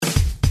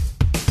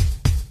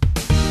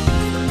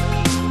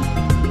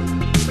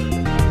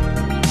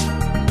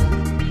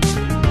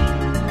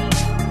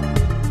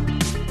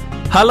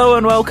Hello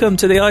and welcome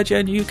to the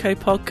IGN UK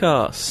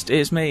podcast.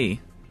 It's me,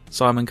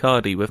 Simon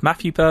Cardy, with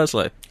Matthew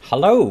Purslow.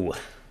 Hello.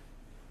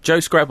 Joe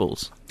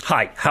Screbbles.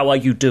 Hi, how are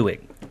you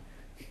doing?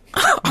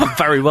 I'm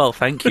very well,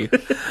 thank you.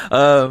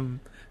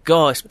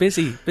 Gosh,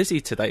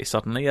 busy today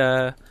suddenly.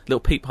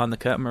 Little peek behind the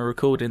curtain, we're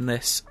recording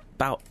this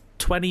about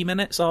 20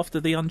 minutes after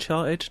the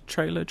Uncharted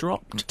trailer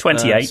dropped.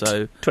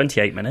 28.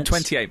 28 minutes.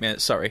 28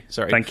 minutes, sorry.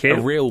 Thank you.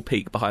 A real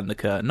peek behind the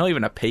curtain. Not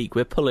even a peek,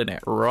 we're pulling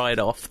it right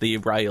off the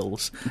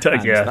rails.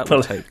 Yeah, that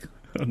will take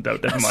no,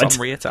 never mind.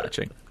 some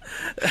reattaching.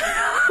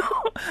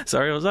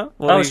 Sorry, what was that?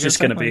 I was just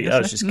going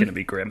to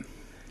be grim.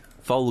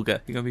 Vulgar.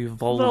 You're going to be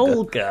vulgar.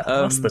 Vulgar.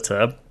 That's the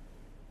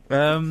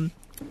term.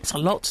 It's a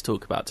lot to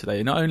talk about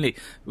today. Not only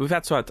we've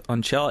had to add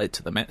Uncharted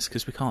to the mix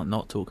because we can't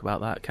not talk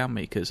about that, can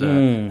we? Because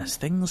there's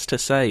things to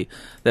say.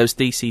 There was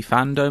DC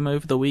Fandom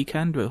over the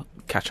weekend. We'll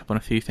catch up on a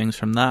few things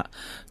from that.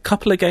 A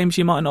couple of games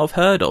you might not have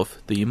heard of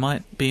that you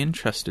might be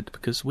interested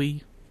because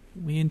we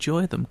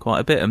enjoy them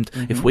quite a bit. And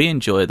if we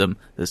enjoy them,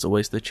 there's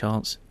always the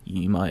chance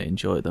you might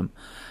enjoy them.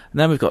 And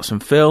then we've got some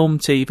film,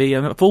 TV,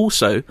 and I've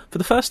also, for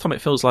the first time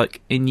it feels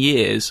like in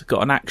years,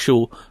 got an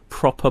actual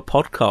proper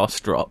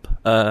podcast drop.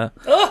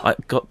 I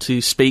got to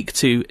speak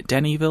to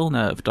Denis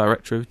Villeneuve,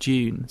 director of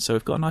Dune, so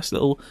we've got a nice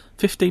little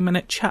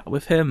 15-minute chat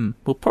with him.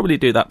 We'll probably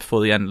do that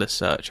before the Endless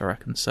Search, I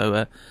reckon,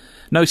 so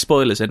no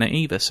spoilers in it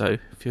either, so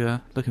if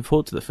you're looking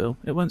forward to the film,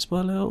 it won't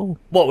spoil it at all.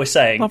 What we're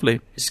saying, lovely.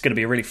 It's going to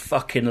be a really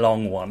fucking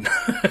long one.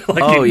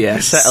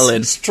 Settle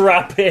in.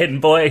 Strap in,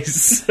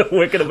 boys.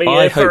 We're going to be here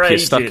I for hope you're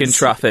ages. stuck in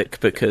traffic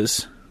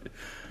because,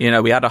 we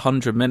had a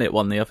 100-minute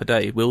one the other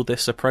day. Will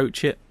this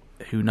approach it?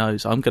 Who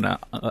knows? I'm going to...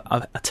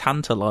 A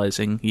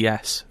tantalising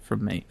yes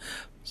from me.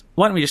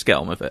 Why don't we just get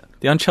on with it?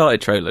 The Uncharted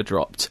trailer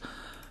dropped.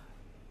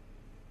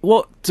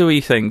 What do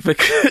we think?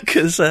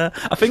 Because I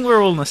think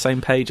we're all on the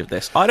same page of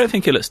this. I don't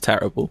think it looks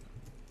terrible.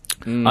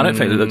 I don't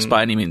think it looks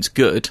by any means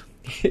good.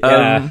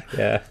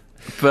 Yeah.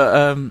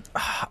 But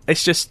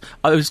it's just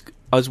I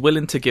was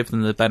willing to give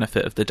them the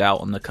benefit of the doubt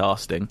on the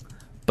casting,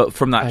 but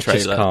from that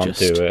trailer, I just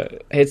can't do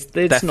it. It's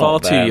they're not far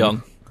them. too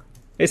young.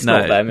 It's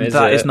not them, is it?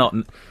 That is not.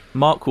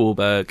 Mark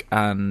Wahlberg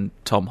and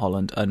Tom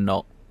Holland are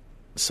not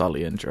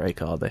Sully and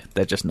Drake, are they?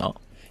 They're just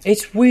not.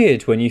 It's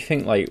weird when you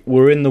think,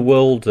 we're in the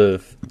world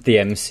of the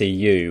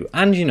MCU,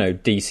 and,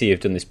 DC have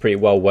done this pretty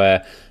well,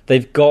 where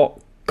they've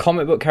got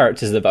comic book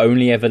characters that have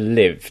only ever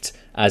lived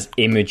as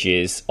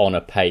images on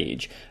a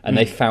page, and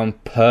they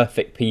found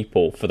perfect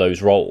people for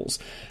those roles.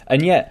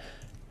 And yet,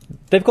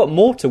 they've got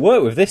more to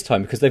work with this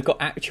time, because they've got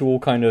actual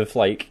kind of,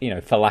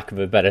 for lack of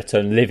a better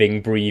term,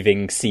 living,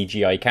 breathing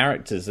CGI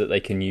characters that they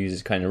can use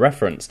as kind of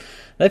reference.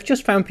 They've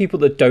just found people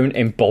that don't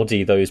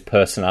embody those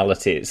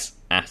personalities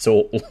at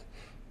all.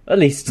 At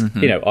least,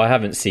 I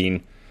haven't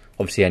seen,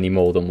 obviously, any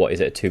more than, a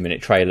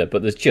 2-minute trailer,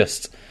 but there's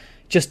just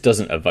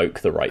doesn't evoke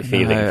the right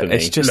feeling for me.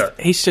 It's just,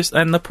 he's just,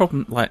 and the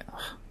problem,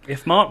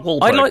 if Mark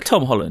Wahlberg... I like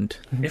Tom Holland.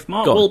 If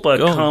Mark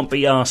Wahlberg can't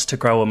be asked to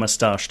grow a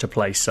moustache to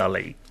play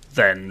Sully,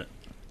 then,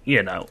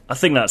 I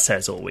think that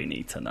says all we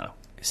need to know.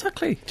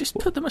 Exactly. Just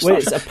put the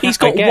moustache on. He's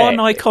got one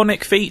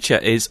iconic feature,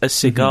 is a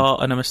cigar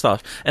and a moustache.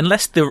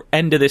 Unless the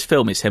end of this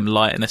film is him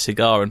lighting a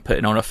cigar and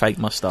putting on a fake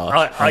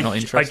moustache, I'm not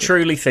interested. I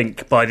truly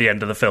think by the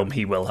end of the film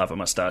he will have a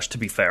moustache, to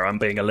be fair. I'm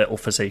being a little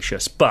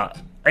facetious. But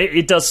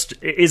it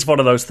is one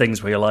of those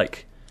things where you're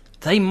like,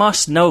 they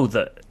must know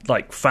that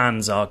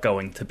fans are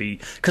going to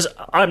be... Because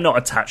I'm not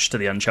attached to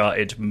the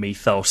Uncharted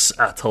mythos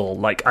at all.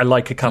 I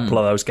like a couple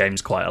of those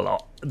games quite a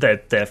lot.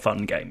 They're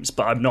fun games,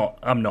 but I'm not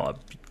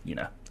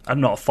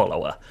a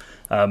follower.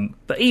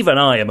 But even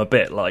I am a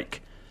bit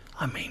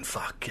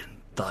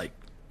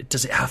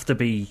does it have to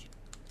be...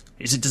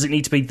 Does it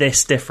need to be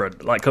this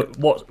different?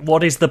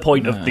 What is the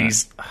point of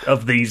these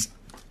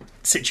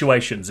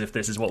situations if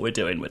this is what we're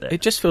doing with it?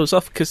 It just feels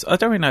off, because I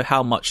don't really know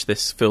how much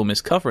this film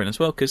is covering as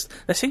well, because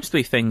there seems to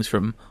be things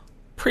from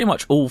pretty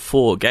much all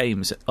 4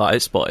 games that I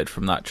spotted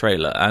from that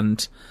trailer,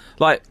 and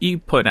you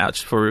point out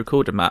just before we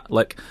recorded, Matt,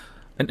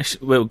 and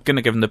we're going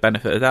to give them the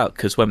benefit of the doubt,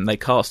 because when they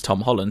cast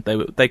Tom Holland,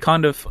 they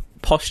kind of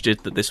postured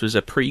that this was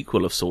a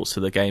prequel of sorts to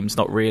the games,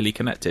 not really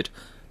connected.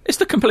 It's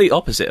the complete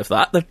opposite of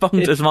that. They've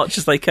bunged as much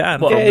as they can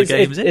from the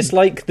games in. It's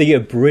like the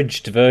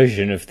abridged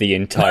version of the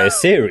entire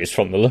series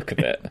from the look of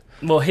it.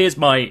 Well, here's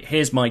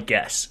my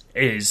guess,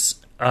 is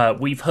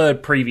we've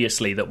heard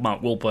previously that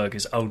Mark Wahlberg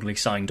has only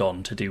signed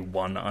on to do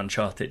one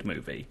Uncharted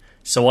movie.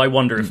 So I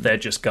wonder if they're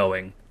just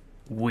going,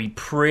 we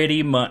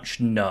pretty much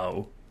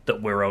know that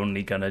we're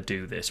only going to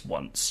do this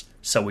once,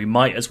 so we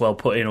might as well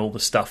put in all the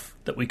stuff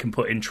that we can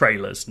put in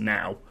trailers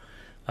now,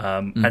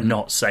 and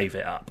not save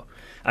it up.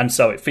 And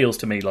so it feels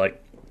to me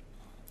like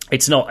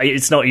it's not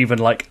even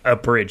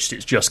abridged.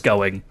 It's just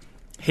going,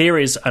 here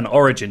is an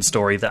origin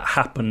story that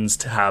happens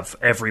to have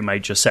every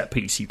major set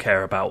piece you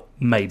care about,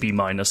 maybe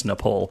minus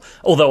Nepal.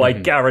 Although I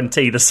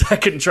guarantee the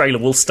second trailer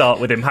will start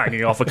with him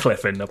hanging off a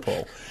cliff in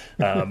Nepal.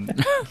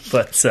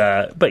 But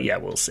yeah,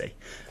 we'll see.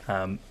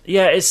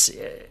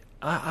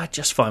 I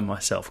just find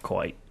myself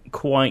quite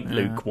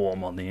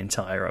lukewarm on the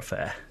entire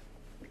affair.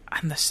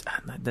 And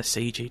the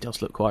CG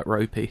does look quite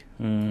ropey.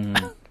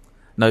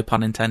 No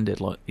pun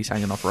intended. Like he's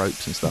hanging off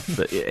ropes and stuff.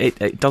 But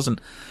it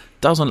doesn't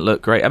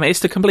look great. I mean, it's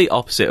the complete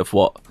opposite of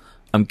what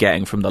I'm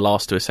getting from the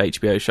Last of Us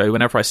HBO show.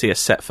 Whenever I see a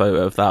set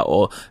photo of that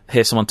or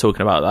hear someone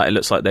talking about that, it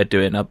looks like they're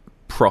doing a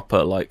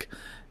proper like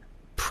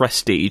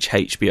prestige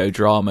HBO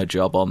drama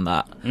job on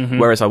that. Mm-hmm.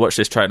 Whereas I watch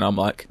this trailer and I'm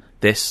like,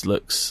 this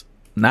looks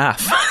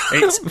naff.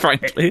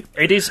 Frankly,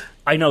 it is.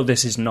 I know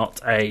this is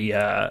not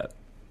a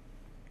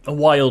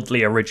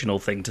wildly original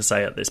thing to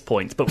say at this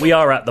point, but we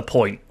are at the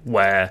point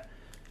where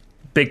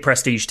big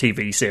prestige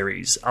TV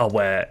series are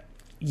where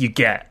you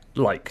get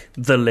like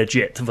the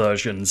legit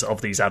versions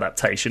of these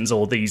adaptations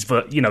or these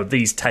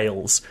these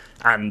tales,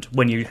 and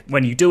when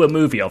you do a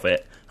movie of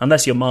it,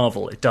 unless you're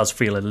Marvel, it does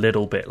feel a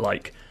little bit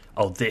like,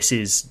 oh, this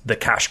is the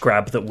cash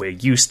grab that we're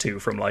used to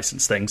from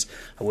licensed things.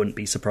 I wouldn't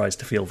be surprised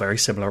to feel very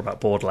similar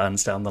about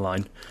Borderlands down the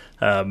line.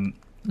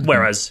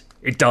 Whereas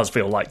it does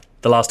feel like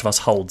The Last of Us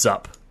holds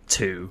up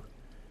to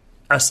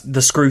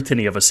the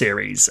scrutiny of a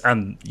series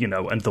and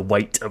the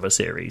weight of a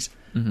series,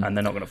 and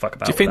they're not going to fuck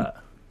about with that.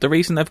 The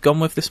reason they've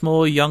gone with this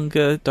more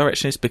younger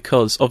direction is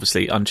because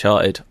obviously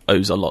Uncharted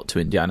owes a lot to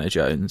Indiana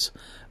Jones,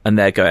 and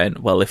they're going,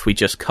 well, if we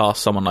just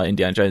cast someone like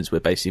Indiana Jones,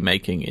 we're basically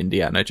making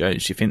Indiana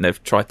Jones. Do you think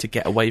they've tried to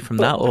get away from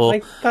that, or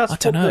I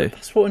don't know?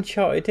 That's what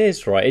Uncharted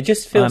is, right? It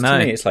just feels to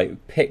me it's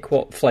like pick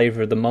what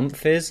flavour of the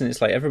month is, and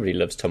it's like everybody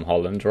loves Tom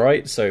Holland,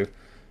 right? So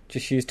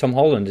just use Tom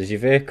Holland as your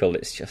vehicle.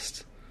 It's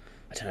just,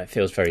 I don't know, it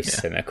feels very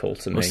cynical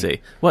to me. We'll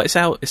see. Well, it's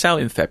out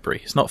in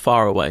February. It's not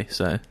far away,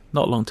 so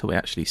not long till we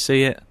actually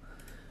see it.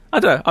 I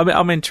don't know.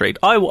 I'm intrigued.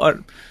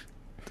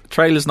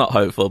 Trailer's not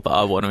hopeful, but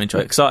I want to enjoy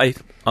it. Because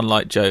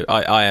unlike Joe,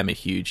 I am a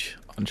huge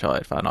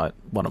Uncharted fan.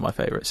 One of my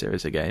favourite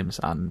series of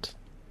games. And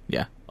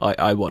yeah,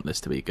 I want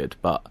this to be good.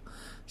 But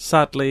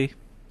sadly,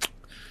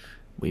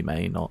 we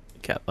may not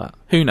get that.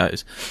 Who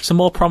knows? Some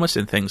more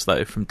promising things,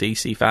 though, from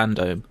DC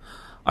Fandom.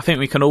 I think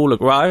we can all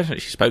agree. I haven't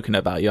actually spoken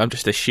about you. I'm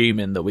just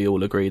assuming that we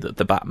all agree that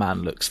the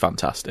Batman looks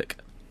fantastic.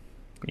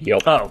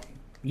 Yup. Oh,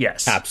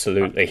 yes.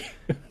 Absolutely.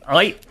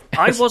 I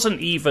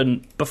wasn't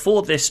even,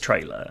 before this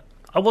trailer,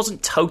 I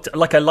wasn't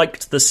I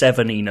liked the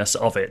 7-iness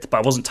of it, but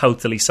I wasn't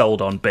totally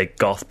sold on big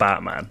goth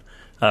Batman.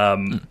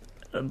 But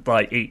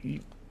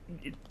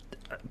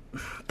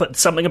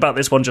something about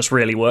this one just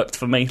really worked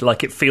for me.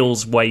 Like, it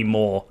feels way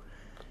more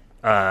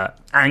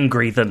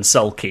angry than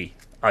sulky,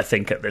 I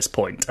think, at this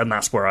point, and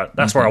that's where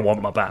I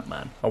want my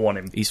Batman. I want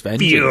him. He's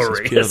vengeance. Furious.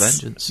 He's pure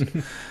vengeance.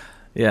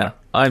 Yeah,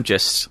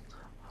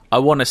 I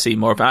want to see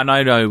more of him, and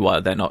I know why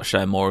they're not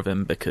showing more of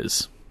him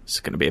because it's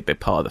going to be a big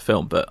part of the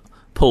film, but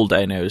Paul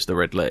Dano as the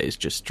Riddler is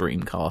just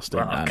dream casting.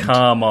 Oh,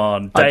 come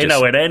on.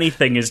 Dano in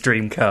anything is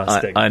dream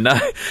casting. I know.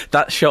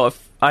 That shot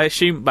of, I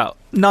assume about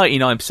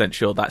 99%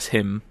 sure that's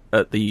him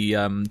at the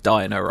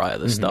diner right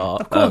at the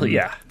start. Of course,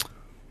 yeah.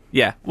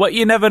 Yeah, well,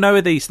 you never know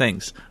with these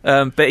things.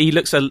 But he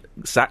looks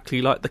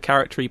exactly like the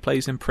character he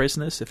plays in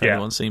Prisoners, if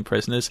anyone's seen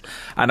Prisoners.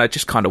 And I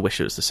just kind of wish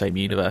it was the same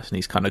universe and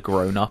he's kind of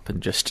grown up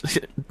and just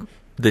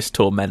this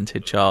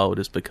tormented child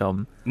has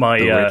become the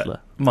Riddler.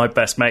 My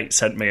best mate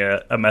sent me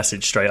a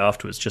message straight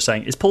afterwards just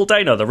saying, is Paul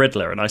Dano the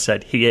Riddler? And I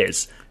said, he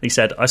is. And he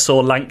said, I saw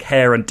lank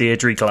hair and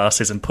Deirdre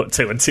glasses and put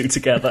 2 and 2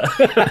 together.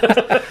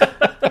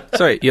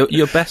 Sorry,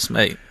 your best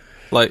mate?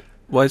 Like,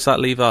 why does that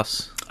leave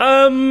us?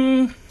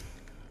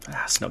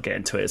 Let's not get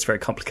into it. It's a very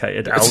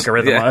complicated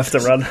algorithm I have to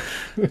run.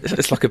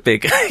 It's like a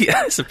big,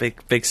 it's a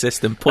big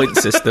system, point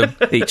system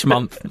each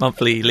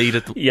monthly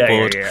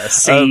leaderboard. Yeah.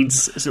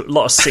 Seeds. There's a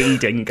lot of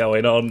seeding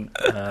going on.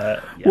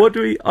 What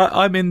do we?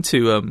 I'm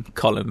into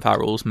Colin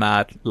Farrell's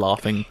mad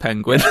laughing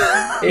penguin.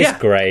 It's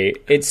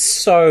great. It's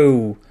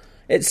so.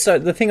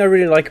 The thing I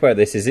really like about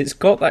this is it's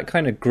got that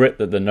kind of grit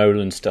that the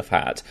Nolan stuff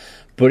had,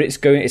 but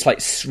it's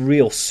like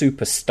real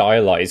super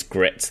stylized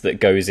grit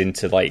that goes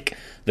into like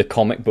the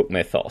comic book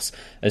mythos,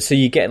 and so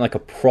you get like a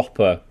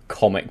proper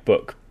comic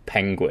book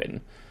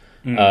penguin.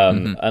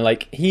 And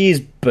like he's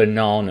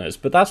bananas,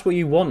 but that's what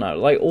you want now.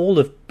 Like all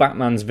of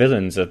Batman's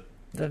villains are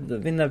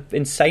in the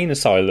insane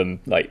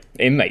asylum like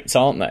inmates,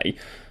 aren't they?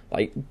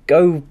 Like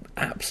go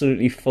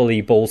absolutely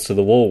fully balls to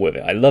the wall with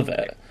it. I love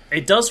it.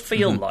 It does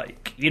feel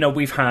like,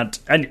 we've had,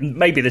 and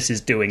maybe this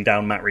is doing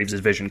down Matt Reeves'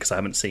 vision because I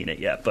haven't seen it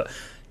yet, but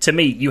to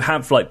me, you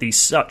have like these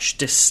such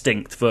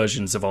distinct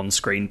versions of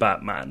on-screen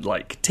Batman,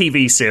 like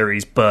TV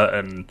series,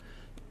 Burton,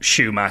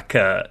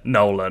 Schumacher,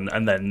 Nolan,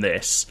 and then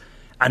this.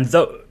 And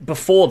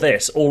before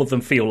this, all of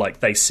them feel like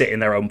they sit in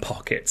their own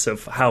pockets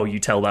of how you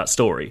tell that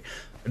story.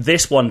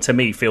 This one, to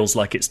me, feels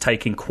like it's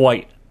taking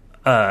quite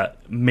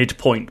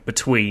midpoint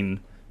between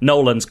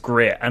Nolan's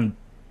grit and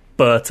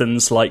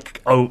Burton's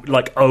like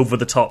over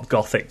the top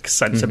gothic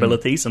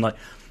sensibilities, and like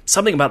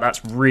something about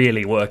that's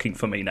really working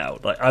for me now.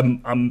 Like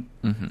I'm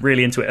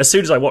really into it. As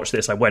soon as I watched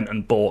this, I went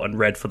and bought and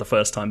read for the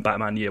first time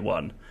Batman Year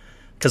One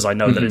because I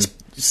know that it's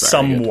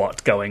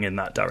somewhat going in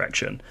that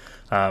direction.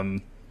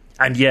 And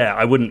yeah,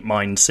 I wouldn't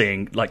mind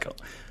seeing like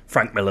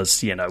Frank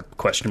Miller's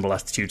questionable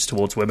attitudes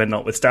towards women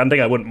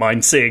notwithstanding. I wouldn't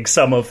mind seeing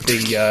some of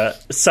the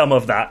some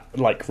of that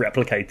like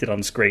replicated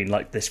on screen,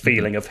 like this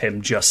feeling of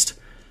him just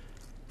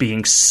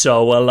being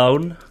so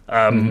alone,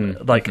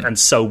 and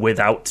so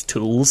without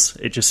tools.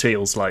 It just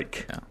feels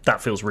like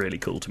that feels really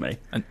cool to me.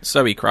 And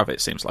Zoe Kravitz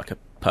seems like a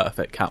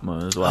perfect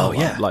Catwoman as well. Oh,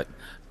 yeah. Like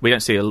we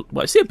don't see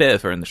I see a bit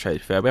of her in the trailer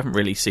fair. We haven't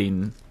really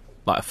seen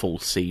like a full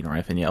scene or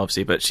anything yet,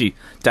 obviously, but she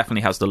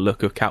definitely has the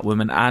look of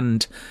Catwoman,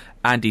 and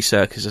Andy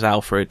Serkis as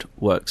Alfred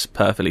works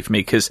perfectly for me,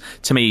 because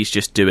to me he's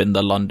just doing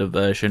the London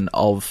version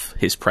of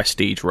his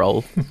Prestige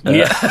role.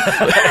 And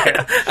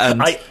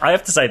I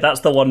have to say that's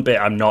the one bit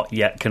I'm not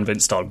yet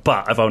convinced on,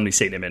 but I've only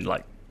seen him in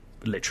like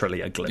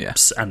literally a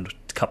glimpse and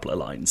a couple of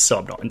lines, so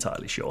I'm not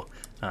entirely sure.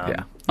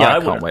 I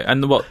can't wait.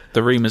 And what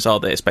the rumours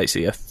are that it's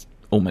basically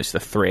almost a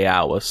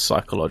 3-hour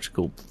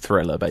psychological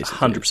thriller,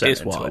 basically. 100%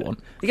 is what I want.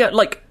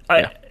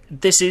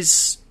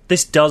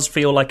 This does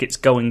feel like it's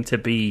going to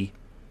be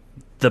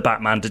the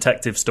Batman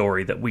detective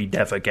story that we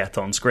never get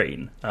on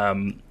screen.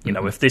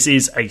 If this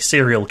is a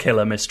serial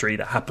killer mystery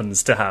that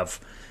happens to have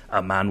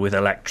a man with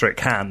electric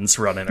hands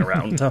running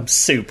around, I'm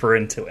super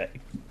into it.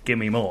 Give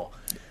me more.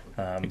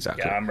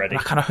 Exactly. Yeah, I'm ready. I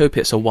kind of hope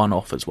it's a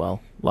one-off as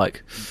well.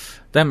 Like,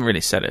 they haven't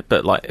really said it,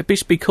 but like, it'd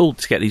just be cool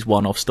to get these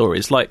one-off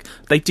stories. Like,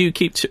 they do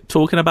keep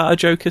talking about a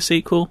Joker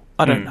sequel.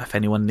 I don't know if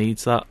anyone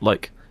needs that.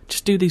 Like,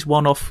 just do these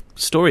one-off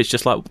stories,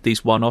 just like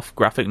these one-off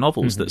graphic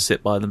novels that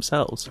sit by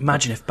themselves.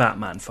 Imagine if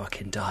Batman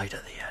fucking died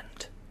at the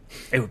end.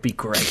 It would be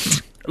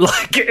great.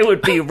 Like, it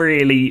would be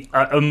really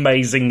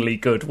amazingly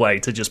good way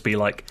to just be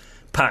like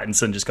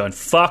Pattinson just going,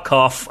 fuck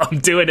off, I'm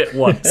doing it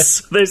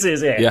once. This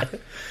is it. Yeah.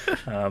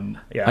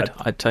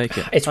 I'd take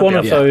it. It's one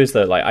of those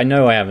that, like, I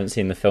know I haven't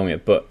seen the film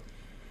yet, but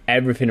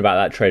everything about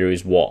that trailer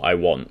is what I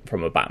want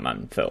from a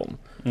Batman film.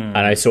 And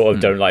I sort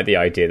of don't like the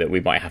idea that we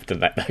might have to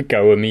let that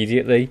go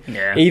immediately.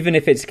 Yeah. Even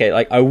if it's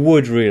like, I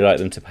would really like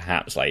them to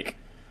perhaps like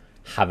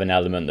have an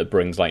element that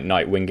brings like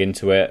Nightwing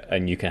into it,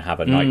 and you can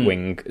have a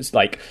Nightwing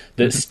like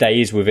that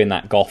stays within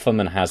that Gotham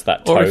and has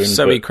that tone. Or if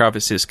Zoe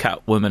Kravitz's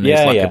Catwoman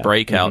is like a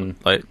breakout,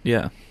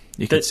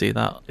 you can see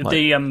that.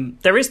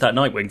 Like, there is that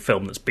Nightwing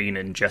film that's been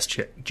in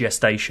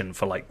gestation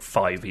for like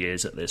 5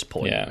 years at this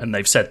point, and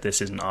they've said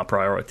this isn't our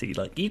priority.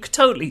 Like, you could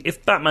totally,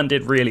 if Batman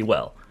did really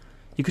well,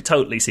 you could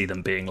totally see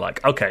them being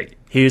like, okay,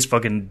 here's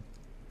fucking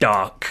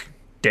dark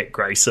Dick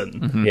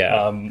Grayson.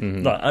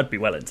 I'd be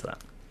well into that.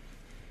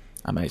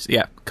 Amazing.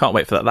 Yeah, can't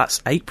wait for that.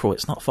 That's April.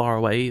 It's not far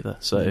away either.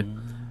 So,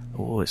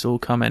 it's all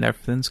coming.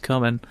 Everything's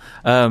coming.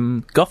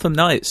 Gotham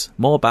Knights,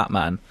 more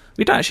Batman.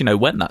 We don't actually know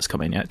when that's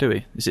coming yet, do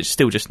we? Is it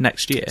still just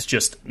next year? It's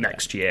just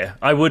next year.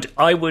 I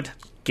would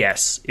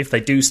guess if they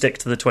do stick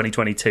to the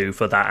 2022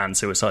 for that and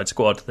Suicide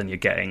Squad, then you're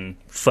getting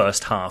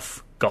first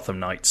half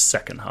Gotham Knights,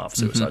 second half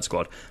Suicide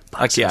Squad.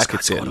 But I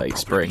could see it late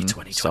spring,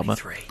 summer.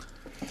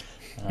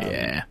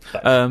 Yeah.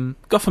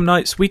 Gotham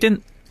Knights, we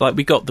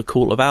got the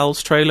Court of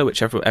Owls trailer,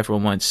 which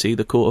everyone wanted to see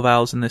the Court of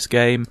Owls in this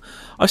game.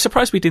 I was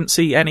surprised we didn't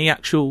see any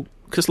actual,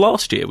 because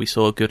last year we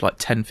saw a good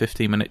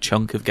 10-15 minute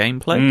chunk of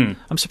gameplay.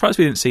 I'm surprised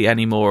we didn't see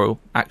any more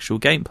actual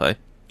gameplay.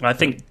 I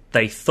think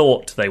they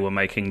thought they were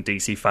making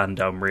DC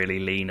Fandom really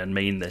lean and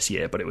mean this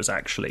year, but it was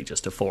actually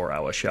just a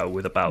 4-hour show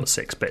with about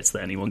 6 bits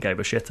that anyone gave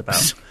a shit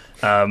about.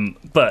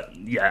 But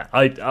yeah,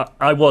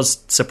 I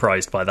was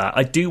surprised by that.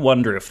 I do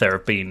wonder if there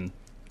have been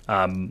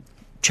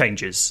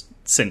changes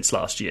since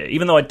last year,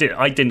 even though I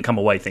didn't come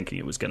away thinking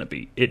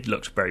it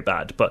looked very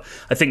bad, but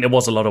I think there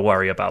was a lot of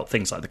worry about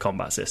things like the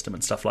combat system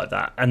and stuff like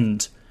that,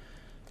 and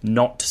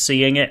not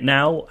seeing it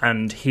now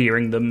and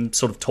hearing them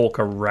sort of talk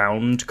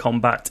around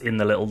combat in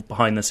the little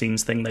behind the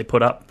scenes thing they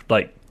put up,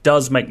 like,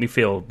 does make me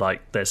feel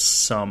like there's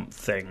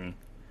something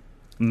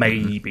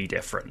maybe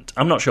different.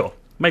 I'm not sure.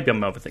 Maybe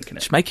I'm overthinking it.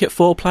 Just make it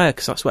 4-player,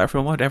 because that's what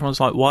everyone wanted. Everyone's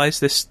like, why is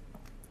this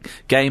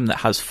game that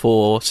has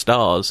 4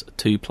 stars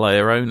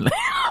 2-player only?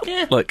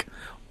 Like,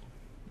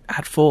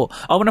 add 4.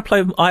 I want to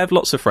play. I have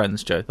lots of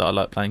friends, Joe, that I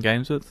like playing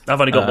games with.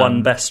 I've only got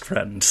one best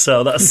friend,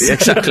 so that's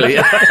exactly.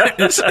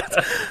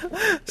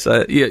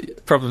 So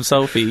problem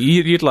solved.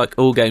 You'd like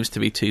all games to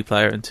be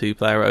 2-player and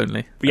 2-player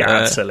only. Yeah,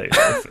 absolutely.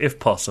 if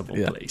possible,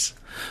 please.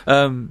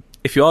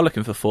 If you are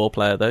looking for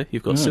 4-player, though,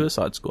 you've got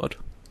Suicide Squad.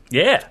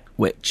 Yeah,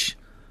 which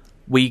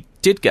we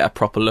did get a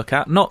proper look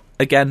at. Not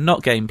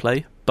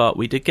gameplay, but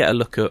we did get a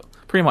look at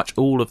pretty much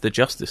all of the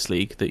Justice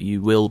League that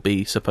you will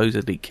be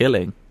supposedly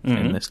killing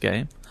in this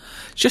game.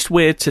 It's just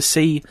weird to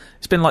see.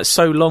 It's been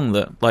so long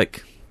that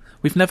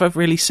we've never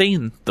really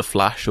seen the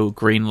Flash or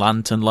Green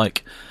Lantern.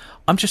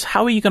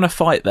 How are you going to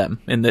fight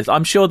them in this?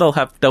 I'm sure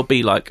there'll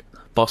be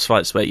boss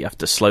fights where you have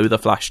to slow the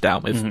Flash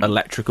down with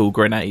electrical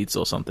grenades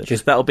or something.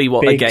 That'll be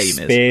what the game is.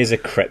 Spears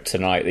of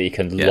kryptonite that you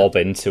can lob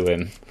into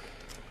him.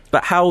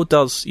 But how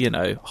does,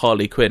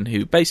 Harley Quinn,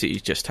 who basically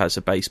just has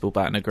a baseball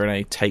bat and a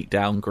grenade, take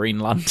down Green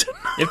Lantern?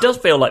 It does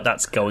feel like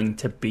that's going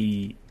to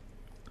be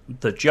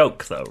the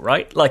joke, though,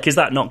 right? Is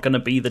that not going to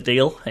be the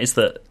deal? Is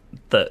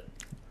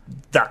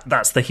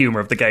that's the humour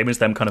of the game, is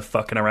them kind of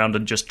fucking around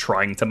and just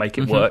trying to make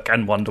it work,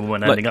 and Wonder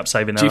Woman ending up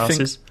saving their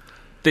asses?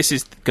 This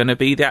is going to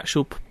be the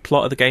actual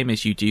plot of the game,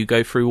 is you do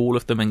go through all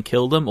of them and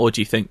kill them, or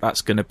do you think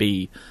that's going to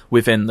be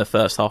within the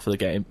first half of the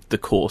game, the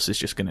course is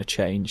just going to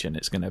change and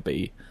it's going to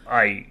be...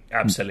 I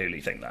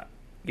absolutely think that.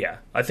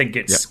 I think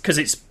it's because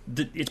it's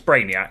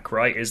Brainiac,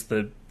 right? Is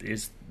the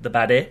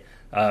baddie,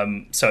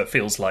 so it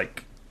feels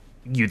like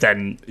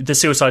the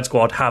Suicide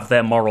Squad have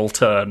their moral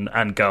turn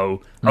and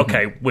go,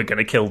 okay, we're going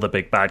to kill the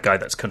big bad guy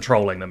that's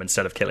controlling them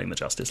instead of killing the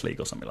Justice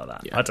League or something like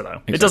that. I don't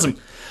know. Exactly. It doesn't.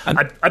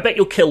 I bet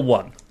you'll kill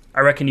one.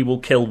 I reckon you will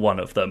kill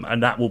one of them,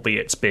 and that will be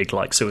its big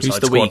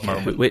Suicide Squad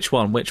moment. Which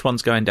one? Which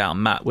one's going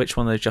down, Matt? Which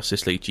one of those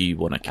Justice League do you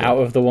want to kill? Out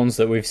of the ones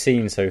that we've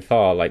seen so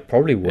far,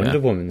 probably Wonder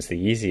Woman's the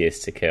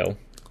easiest to kill.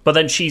 But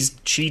then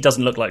she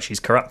doesn't look like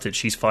she's corrupted.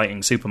 She's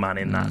fighting Superman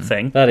in that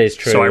thing. That is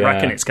true. So I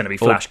reckon it's going to be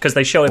Flash because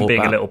they show him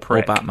being a little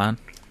prick. Or Batman.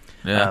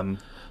 Yeah.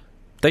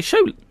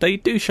 They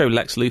do show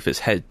Lex Luthor's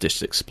head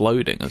just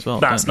exploding as well.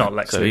 That's not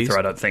Lex Luthor,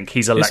 I don't think.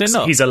 He's a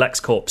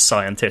LexCorp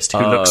scientist who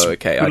looks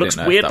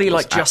weirdly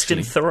like Justin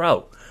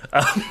Theroux.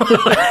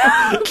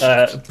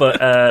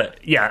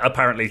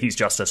 Apparently he's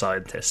just a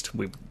scientist.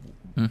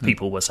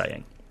 People were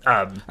saying.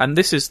 And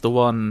this is the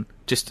one,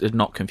 just to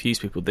not confuse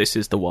people, this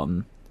is the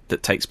one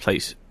that takes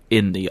place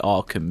in the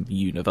Arkham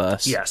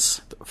universe. Yes.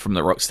 From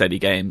the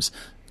Rocksteady games.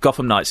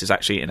 Gotham Knights is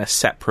actually in a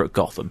separate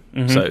Gotham,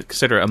 so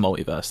consider it a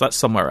multiverse. That's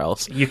somewhere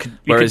else. You can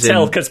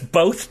tell because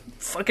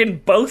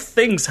both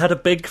things had a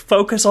big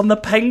focus on the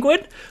Penguin.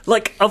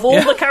 Of all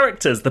the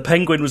characters, the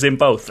Penguin was in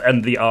both,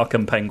 and the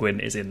Arkham Penguin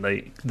is in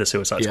the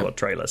Suicide Squad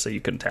trailer, so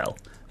you can tell.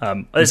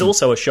 There's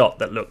also a shot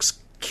that looks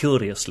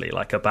curiously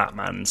like a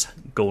Batman's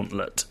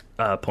gauntlet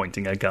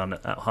pointing a gun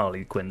at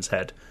Harley Quinn's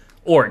head,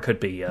 or it could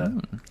be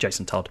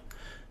Jason Todd.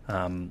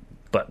 I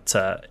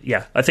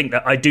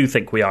do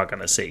think we are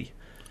going to see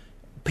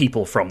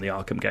people from the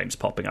Arkham games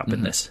popping up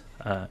in this.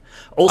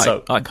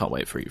 Also, I can't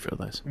wait for either of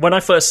those. When I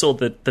first saw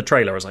the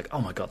trailer, I was like,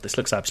 oh my god, this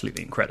looks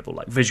absolutely incredible.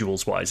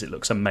 Visuals wise, it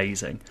looks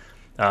amazing.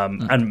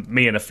 And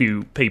me and a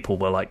few people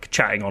were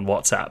chatting on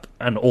WhatsApp,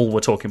 and all we're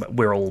talking about,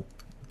 we're all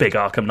big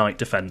Arkham Knight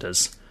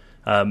defenders.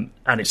 And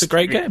it's a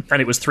great game.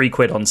 And it was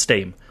 £3 on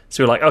Steam.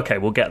 So we're like, okay,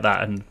 we'll get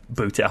that and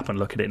boot it up and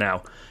look at it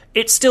now.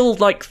 It's still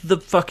the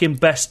fucking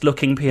best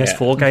looking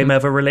PS4 game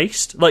ever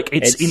released.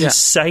 It's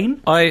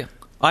insane.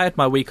 I had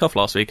my week off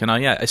last week, and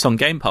it's on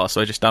Game Pass,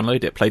 so I just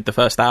downloaded it, played the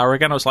first hour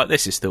again. I was like,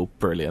 this is still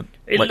brilliant.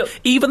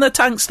 Even the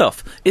tank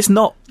stuff, it's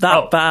not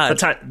that bad.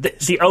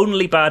 The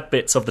only bad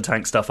bits of the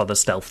tank stuff are the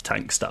stealth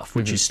tank stuff,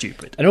 which is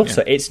stupid. And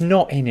also, it's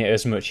not in it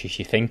as much as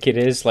you think it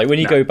is. When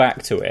you go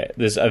back to it,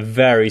 there's a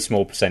very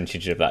small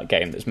percentage of that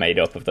game that's made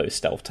up of those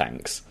stealth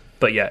tanks.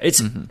 But yeah,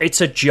 it's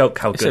a joke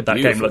how good that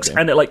game looks. Game.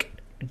 And it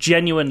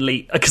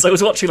genuinely, because I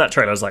was watching that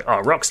trailer, I was like,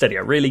 oh, Rocksteady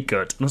are really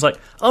good. And I was like,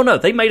 oh no,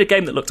 they made a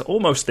game that looked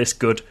almost this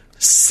good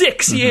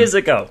 6 years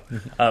ago.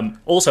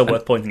 Also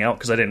worth pointing out,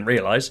 because I didn't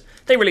realise,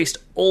 they released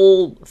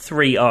all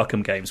 3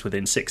 Arkham games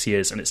within 6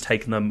 years, and it's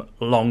taken them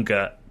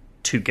longer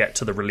to get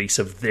to the release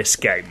of this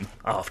game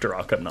after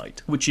Arkham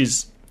Knight, which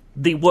is,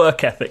 the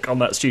work ethic on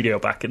that studio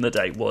back in the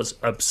day was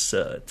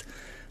absurd.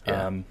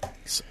 Yeah.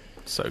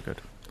 So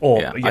good.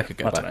 I could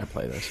go back and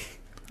play those.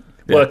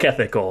 Work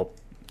ethic or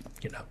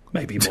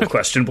maybe more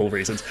questionable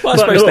reasons. Well, I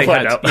suppose they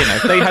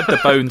had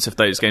the bones of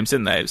those games,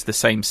 didn't they? It was the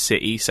same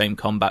city, same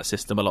combat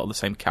system, a lot of the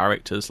same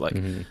characters.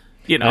 I'm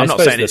not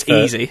saying it's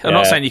easy. I'm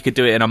not saying you could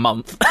do it in a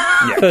month.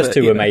 The first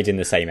 2 were made in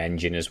the same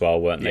engine as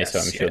well, weren't they? Yes, so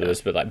I'm sure there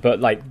was, but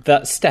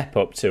that step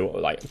up to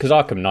because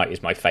Arkham Knight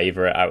is my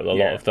favourite out of a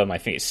lot of them. I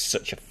think it's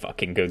such a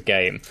fucking good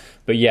game.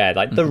 But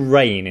the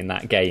rain in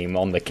that game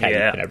on the cape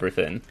and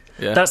everything.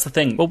 Yeah. That's the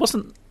thing. Well,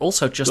 wasn't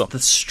also just the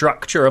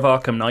structure of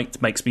Arkham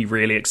Knight makes me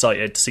really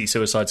excited to see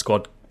Suicide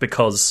Squad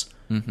because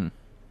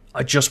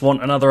I just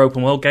want another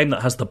open world game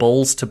that has the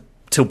balls to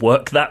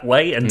work that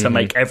way and to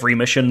make every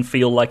mission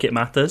feel like it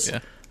matters.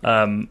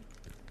 There's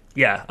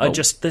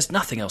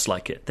nothing else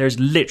like it. There's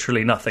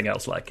literally nothing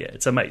else like it.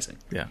 It's amazing.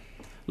 Yeah.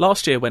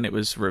 Last year when it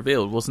was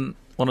revealed, wasn't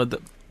one of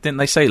the... Didn't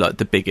they say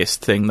the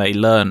biggest thing they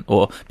learned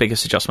or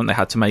biggest adjustment they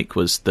had to make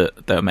was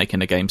that they were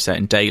making a game set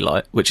in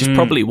daylight, which is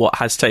probably what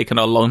has taken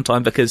a long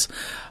time because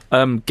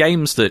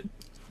games that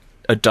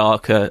are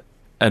darker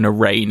and are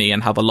rainy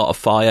and have a lot of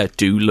fire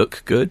do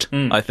look good,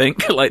 I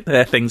think.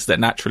 They're things that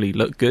naturally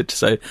look good,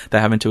 so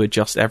they're having to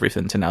adjust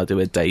everything to now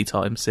do a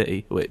daytime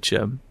city, which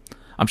I'm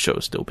sure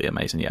will still be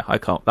amazing. Yeah,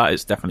 that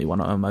is definitely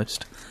one of our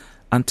most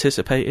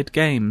anticipated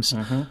games.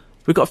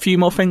 We've got a few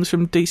more things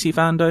from DC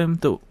Fandom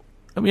that...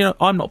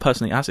 I'm not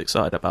personally as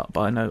excited about,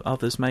 but I know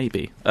others may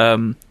be.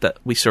 That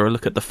we saw a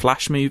look at the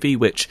Flash movie,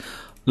 which a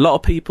lot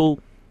of people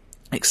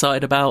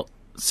excited about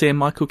seeing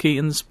Michael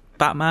Keaton's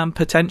Batman,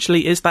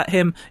 potentially. Is that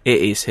him?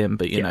 It is him,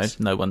 but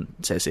no one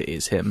says it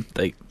is him.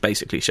 They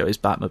basically show his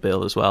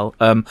Batmobile as well.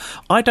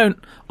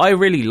 I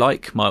really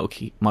like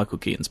Michael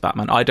Keaton's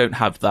Batman. I don't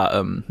have that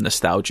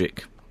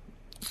nostalgic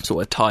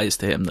sort of ties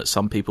to him that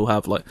some people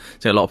have. A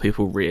lot of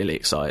people really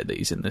excited that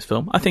he's in this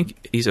film. I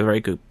think he's a very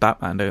good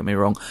Batman, don't get me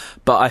wrong,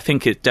 but I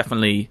think it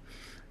definitely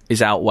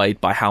is outweighed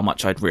by how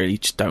much I really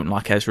just don't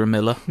like Ezra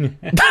Miller.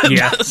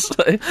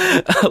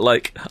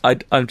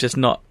 I'm just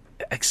not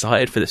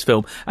excited for this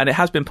film, and it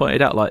has been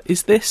pointed out,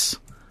 is this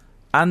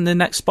and the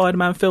next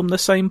Spider-Man film the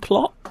same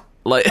plot?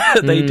 Are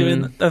they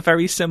doing a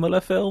very similar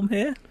film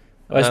here?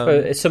 I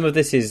suppose some of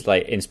this is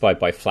like inspired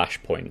by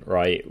Flashpoint,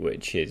 right?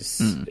 Which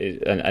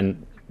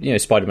and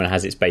Spider-Man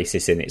has its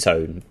basis in its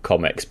own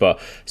comics, but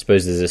I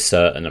suppose there's a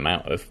certain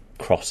amount of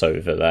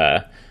crossover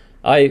there.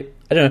 I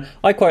don't know.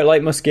 I quite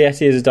like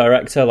Muschietti as a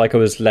director. Like, I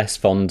was less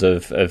fond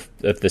of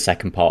the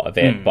second part of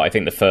it, but I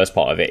think the first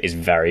part of it is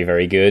very,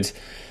 very good.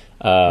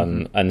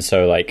 And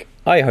so, like,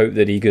 I hope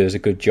that he does a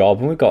good job.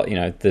 And we've got,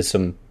 there's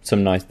some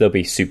nice. There'll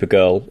be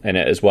Supergirl in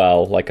it as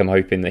well. Like, I'm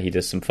hoping that he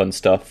does some fun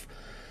stuff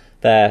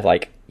there.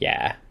 Like,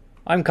 yeah,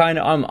 I'm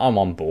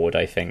on board.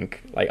 I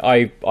think. Like,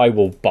 I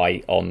will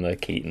bite on the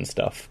Keaton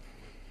stuff.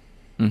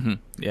 Mm-hmm.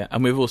 Yeah,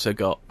 and we've also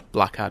got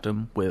Black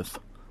Adam with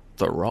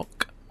The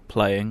Rock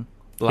playing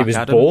Black Adam.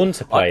 He was born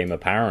to play him,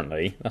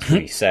 apparently. That's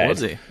what he said. Was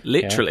he?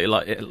 Literally,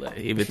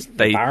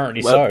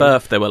 apparently at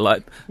birth, they were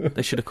like,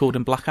 they should have called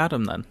him Black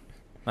Adam then.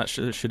 That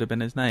should have been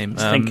his name.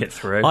 Think it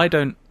through. I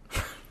don't...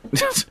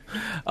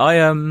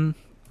 I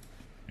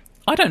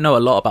don't know a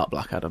lot about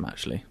Black Adam,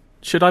 actually.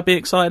 Should I be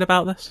excited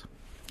about this?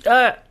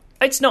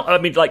 It's not... I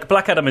mean, like,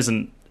 Black Adam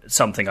isn't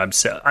something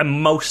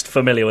I'm most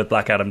familiar with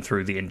Black Adam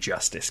through the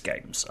Injustice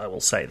games, I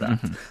will say that.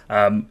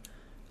 Mm-hmm.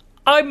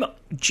 I'm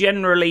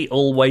generally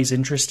always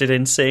interested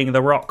in seeing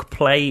The Rock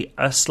play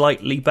a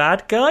slightly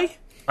bad guy.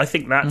 I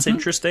think that's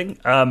interesting.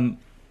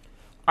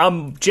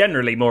 I'm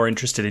generally more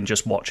interested in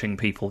just watching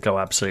people go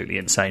absolutely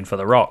insane for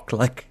The Rock,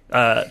 like,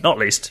 not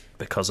least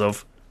because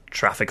of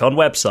traffic on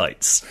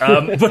websites.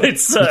 But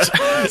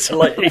it's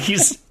like,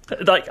 he's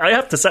like, I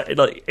have to say,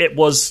 like, it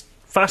was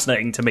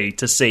fascinating to me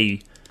to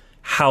see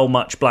how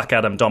much Black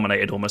Adam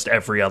dominated almost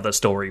every other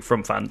story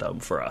from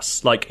fandom for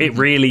us. Like, it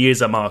really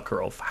is a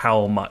marker of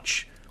how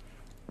much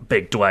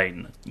Big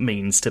Dwayne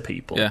means to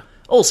people. Yeah.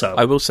 Also,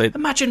 I will say,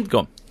 imagine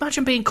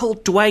being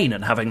called Dwayne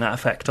and having that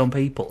effect on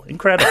people.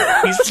 Incredible.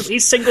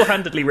 He's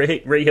single-handedly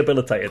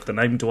rehabilitated the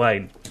name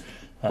Dwayne.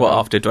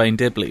 After Dwayne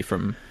Dibley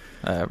from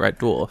Red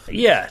Dwarf?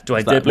 Yeah,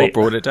 Dwayne Dibley. What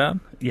brought it down?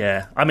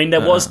 Yeah. I mean,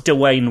 there was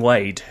Dwayne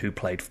Wade, who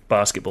played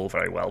basketball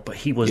very well, but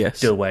he was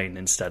Dwayne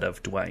instead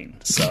of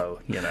Dwayne. So,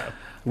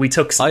 we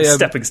took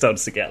stepping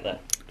stones to get there.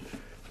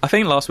 I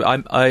think last week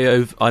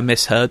I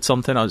misheard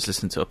something. I was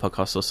listening to a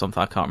podcast or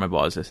something. I can't remember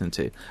what I was listening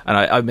to, and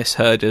I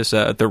misheard as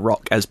The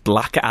Rock as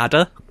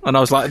Blackadder, and I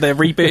was like, they're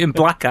rebooting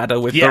Blackadder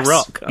with The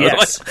Rock.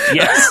 Yes,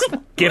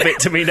 give it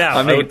to me now.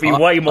 I would be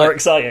way more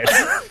excited.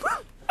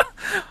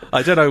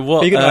 I don't know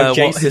what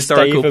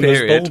historical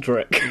period.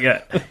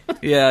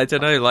 Yeah, I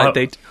don't know.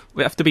 Like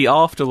we have to be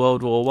after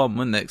World War One,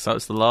 wouldn't it? Because that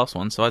was the last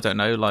one. So I don't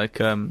know. Like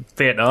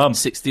Vietnam,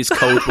 60s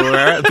Cold War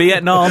era,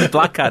 Vietnam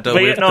Blackadder,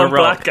 Vietnam with The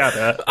Rock.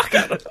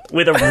 Blackadder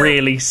with a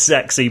really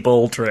sexy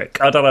ball trick.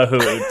 I don't know who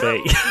it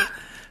would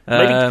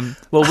be.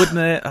 Well, wouldn't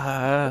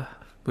it?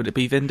 Would it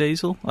be Vin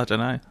Diesel? I don't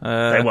know.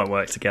 They won't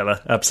work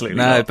together. Absolutely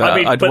no, not.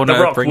 But I'd want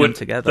to bring them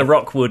together. The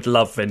Rock would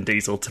love Vin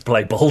Diesel to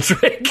play ball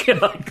trick.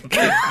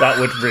 That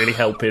would really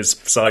help his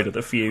side of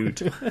the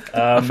feud.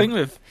 I think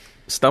we've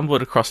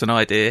stumbled across an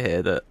idea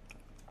here that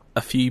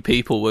a few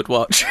people would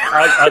watch.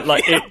 I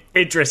like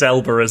Idris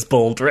Elba as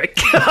Baldrick.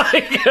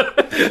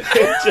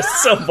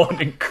 Just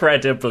someone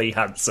incredibly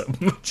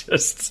handsome,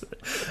 just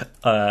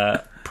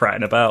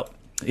prattling about.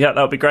 Yeah,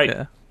 that would be great.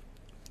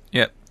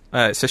 Yeah.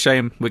 It's a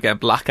shame we're getting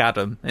Black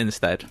Adam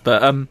instead,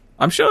 but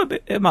I'm sure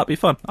it might be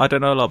fun. I don't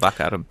know a lot about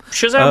Black Adam.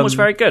 Shazam was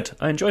very good.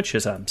 I enjoyed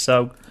Shazam,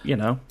 so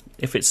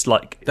if it's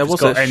like there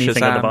was got a anything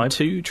Shazam of the vibe.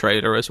 2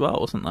 trailer as well,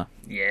 wasn't there?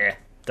 Yeah,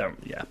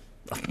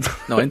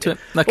 Not into it.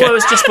 Okay. Well, it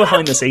was just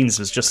behind the scenes.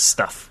 It was just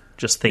stuff,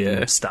 just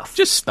stuff,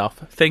 just stuff,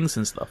 things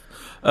and stuff.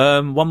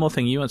 One more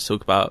thing you want to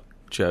talk about,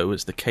 Joe,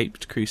 was the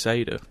Caped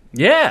Crusader.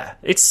 Yeah,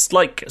 it's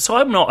like, so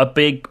I'm not a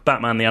big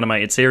Batman the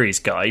Animated Series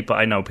guy, but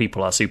I know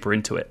people are super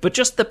into it. But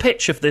just the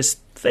pitch of this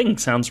thing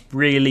sounds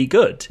really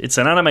good. It's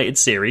an animated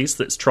series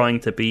that's trying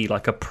to be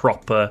like a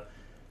proper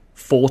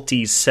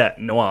 40s set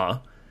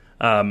noir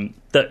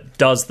that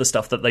does the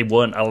stuff that they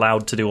weren't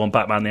allowed to do on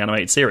Batman the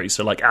Animated Series.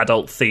 So like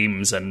adult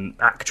themes and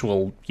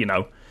actual,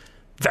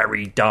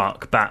 very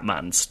dark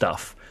Batman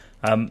stuff.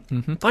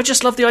 I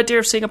just love the idea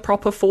of seeing a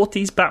proper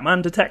 40s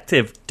Batman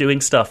detective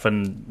doing stuff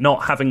and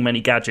not having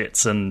many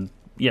gadgets and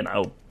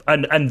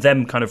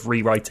them kind of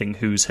rewriting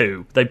who's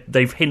who.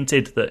 They've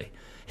hinted that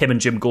him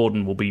and Jim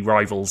Gordon will be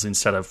rivals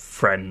instead of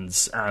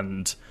friends,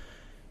 and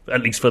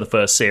at least for the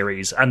first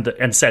series,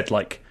 and said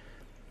like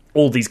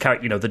all these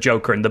characters, the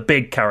Joker and the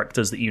big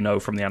characters that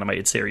from the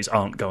animated series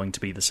aren't going to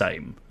be the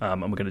same,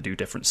 and we're going to do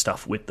different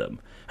stuff with them.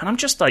 And I'm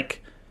just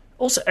like,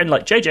 also, and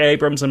like J.J.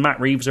 Abrams and Matt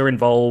Reeves are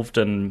involved,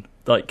 and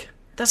like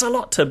there's a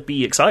lot to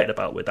be excited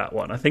about with that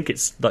one. I think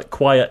it's like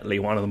quietly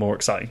one of the more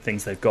exciting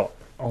things they've got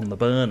on the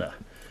burner.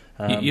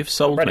 You've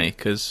sold me,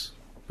 because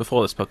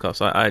before this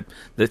podcast,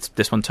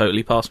 this one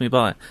totally passed me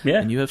by.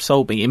 Yeah, and you have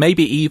sold me.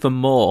 Maybe even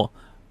more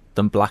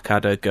than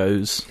Blackadder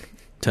goes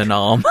to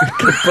Nam.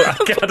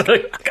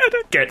 Blackadder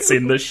gets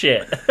in the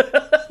shit.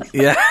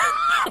 Yeah.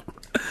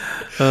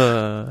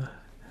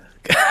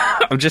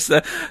 I'm just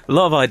a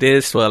lot of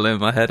ideas swirling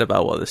in my head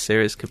about what this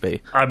series could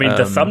be. I mean,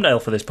 the thumbnail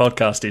for this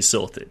podcast is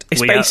sorted.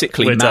 It's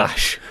basically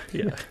MASH.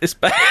 Yeah. It's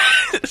but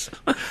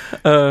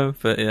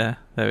yeah,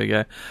 there we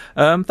go.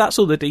 That's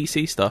all the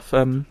DC stuff.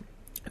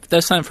 If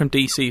there's something from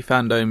DC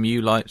fandom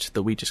you liked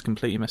that we just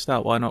completely missed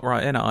out, why not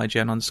write in at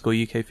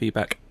IGN_UK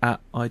feedback at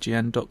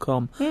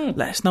IGN.com.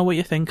 Let us know what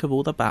you think of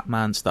all the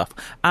Batman stuff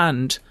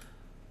and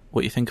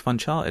what you think of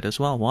Uncharted as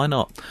well. Why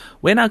not?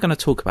 We're now going to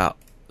talk about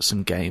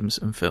some games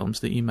and films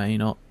that you may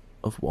not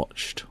have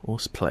watched or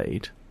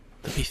played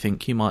that we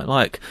think you might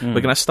like.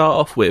 We're going to start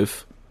off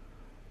with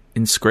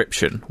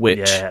Inscription,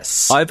 which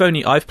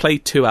I've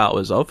played 2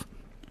 hours of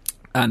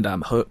and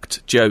I'm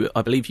hooked. Joe,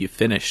 I believe you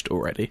finished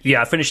already.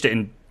 Yeah, I finished it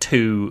in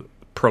 2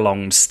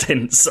 prolonged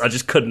stints. I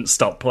just couldn't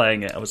stop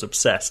playing it. I was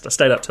obsessed. I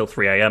stayed up till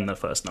 3 a.m. the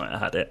first night I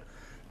had it.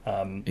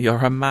 You're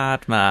a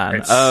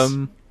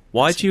madman.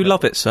 Why do you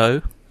love it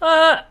so?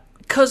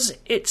 Because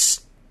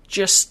it's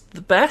just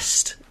the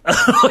best.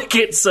 Like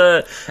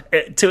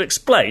to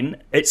explain,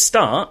 it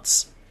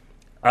starts.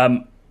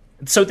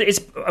 So it's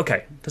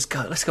okay. Let's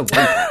go way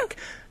back.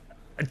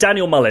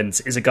 Daniel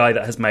Mullins is a guy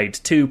that has made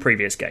 2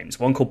 previous games.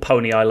 One called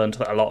Pony Island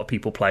that a lot of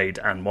people played,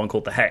 and one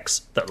called The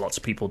Hex that lots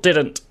of people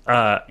didn't,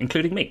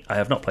 including me. I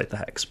have not played The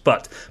Hex,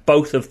 but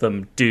both of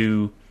them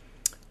do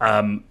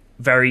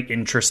very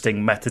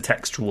interesting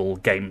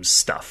metatextual games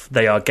stuff.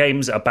 They are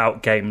games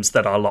about games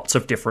that are lots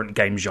of different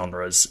game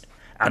genres,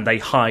 and they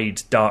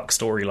hide dark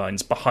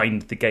storylines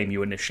behind the game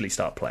you initially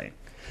start playing.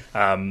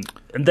 And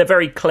they're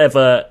very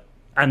clever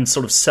and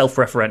sort of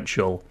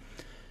self-referential.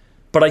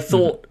 But I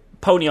thought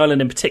Pony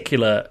Island in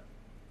particular,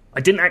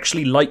 I didn't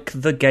actually like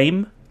the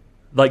game.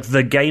 Like,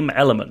 the game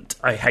element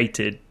I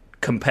hated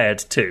compared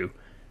to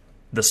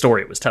the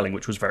story it was telling,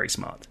 which was very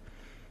smart.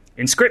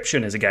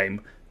 Inscription is a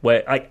game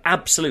where I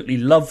absolutely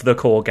love the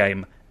core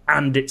game,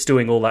 and it's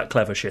doing all that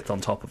clever shit on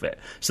top of it.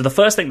 So the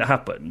first thing that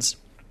happens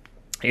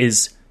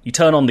is you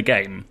turn on the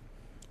game,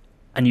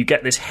 and you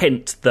get this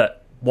hint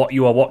that what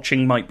you are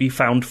watching might be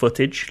found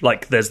footage.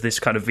 Like, there's this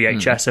kind of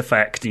VHS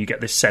effect, and you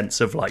get this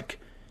sense of, like,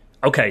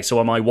 okay, so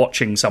am I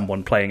watching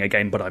someone playing a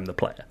game, but I'm the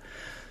player?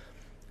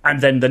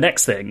 And then the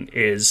next thing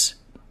is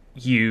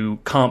you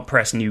can't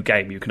press new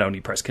game, you can only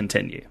press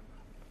continue.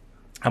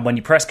 And when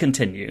you press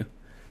continue,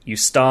 you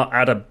start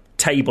at a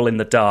table in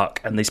the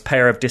dark, and this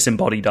pair of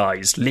disembodied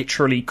eyes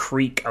literally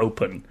creak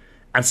open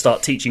and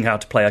start teaching how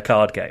to play a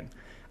card game.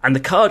 And the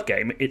card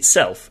game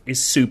itself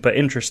is super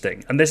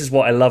interesting. And this is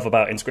what I love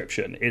about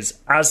Inscription, is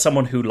as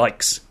someone who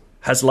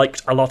has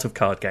liked a lot of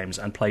card games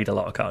and played a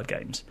lot of card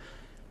games,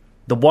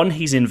 the one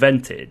he's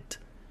invented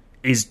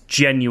is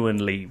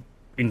genuinely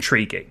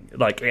intriguing.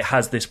 Like, it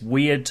has this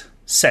weird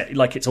set,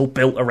 like it's all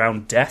built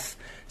around death.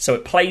 So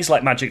it plays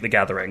like Magic the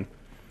Gathering.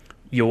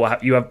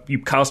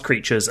 You cast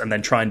creatures and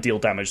then try and deal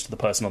damage to the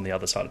person on the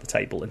other side of the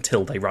table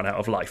until they run out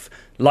of life.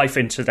 Life,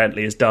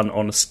 incidentally, is done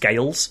on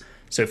scales.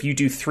 So if you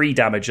do 3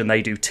 damage and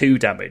they do 2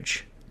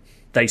 damage,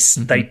 they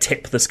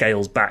tip the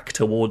scales back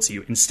towards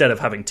you instead of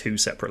having 2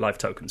 separate life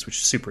tokens, which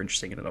is super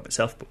interesting in and of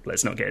itself, but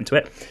let's not get into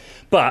it.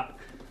 But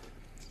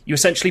you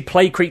essentially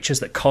play creatures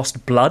that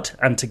cost blood,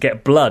 and to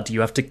get blood,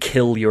 you have to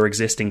kill your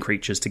existing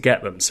creatures to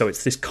get them. So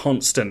it's this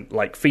constant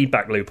like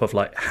feedback loop of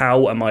like,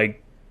 how am I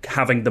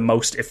having the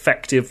most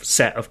effective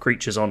set of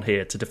creatures on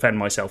here to defend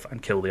myself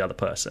and kill the other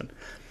person?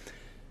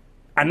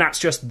 And that's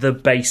just the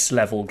base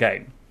level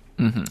game.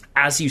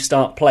 As you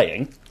start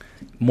playing,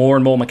 more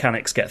and more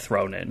mechanics get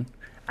thrown in,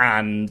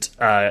 and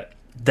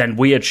then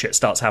weird shit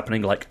starts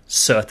happening, like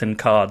certain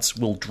cards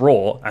will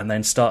draw and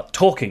then start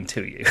talking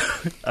to you.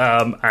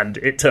 And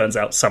it turns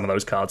out some of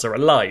those cards are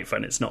alive,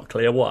 and it's not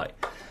clear why.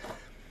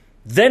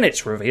 Then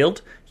it's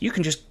revealed you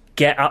can just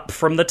get up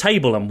from the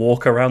table and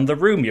walk around the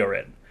room you're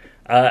in.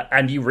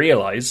 And you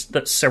realise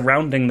that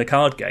surrounding the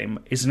card game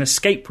is an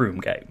escape room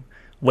game,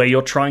 where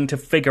you're trying to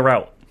figure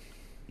out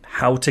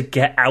how to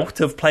get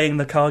out of playing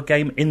the card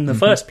game in the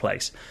first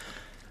place.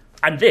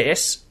 And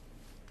this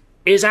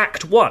is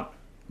Act 1.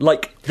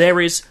 Like,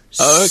 there is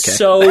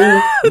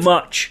so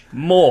much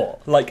more.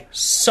 Like,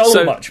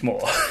 so much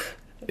more.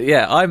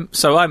 Yeah, I'm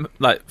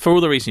like, for all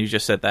the reasons you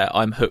just said there,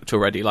 I'm hooked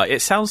already. Like,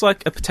 it sounds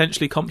like a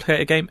potentially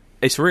complicated game.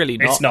 It's really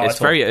not.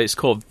 It's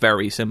called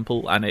very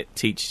simple, and it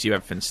teaches you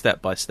everything step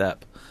by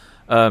step.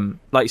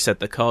 Like you said,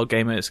 the card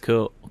game at its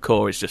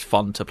core is just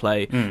fun to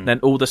play. Then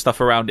all the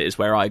stuff around it is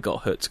where I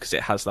got hooked, because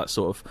it has that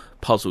sort of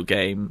puzzle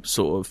game,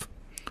 sort of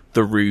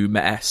The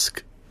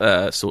Room-esque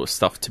sort of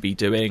stuff to be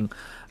doing.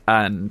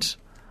 And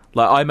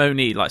like, I'm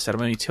only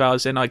 2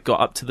 hours in. I got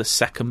up to the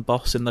second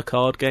boss in the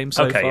card game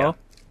so far. Yeah.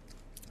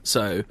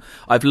 So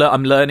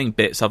I'm learning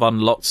bits. I've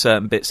unlocked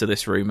certain bits of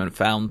this room and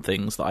found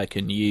things that I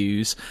can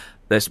use.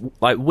 There's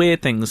like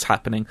weird things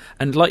happening,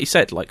 and like you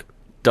said, like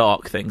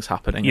dark things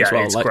happening as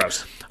well. It's like,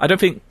 gross. I don't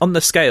think on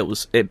the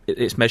scales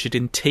it's measured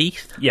in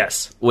teeth.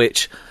 Yes.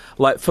 Which,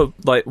 like, for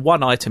like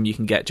one item you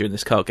can get during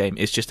this card game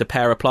is just a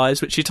pair of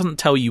pliers, which it doesn't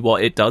tell you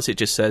what it does. It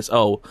just says,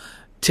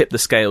 tip the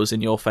scales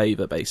in your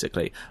favour,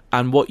 basically.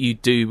 And what you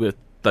do with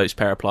those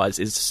pair of pliers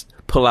is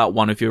pull out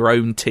one of your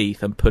own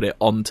teeth and put it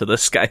onto the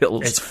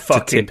scales. It's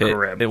fucking to tip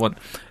grim.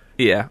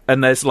 Yeah,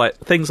 and there's like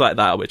things like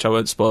that, which I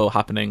won't spoil,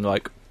 happening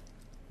like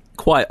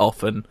quite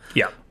often.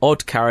 Yeah.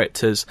 Odd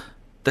characters.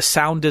 The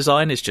sound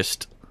design is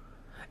just...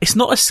 It's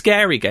not a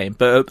scary game,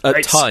 but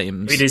at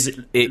times... It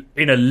is,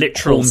 in a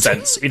literal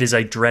sense, it is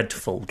a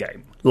dreadful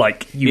game.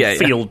 Like, you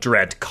feel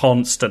dread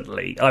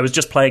constantly. I was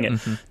just playing it.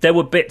 Mm-hmm. There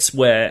were bits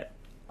where...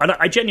 And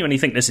I genuinely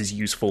think this is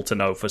useful to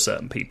know for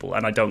certain people,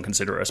 and I don't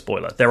consider it a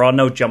spoiler. There are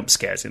no jump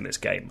scares in this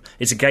game.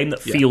 It's a game that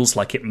feels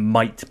like it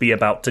might be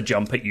about to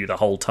jump at you the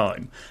whole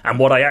time. And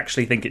what I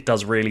actually think it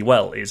does really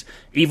well is,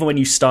 even when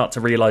you start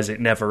to realise it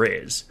never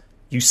is,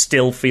 you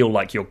still feel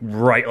like you're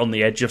right on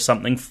the edge of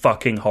something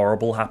fucking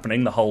horrible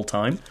happening the whole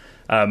time.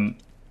 And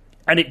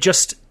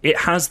it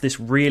has this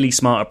really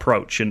smart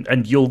approach,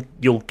 and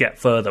you'll get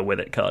further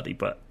with it, Cardi,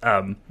 but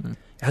it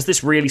has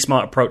this really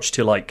smart approach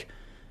to, like,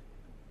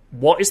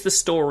 what is the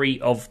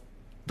story of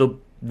the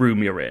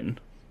room you're in?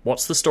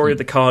 What's the story of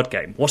the card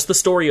game? What's the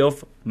story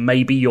of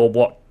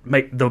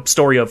the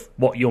story of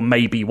what you're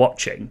maybe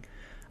watching?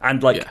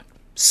 And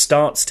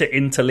starts to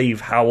interleave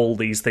how all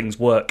these things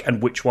work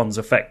and which ones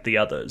affect the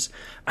others.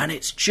 And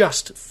it's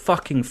just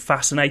fucking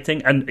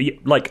fascinating. And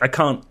like I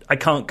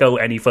can't go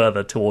any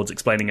further towards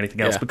explaining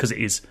anything else because it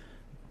is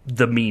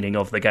the meaning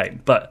of the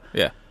game. But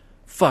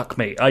fuck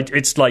me,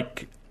 it's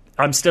like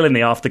I'm still in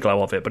the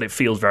afterglow of it, but it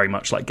feels very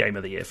much like Game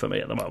of the Year for me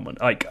at the moment.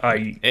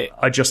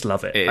 I just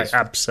love it. I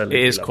absolutely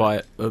love it. It is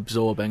quite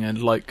absorbing,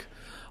 and like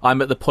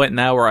I'm at the point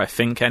now where I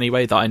think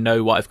anyway that I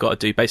know what I've got to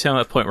do. Basically, I'm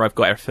at a point where I've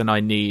got everything I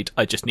need.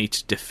 I just need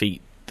to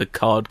defeat the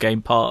card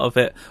game part of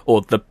it,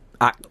 or the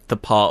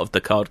part of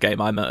the card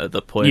game I'm at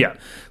the point. Yeah.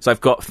 So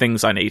I've got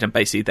things I need, and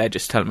basically they're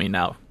just telling me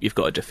now you've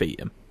got to defeat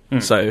him.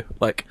 So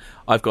like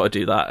I've got to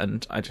do that,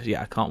 and I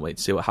can't wait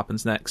to see what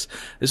happens next.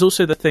 There's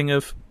also the thing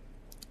of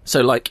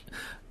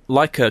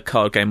like a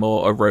card game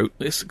or a road,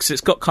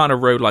 it's got kind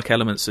of road-like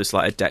elements. It's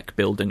like a deck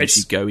building as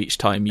you go. Each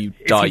time you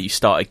die, you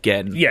start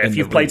again. Yeah, if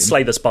you've played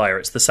Slay the Spire,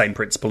 it's the same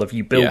principle of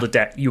you build a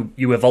deck, you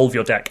evolve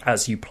your deck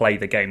as you play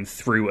the game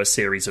through a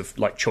series of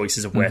like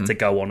choices of where to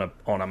go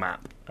on a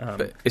map.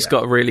 But it's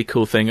got a really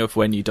cool thing of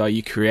when you die,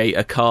 you create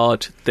a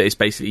card that is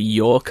basically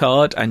your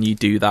card, and you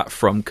do that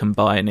from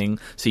combining.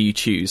 So you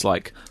choose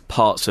like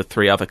parts of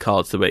 3 other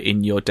cards that were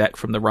in your deck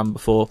from the run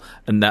before,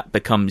 and that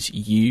becomes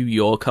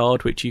your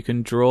card, which you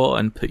can draw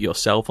and put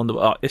yourself on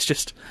the. It's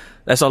just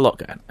there's a lot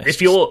going.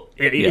 If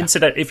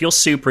you're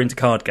super into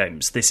card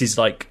games, this is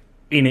like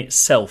in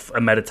itself a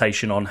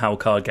meditation on how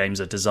card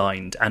games are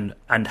designed,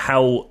 and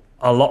how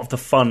a lot of the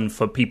fun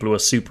for people who are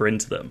super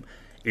into them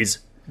is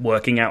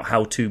working out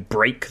how to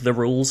break the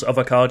rules of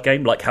a card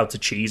game, like how to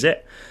cheese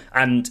it.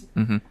 And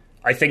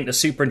I think the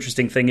super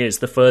interesting thing is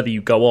the further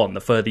you go on, the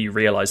further you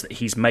realise that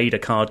he's made a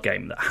card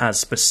game that has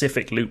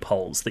specific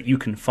loopholes that you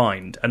can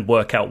find and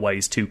work out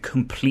ways to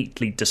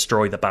completely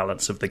destroy the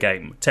balance of the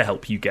game to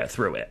help you get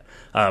through it.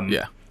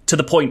 To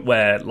the point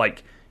where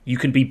like you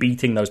can be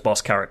beating those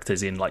boss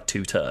characters in like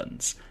 2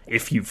 turns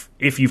if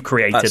you've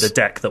created a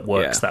deck that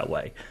works that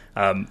way.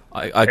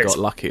 I got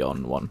lucky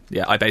on one.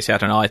 Yeah, I basically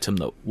had an item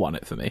that won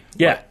it for me.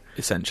 Yeah, like,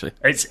 essentially,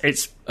 it's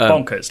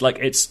bonkers. Like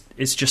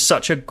it's just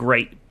such a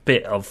great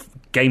bit of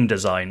game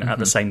design at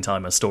the same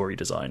time as story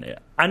design.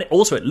 And it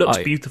looks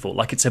beautiful.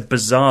 Like it's a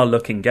bizarre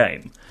looking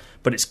game,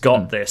 but it's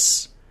got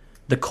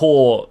the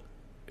core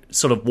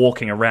sort of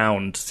walking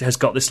around has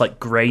got this like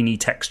grainy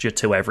texture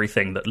to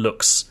everything that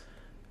looks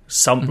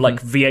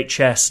like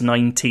VHS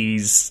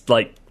 90s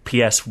like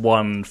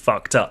PS1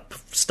 fucked up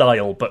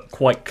style, but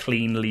quite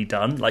cleanly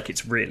done. Like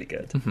it's really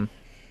good.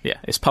 Yeah,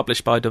 it's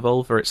published by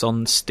Devolver. It's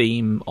on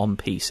Steam on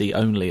PC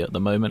only at the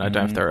moment. I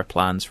don't know if there are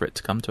plans for it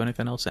to come to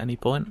anything else at any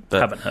point,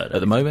 but haven't heard at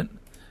the moment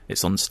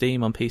it's on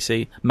Steam on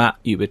PC. Matt,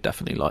 you would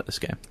definitely like this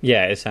game.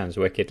 Yeah, it sounds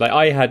wicked. Like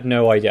I had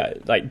no idea.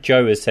 Like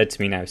Joe has said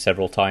to me now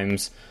several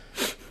times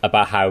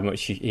about how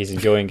much he's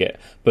enjoying it,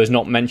 but has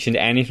not mentioned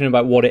anything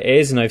about what it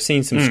is. And I've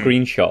seen some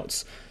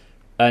screenshots,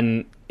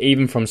 and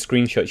even from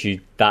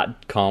screenshots,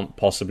 that can't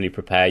possibly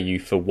prepare you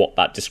for what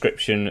that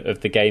description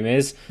of the game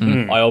is.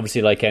 I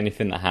obviously like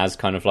anything that has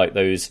kind of like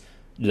those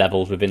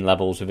levels within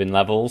levels within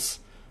levels.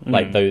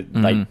 Like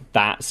like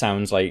that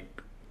sounds like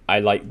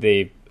I'm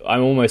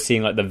almost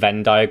seeing like the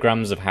Venn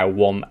diagrams of how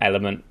one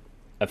element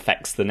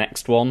affects the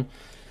next one.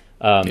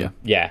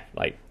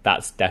 Like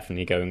that's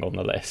definitely going on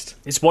the list.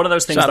 It's one of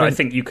those things that I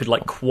think you could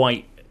like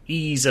quite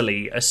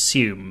easily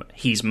assume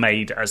he's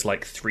made as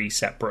like 3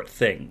 separate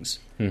things.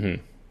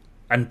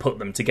 And put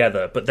them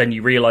together, but then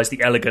you realise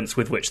the elegance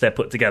with which they're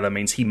put together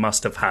means he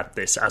must have had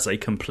this as a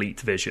complete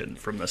vision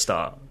from the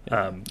start.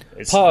 Part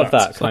of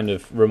that kind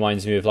of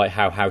reminds me of like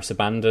how House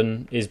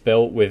Abandon is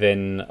built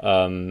within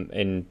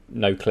in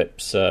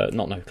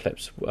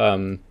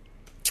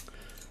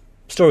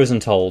Stories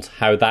Untold,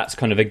 how that's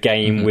kind of a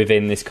game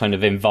within this kind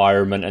of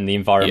environment, and the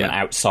environment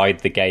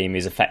outside the game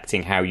is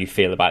affecting how you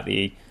feel about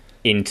the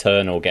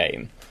internal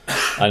game.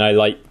 And I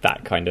like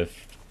that kind of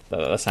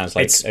that sounds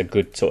like a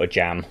good sort of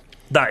jam.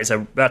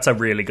 that's a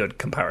really good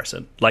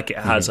comparison. Like it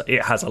has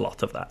a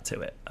lot of that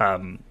to it.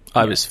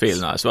 I was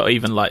feeling that as well.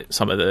 Even like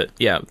some of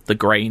the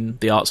grain,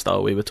 the art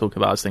style we were talking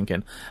about, I was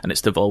thinking, and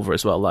it's Devolver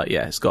as well. Like,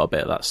 yeah, it's got a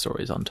bit of that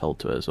stories untold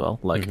to it as well.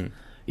 Like,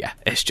 yeah,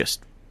 it's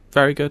just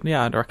very good.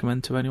 Yeah, I'd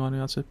recommend to anyone who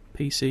has a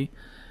PC,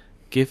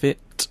 give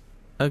it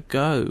a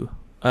go.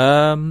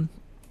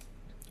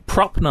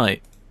 Prop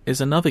Night is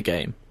another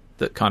game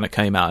that kind of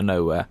came out of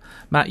nowhere.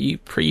 Matt, you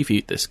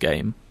previewed this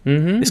game.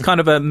 It's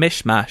kind of a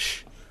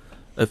mishmash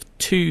of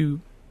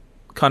two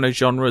kind of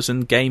genres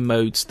and game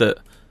modes that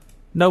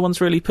no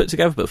one's really put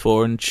together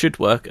before and should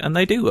work, and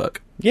they do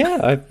work. Yeah,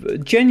 I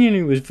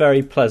genuinely was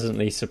very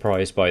pleasantly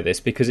surprised by this,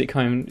 because it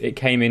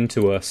came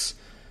into us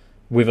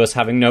with us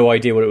having no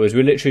idea what it was. We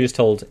were literally just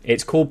told,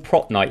 it's called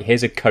Prop Night,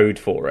 here's a code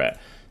for it.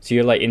 So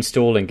you're like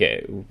installing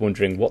it,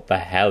 wondering what the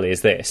hell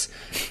is this?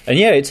 And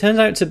yeah, it turns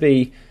out to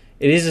be,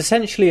 it is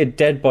essentially a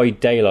Dead by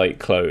Daylight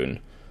clone,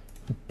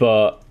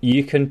 but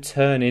you can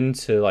turn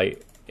into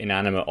like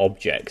inanimate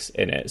objects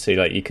in it. So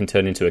like you can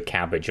turn into a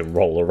cabbage and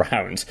roll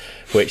around,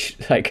 which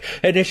like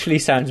initially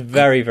sounds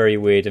very, very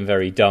weird and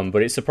very dumb,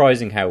 but it's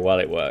surprising how well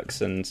it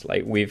works. And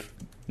like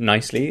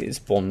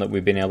it's one that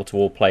we've been able to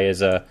all play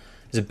as a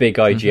big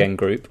IGN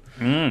group.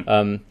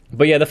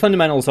 But yeah, the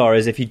fundamentals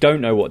is, if you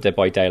don't know what Dead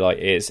by Daylight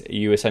is,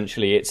 it's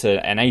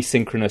an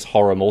asynchronous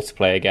horror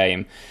multiplayer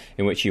game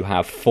in which you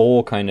have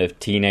 4 kind of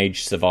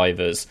teenage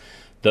survivors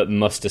that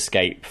must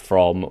escape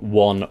from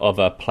one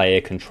other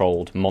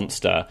player-controlled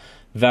monster,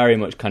 very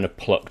much kind of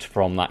plucked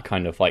from that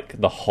kind of like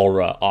the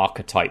horror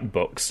archetype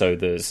book. So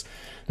there's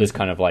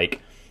kind of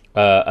like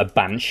a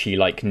banshee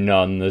like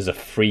nun, there's a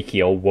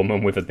freaky old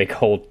woman with a big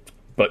old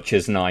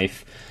butcher's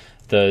knife,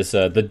 there's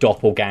the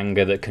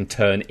doppelganger that can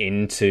turn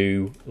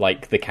into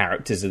like the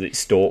characters that it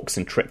stalks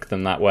and trick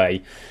them that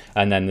way,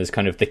 and then there's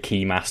kind of the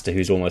keymaster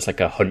who's almost like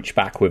a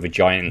hunchback with a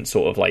giant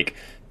sort of like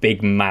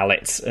big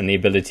mallet and the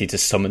ability to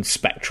summon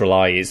spectral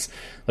eyes.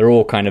 They're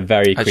all kind of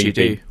very creepy. You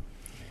do.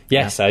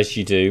 Yes, yeah. As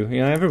you do.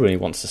 You know, everybody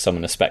wants to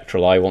summon a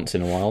spectral eye once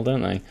in a while,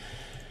 don't they?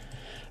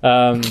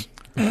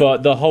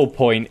 But the whole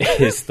point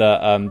is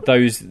that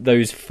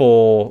those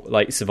 4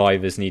 like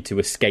survivors need to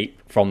escape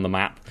from the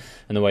map,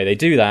 and the way they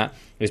do that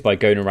is by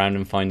going around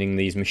and finding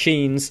these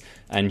machines,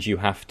 and you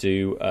have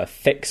to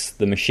fix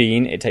the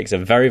machine. It takes a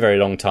very, very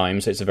long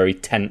time, so it's a very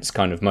tense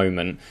kind of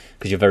moment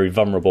because you're very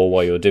vulnerable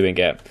while you're doing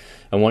it.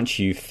 And once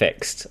you've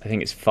fixed, I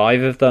think it's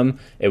 5 of them,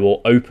 it will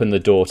open the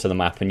door to the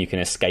map and you can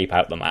escape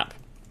out the map.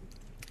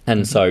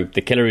 And so the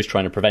killer is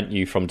trying to prevent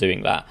you from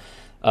doing that.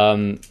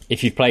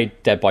 If you've played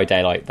Dead by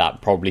Daylight,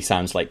 that probably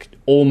sounds like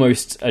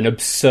almost an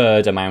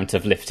absurd amount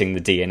of lifting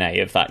the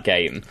DNA of that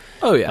game.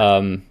 Oh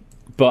yeah.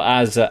 But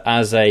as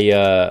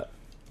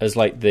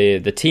like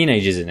the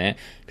teenagers in it,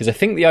 because I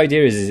think the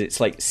idea is it's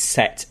like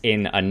set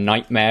in a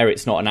nightmare.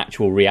 It's not an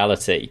actual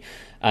reality.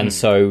 And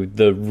so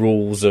the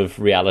rules of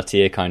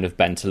reality are kind of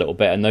bent a little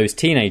bit, and those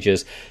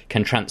teenagers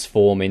can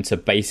transform into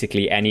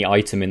basically any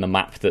item in the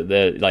map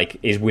that like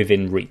is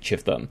within reach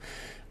of them.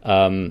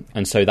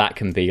 And so that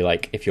can be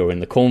like, if you're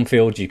in the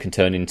cornfield, you can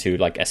turn into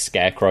like a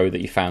scarecrow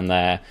that you found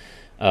there.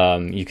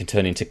 You can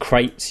turn into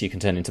crates. You can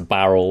turn into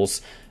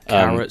barrels.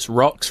 Carrots,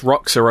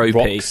 rocks are OP.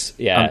 Rocks,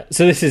 yeah.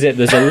 So this is it.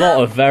 There's a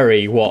lot of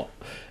what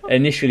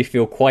initially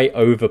feel quite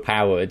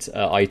overpowered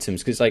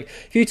items, because like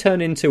if you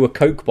turn into a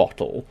Coke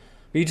bottle,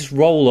 you just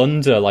roll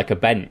under like a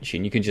bench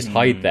and you can just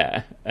hide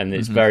there, and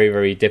it's very,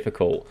 very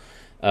difficult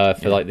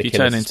for like the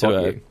killer to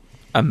spot you.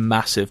 A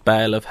massive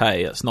bale of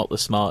hay, that's not the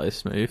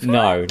smartest move.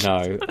 No.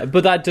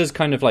 But that does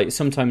kind of like,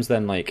 sometimes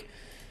then like,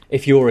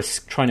 if you're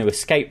trying to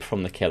escape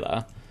from the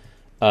killer,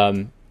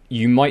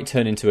 you might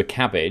turn into a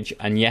cabbage,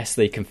 and yes,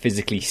 they can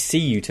physically see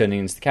you turning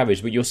into the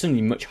cabbage, but you're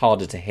suddenly much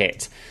harder to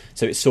hit.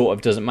 So it sort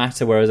of doesn't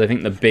matter, whereas I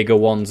think the bigger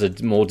ones are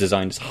more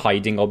designed as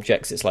hiding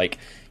objects. It's like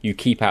you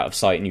keep out of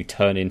sight and you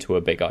turn into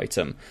a big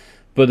item.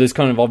 But there's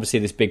kind of obviously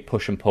this big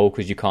push and pull,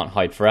 because you can't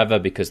hide forever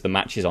because the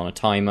match is on a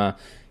timer.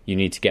 You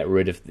need to get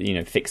rid of,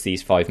 fix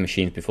these 5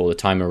 machines before the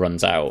timer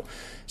runs out.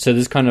 So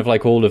there's kind of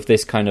like all of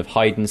this kind of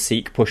hide and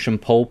seek, push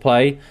and pull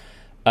play.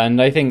 And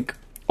I think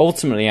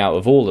ultimately out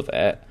of all of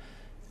it,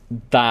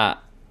 that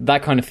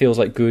kind of feels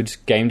like good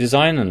game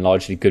design, and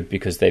largely good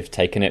because they've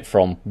taken it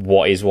from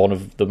what is one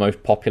of the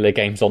most popular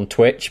games on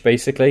Twitch,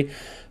 basically.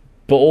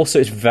 But also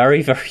it's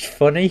very, very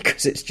funny,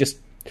 because it's just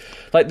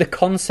like the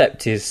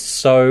concept is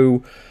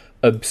so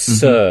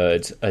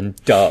absurd and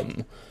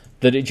dumb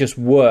that it just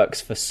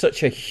works for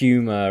such a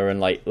humour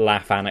and like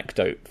laugh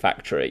anecdote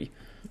factory.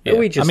 Yeah.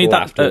 We just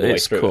laughed all the way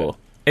through cool.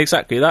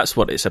 Exactly, that's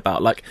what it's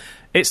about. Like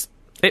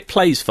it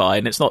plays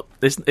fine. It's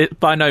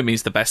by no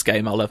means the best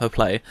game I'll ever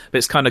play, but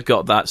it's kind of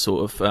got that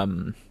sort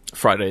of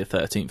Friday the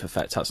 13th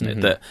effect, hasn't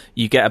it? That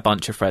you get a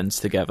bunch of friends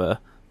together,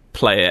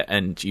 play it,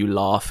 and you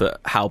laugh at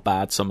how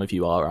bad some of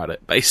you are at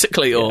it,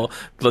 basically, or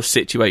the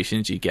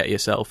situations you get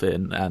yourself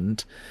in.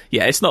 And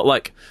yeah, it's not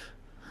like,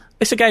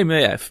 it's a game.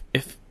 Yeah,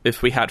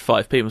 if we had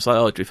 5 people, it's like,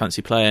 oh, do we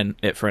fancy playing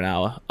it for an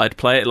hour? I'd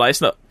play it. Like, it's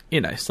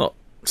not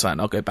something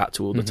I'll go back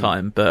to all the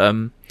time. But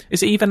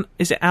is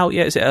it out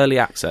yet? Is it early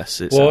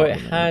access? Well, it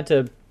had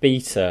a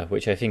beta,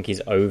 which I think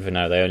is over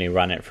now. They only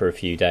ran it for a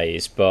few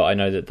days, but I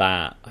know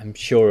that I'm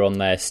sure on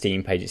their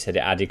Steam page it said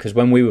it added, because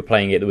when we were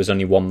playing it there was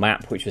only one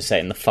map which was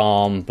set in the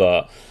farm,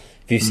 but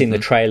if you've seen the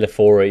trailer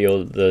for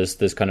it,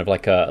 there's kind of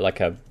like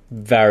a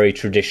very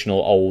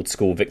traditional old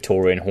school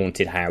Victorian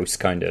haunted house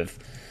kind of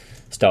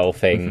style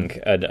thing,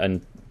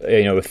 and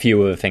a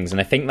few other things,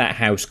 and I think that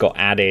house got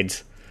added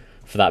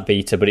for that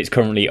beta, but it's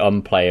currently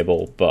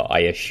unplayable, but I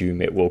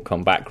assume it will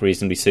come back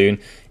reasonably soon.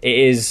 It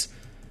is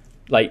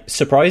like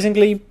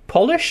surprisingly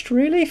polished,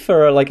 really,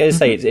 for like I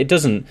say, it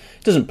doesn't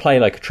play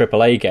like a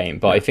AAA game,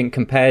 but I think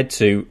compared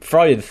to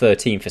Friday the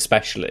 13th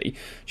especially,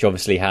 which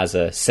obviously has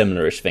a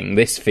similarish thing,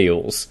 this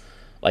feels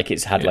like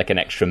it's had like an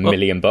extra $1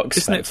 million.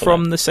 Isn't it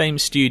from the same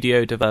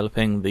studio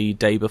developing The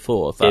Day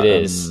Before? That,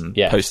 it is,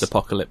 yes.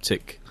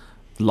 Post-apocalyptic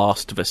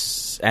Last of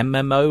Us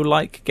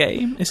MMO-like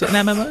game? Is it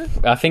an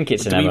MMO? I think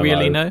it's an MMO. Do we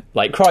really know?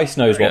 Like, Christ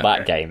knows what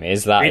that game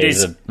is. It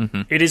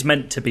is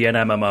meant to be an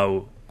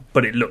MMO,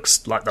 but it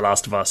looks like The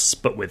Last of Us,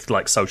 but with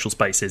like social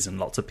spaces and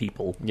lots of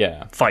people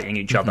fighting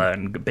each other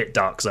and a bit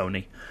Dark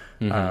Zone-y.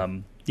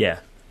 But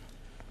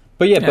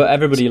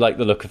everybody liked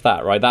the look of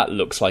that, right? That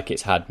looks like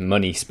it's had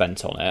money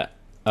spent on it.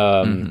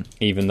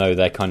 Even though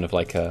they're kind of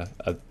like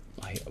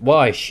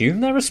I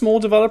assume they're a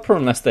small developer,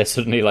 unless they're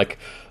suddenly like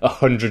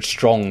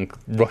 100-strong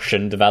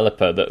Russian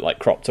developer that like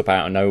cropped up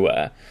out of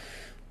nowhere.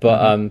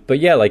 But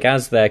yeah, like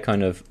as their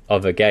kind of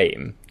other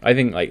game, I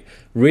think like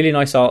really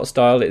nice art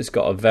style. It's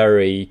got a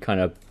very kind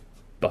of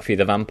Buffy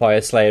the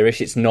Vampire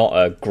Slayer-ish. It's not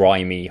a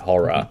grimy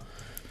horror.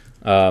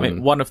 I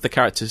mean, one of the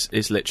characters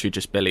is literally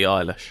just Billie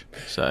Eilish.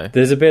 So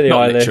there's a Billie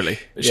Eilish. Literally,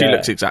 she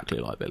looks exactly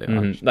like Billie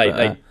Eilish.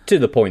 Like to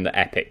the point that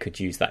Epic could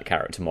use that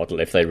character model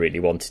if they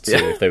really wanted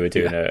to, if they were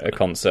doing a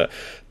concert.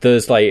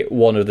 There's like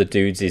one of the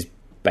dudes is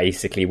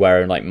basically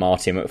wearing like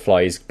Marty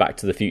McFly's Back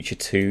to the Future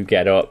 2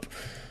 get up.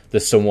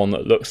 There's someone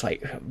that looks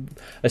like,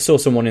 I saw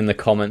someone in the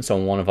comments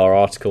on one of our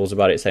articles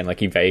about it saying like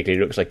he vaguely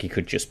looks like he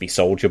could just be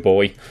Soldier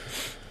Boy.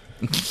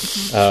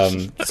 So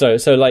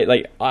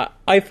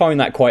I find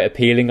that quite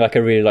appealing. Like I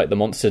really like the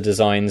monster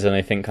designs, and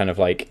I think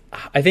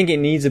I think it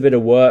needs a bit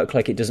of work.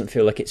 Like it doesn't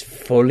feel like it's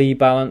fully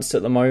balanced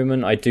at the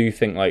moment. I do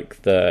think like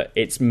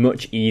it's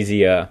much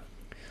easier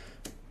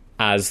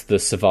as the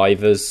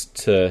survivors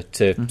to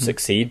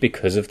succeed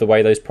because of the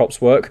way those props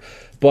work.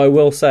 But I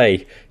will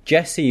say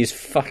Jesse is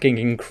fucking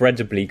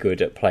incredibly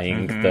good at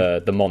playing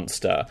the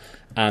monster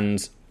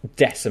and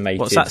decimated.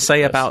 What's that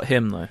say about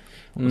him though?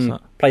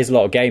 Plays a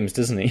lot of games,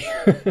 doesn't he?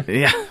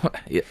 yeah,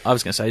 I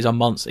was going to say he's a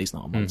monster. He's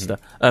not a monster.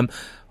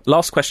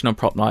 Last question on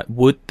Prop Night: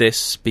 would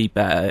this be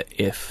better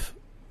if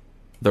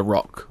The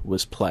Rock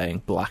was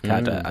playing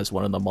Blackadder as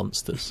one of the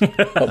monsters?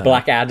 But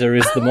Blackadder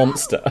is the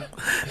monster.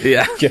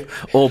 Yeah,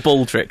 or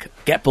Baldrick.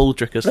 Get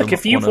Baldrick as Look,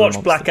 if you've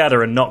watched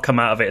Blackadder and not come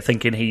out of it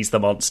thinking he's the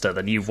monster,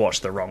 then you've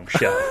watched the wrong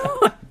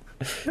show.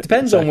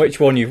 Depends on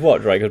which one you've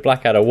watched, right? Because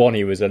Blackadder 1,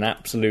 he was an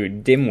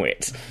absolute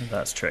dimwit.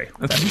 That's true.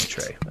 That is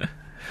true.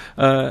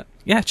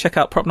 Yeah, check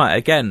out Prop Night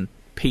again.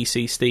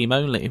 PC Steam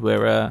only.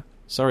 We're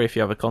sorry if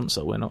you have a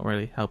console. We're not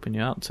really helping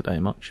you out today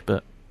much,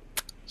 but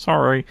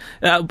sorry.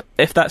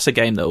 If that's a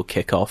game that will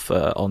kick off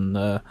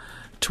on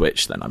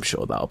Twitch, then I'm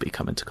sure that'll be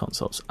coming to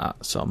consoles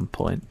at some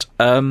point.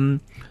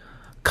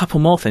 Couple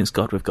more things.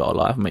 God, we've got a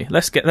lot, haven't we?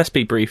 Let's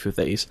be brief with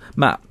these.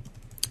 Matt,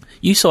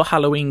 you saw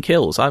Halloween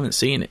Kills. I haven't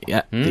seen it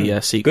yet. The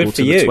sequel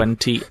to the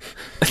 20...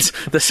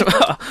 This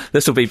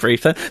will be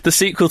brief then. The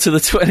sequel to the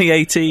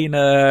 2018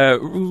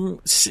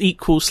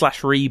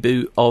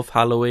 sequel/reboot of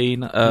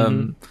Halloween.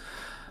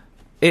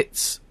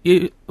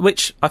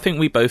 Which I think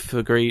we both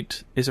agreed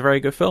is a very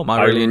good film.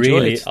 I really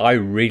enjoyed it. I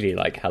really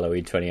like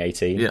Halloween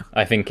 2018. Yeah.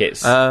 I think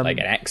it's like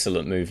an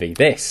excellent movie.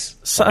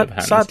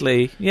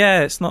 Sadly,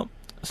 yeah, it's not...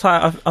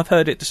 I've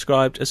heard it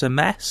described as a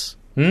mess.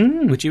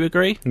 Would you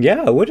agree?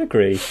 Yeah, I would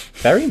agree.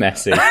 Very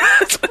messy.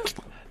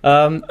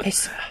 I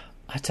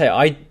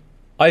tell you,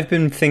 I've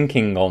been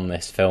thinking on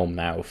this film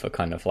now for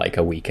kind of like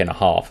a week and a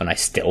half, and I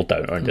still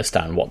don't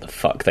understand what the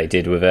fuck they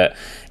did with it.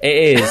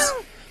 It is,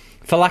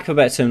 for lack of a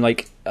better term,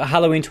 like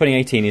Halloween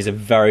 2018 is a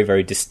very,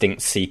 very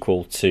distinct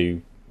sequel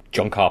to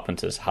John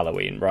Carpenter's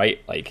Halloween,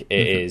 right? Like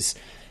it is,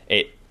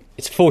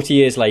 it's 40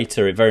 years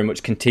later. It very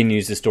much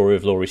continues the story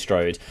of Laurie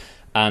Strode,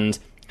 and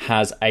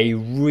has a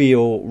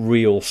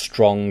real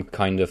strong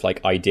kind of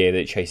like idea that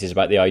it chases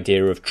about the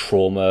idea of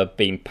trauma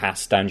being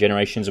passed down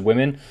generations of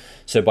women.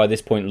 So by this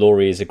point,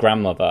 Laurie is a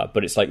grandmother,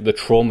 but it's like the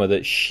trauma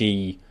that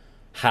she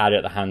had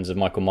at the hands of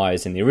Michael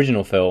Myers in the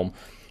original film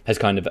has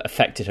kind of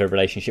affected her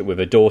relationship with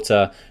her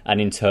daughter,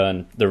 and in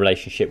turn the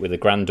relationship with her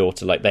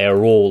granddaughter. Like they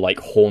are all like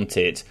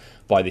haunted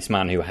by this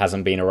man who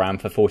hasn't been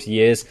around for 40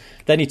 years.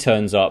 Then he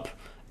turns up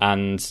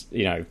and,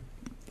 you know,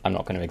 I'm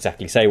not going to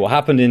exactly say what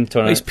happened in...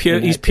 He's pure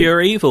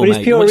evil, mate.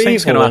 He's pure evil.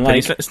 Going to happen?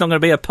 Like, it's not going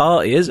to be a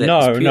party, is it?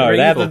 No, they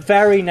have a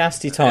very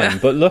nasty time.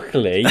 But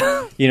luckily,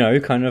 you know,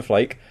 kind of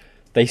like,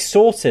 they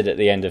sorted at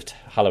the end of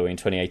Halloween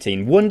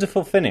 2018.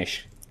 Wonderful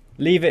finish.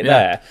 Leave it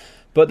there.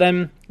 But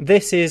then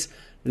this is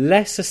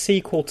less a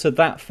sequel to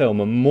that film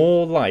and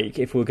more like,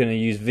 if we're going to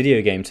use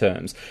video game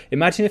terms,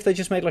 imagine if they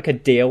just made like a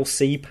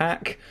DLC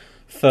pack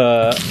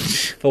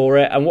for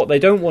it. And what they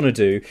don't want to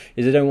do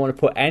is they don't want to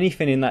put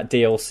anything in that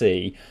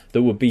DLC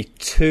that would be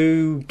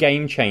too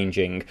game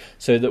changing,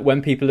 so that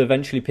when people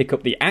eventually pick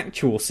up the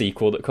actual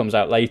sequel that comes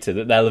out later,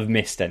 that they'll have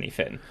missed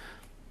anything.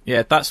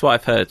 Yeah, that's what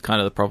I've heard.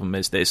 Kind of the problem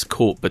is that it's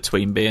caught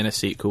between being a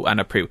sequel and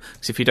a prequel.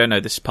 Because if you don't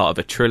know, this is part of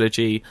a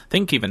trilogy. I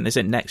think even, is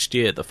it next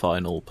year the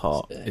final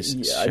part is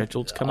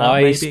scheduled to come out,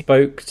 maybe? I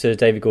spoke to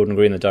David Gordon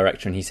Green, the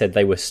director, and he said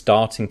they were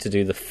starting to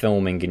do the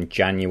filming in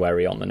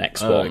January on the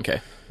next one. Okay.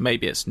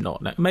 Maybe it's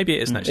not. Maybe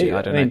it is next year,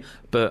 I don't know.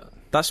 But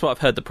that's what I've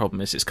heard the problem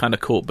is. It's kind of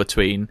caught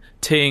between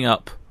teeing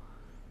up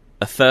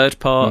a third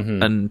part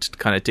and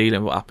kind of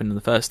dealing with what happened in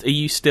the first. Are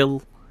you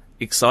still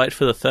excited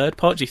for the third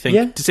part? Do you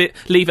think does it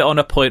leave it on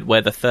a point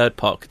where the third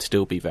part could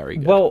still be very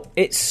good? Well,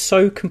 it's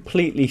so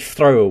completely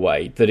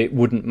throwaway that it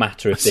wouldn't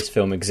matter if this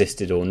film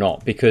existed or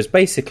not, because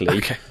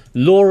basically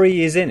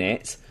Laurie is in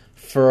it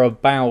for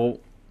about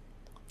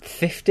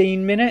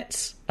 15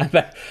 minutes.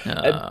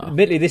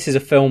 Admittedly, this is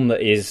a film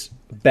that is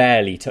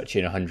barely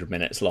touching 100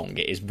 minutes long.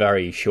 It is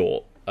very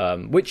short,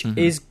 which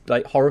is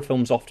like horror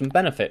films often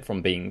benefit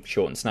from being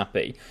short and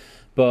snappy,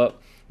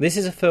 but this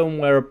is a film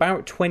where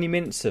about 20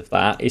 minutes of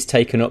that is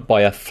taken up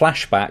by a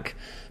flashback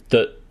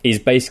that is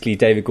basically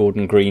David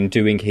Gordon Green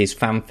doing his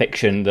fan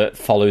fiction that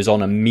follows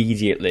on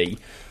immediately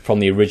from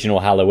the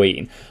original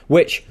Halloween,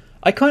 which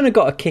I kind of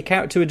got a kick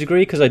out to a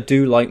degree, because I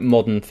do like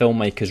modern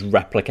filmmakers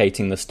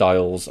replicating the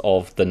styles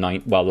of the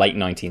late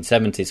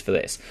 1970s for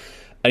this.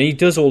 And he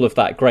does all of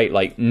that great,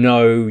 like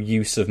no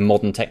use of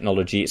modern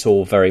technology. It's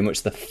all very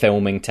much the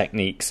filming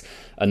techniques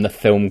and the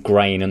film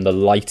grain and the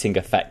lighting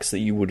effects that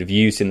you would have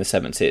used in the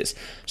 70s.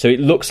 So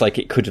it looks like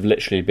it could have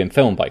literally been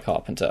filmed by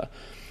Carpenter.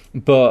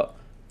 But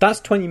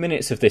that's 20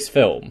 minutes of this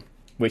film,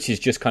 which is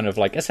just kind of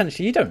like,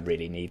 essentially, you don't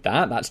really need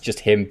that. That's just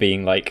him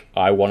being like,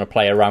 I want to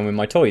play around with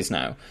my toys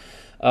now.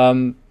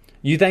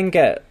 You then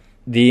get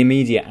the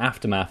immediate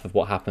aftermath of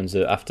what happens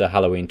after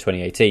Halloween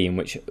 2018,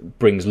 which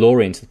brings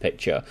Laurie into the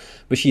picture,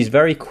 but she's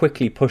very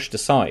quickly pushed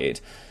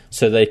aside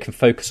so they can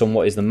focus on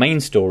what is the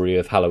main story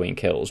of Halloween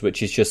Kills,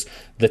 which is just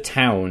the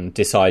town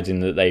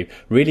deciding that they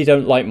really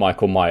don't like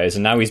Michael Myers,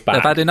 and now he's back.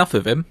 They've had enough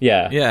of him.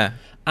 Yeah.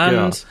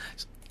 And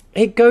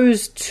it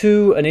goes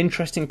to an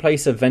interesting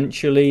place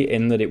eventually,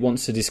 in that it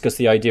wants to discuss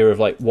the idea of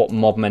like what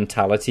mob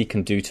mentality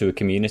can do to a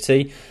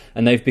community,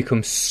 and they've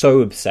become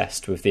so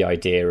obsessed with the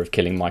idea of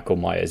killing Michael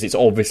Myers. It's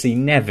obviously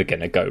never going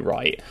to go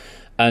right,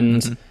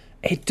 and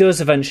it does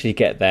eventually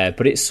get there,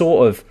 but it's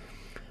sort of,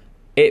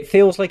 it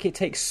feels like it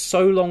takes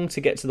so long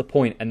to get to the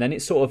point, and then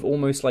it sort of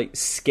almost like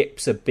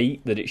skips a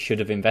beat that it should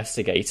have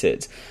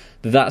investigated.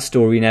 That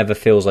story never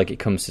feels like it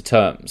comes to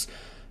terms.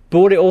 But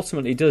what it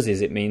ultimately does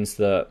is it means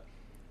that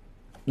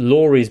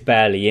Laurie's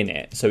barely in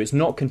it, so it's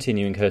not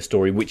continuing her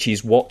story, which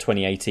is what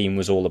 2018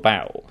 was all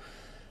about.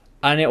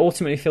 And it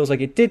ultimately feels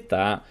like it did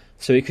that,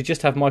 so it could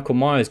just have Michael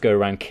Myers go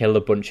around, kill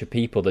a bunch of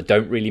people that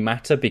don't really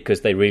matter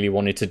because they really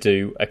wanted to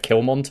do a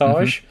kill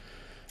montage.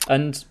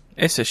 And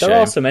it's a shame. There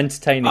are some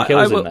entertaining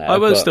kills in there. I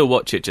will still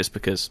watch it just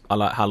because I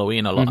like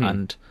Halloween a lot,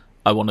 and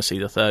I want to see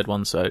the third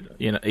one, so,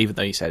 you know, even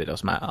though you said it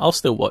doesn't matter, I'll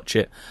still watch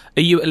it.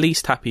 Are you at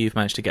least happy you've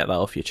managed to get that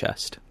off your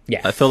chest?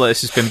 Yeah. I feel like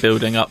this has been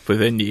building up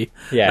within you.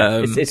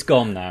 Yeah, it's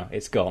gone now.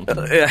 It's gone.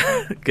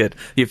 Yeah, good.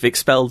 You've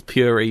expelled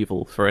pure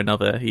evil for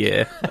another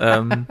year.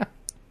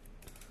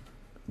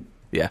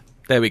 Yeah,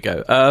 there we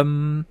go.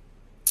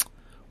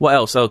 What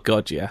else? Oh,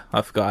 God, yeah.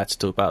 I forgot I had to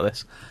talk about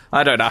this.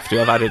 I don't have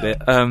to. I've added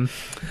it.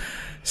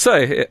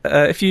 So,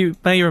 if you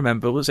may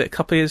remember, was it a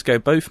couple of years ago,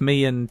 both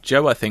me and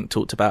Joe, I think,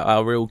 talked about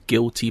our real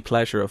guilty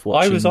pleasure of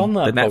watching I was on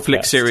that the Netflix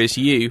podcast. series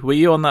You. Were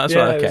you on that as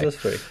well? Yeah, okay. it was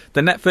us three.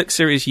 The Netflix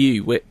series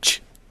You,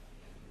 which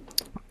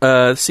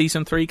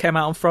season 3 came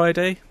out on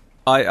Friday.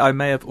 I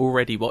may have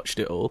already watched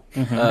it all,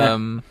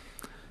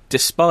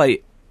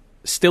 despite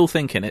still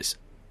thinking it's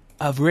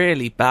a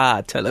really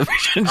bad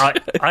television show.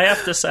 I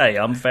have to say,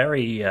 I'm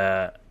very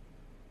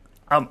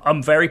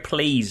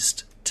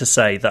pleased to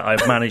say that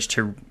I've managed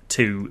to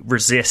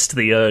resist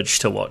the urge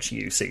to watch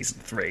You season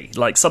 3.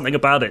 Like, something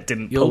about it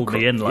didn't pull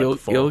me in like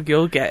before.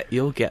 You'll get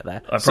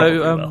there. I probably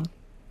will.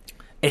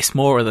 It's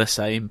more of the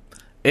same.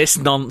 It's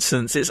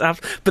nonsense.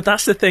 But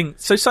that's the thing.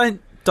 So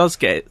Science does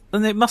get it,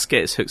 and it must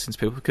get its hooks into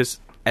people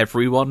because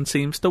everyone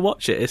seems to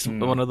watch it. It's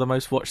one of the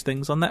most watched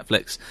things on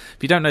Netflix. If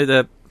you don't know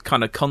the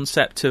kind of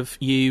concept of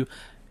You,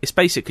 it's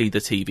basically the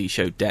TV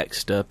show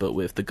Dexter, but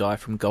with the guy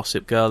from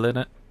Gossip Girl in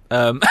it.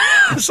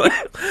 So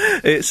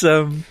it's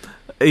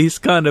he's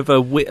kind of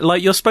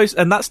like, you're supposed,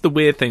 and that's the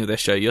weird thing of this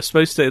show. You're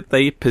supposed to,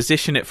 they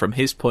position it from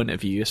his point of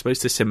view. You're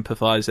supposed to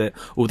sympathise it,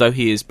 although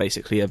he is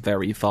basically a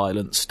very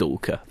violent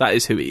stalker. That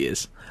is who he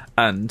is,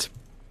 and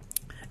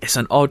it's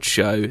an odd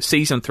show.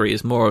 Season 3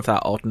 is more of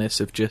that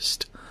oddness of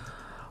just,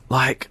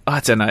 like, I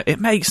don't know, it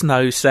makes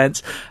no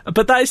sense.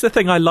 But that is the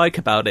thing I like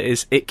about it,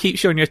 is it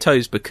keeps you on your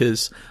toes,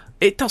 because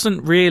it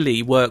doesn't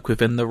really work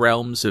within the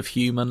realms of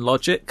human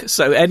logic.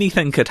 So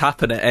anything could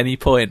happen at any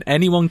point.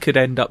 Anyone could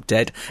end up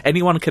dead.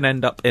 Anyone can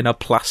end up in a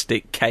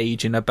plastic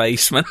cage in a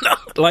basement.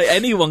 Like,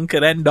 anyone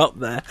could end up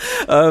there.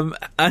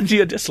 And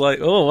you're just like,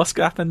 oh, what's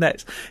going to happen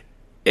next?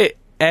 It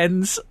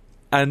ends,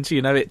 and,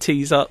 you know, it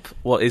tees up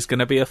what is going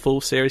to be a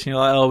full series, and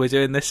you're like, oh, we're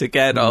doing this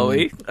again, are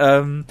we?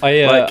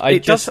 I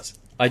just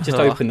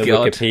opened the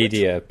God.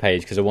 Wikipedia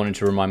page because I wanted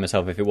to remind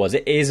myself if it was.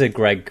 It is a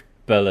Greg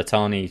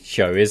Berlanti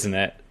show, isn't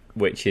it?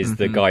 Which is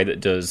the guy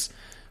that does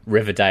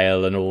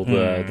Riverdale and all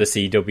the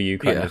CW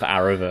kind of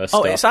Arrowverse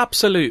stuff. Oh, it's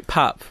absolute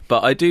pap,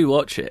 but I do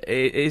watch it.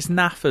 It is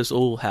naff as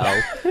all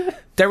hell.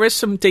 There is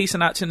some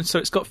decent acting, so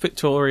it's got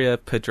Victoria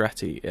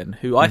Pedretti in,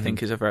 who I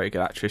think is a very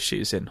good actress.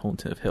 She's in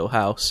Haunting of Hill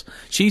House.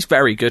 She's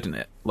very good in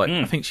it. Like,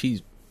 I think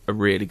she's a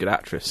really good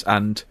actress,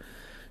 and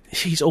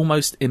she's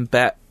almost in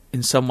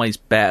some ways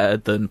better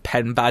than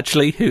Penn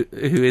Badgley,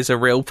 who is a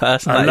real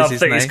person. I love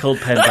that he's called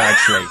Penn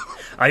Badgley.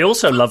 I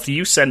also loved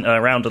you sent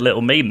around a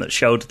little meme that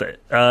showed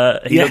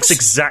that he looks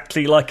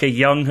exactly like a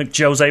young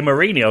Jose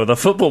Mourinho, the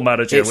football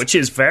manager, which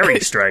is very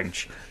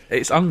strange.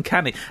 It's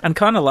uncanny, and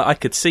kind of like I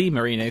could see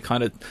Mourinho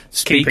kind of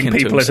speaking Keeping to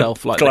people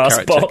himself in a like glass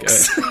the character.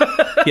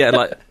 box. Yeah,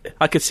 like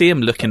I could see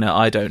him looking at,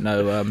 I don't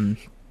know,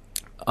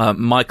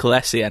 Michael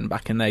Essien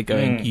back in there,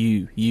 going,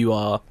 "You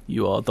are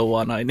the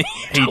one I need."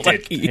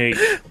 He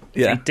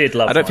did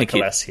love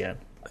Michael Essien.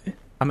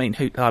 I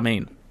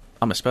mean,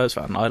 I'm a Spurs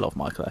fan. I love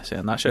Michael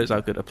Essien. That shows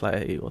how good a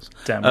player he was.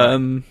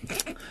 Damn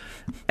right.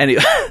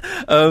 Anyway,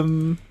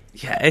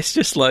 yeah, it's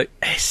just like,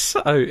 it's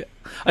so.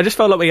 I just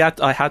felt like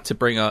I had to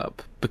bring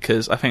up,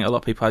 because I think a lot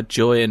of people had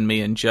joy in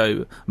me and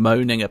Joe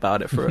moaning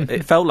about it for.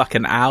 It felt like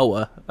an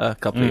hour a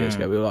couple of years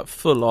ago. We were like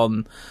full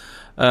on.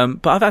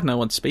 But I've had no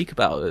one speak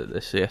about it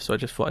this year, so I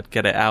just thought I'd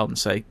get it out and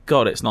say,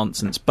 God, it's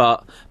nonsense.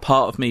 But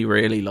part of me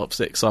really loves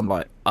it, so I'm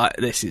like,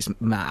 this is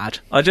mad.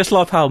 I just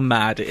love how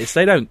mad it is.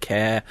 They don't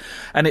care.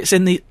 And it's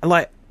in the,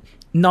 like,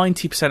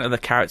 90% of the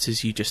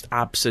characters you just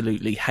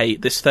absolutely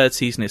hate. This third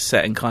season is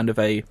set in kind of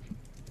a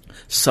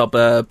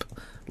suburb,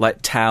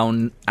 like,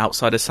 town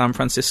outside of San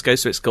Francisco,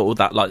 so it's got all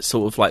that, like,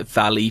 sort of, like,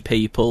 valley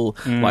people,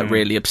 like,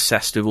 really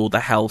obsessed with all the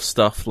health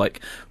stuff,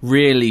 like,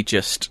 really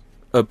just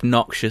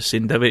obnoxious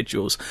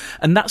individuals.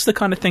 And that's the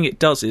kind of thing it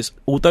does, is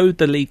although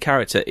the lead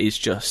character is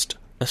just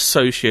a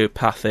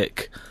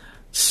sociopathic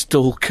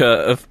stalker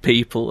of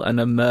people and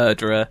a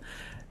murderer,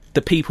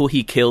 the people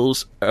he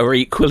kills are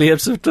equally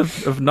as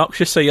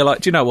obnoxious. So you're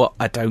like, do you know what,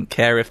 I don't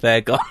care if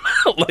they're gone.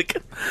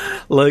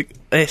 like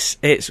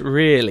it's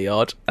really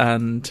odd,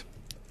 and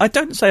I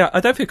don't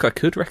think I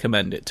could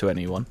recommend it to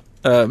anyone.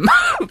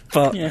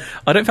 But yeah.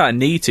 I don't think I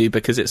need to,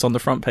 because it's on the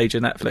front page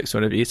of Netflix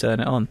whenever you turn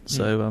it on.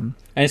 So, and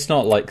it's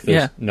not like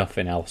there's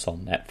nothing else on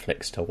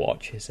Netflix to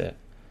watch, is it?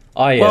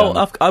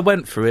 I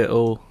went through it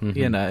all.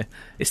 You know,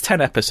 it's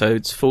 10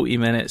 episodes, 40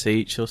 minutes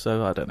each or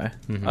so. I don't know.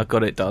 I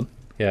got it done.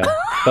 Yeah.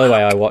 By the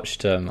way, I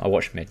watched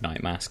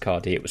Midnight Mass,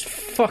 Cardi. It was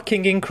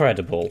fucking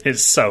incredible.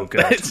 It's so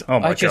good. Oh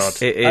my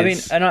god! It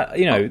is. I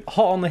mean,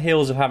 hot on the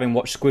heels of having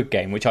watched Squid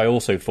Game, which I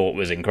also thought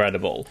was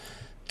incredible.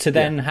 To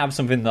then have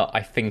something that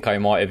I think I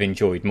might have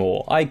enjoyed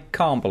more. I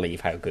can't believe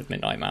how good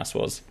Midnight Mass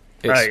was.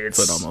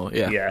 It's phenomenal,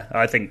 Yeah,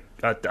 I think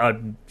I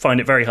find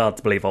it very hard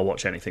to believe I'll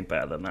watch anything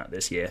better than that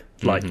this year.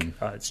 Like,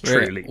 it's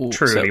truly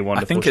wonderful.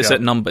 I think it's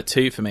at number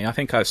 2 for me. I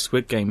think I have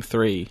Squid Game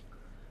 3,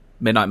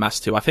 Midnight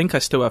Mass 2. I think I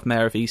still have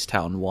Mayor of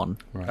Easttown 1.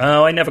 Right.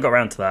 Oh, I never got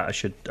around to that. I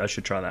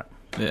should try that.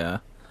 Yeah.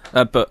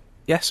 But,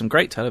 yeah, some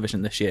great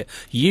television this year.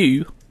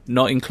 You...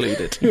 not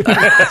included.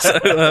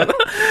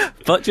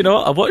 But you know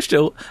what? I watched it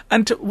all,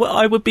 and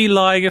I would be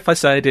lying if I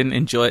say I didn't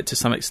enjoy it to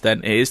some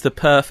extent. It is the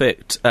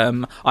perfect...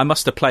 I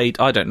must have played,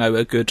 I don't know,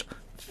 a good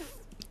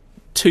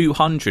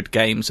 200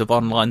 games of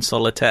online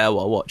solitaire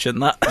while watching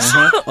that.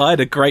 I had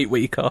a great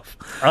week off.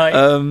 I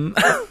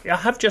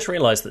have just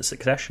realised that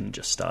Succession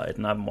just started,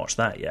 and I haven't watched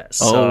that yet.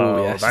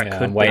 So yes. that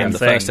could be a the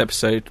thing. first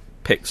episode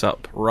picks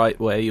up right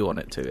where you want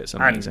it to. It's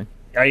amazing.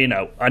 I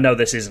know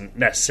this isn't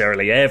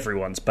necessarily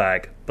everyone's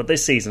bag, but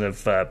this season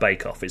of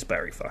Bake Off is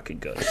very fucking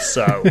good.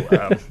 So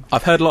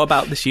I've heard a lot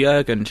about this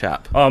Jurgen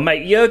chap. Oh,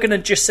 mate, Jurgen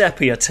and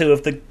Giuseppe are two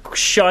of the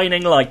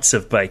shining lights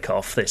of Bake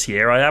Off this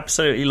year. I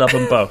absolutely love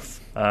them both.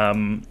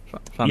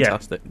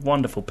 Fantastic. Yeah,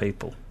 wonderful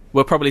people.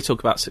 We'll probably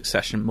talk about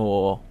Succession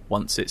more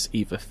once it's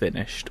either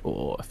finished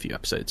or a few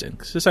episodes in,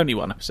 because there's only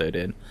one episode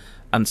in,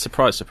 and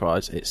surprise,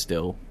 surprise, it's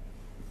still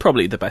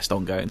probably the best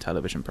ongoing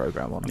television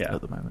program on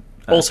at the moment.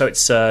 Also,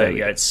 it's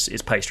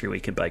pastry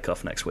week in Bake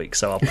Off next week,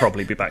 so I'll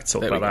probably be back to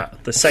talk about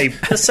that. The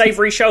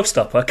savoury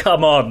showstopper.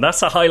 Come on,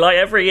 that's a highlight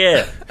every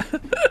year.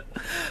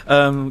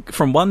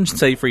 From one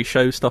savoury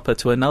showstopper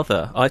to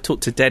another, I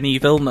talked to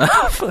Denis Villeneuve.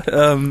 I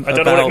don't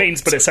know what it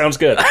means, but it sounds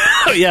good.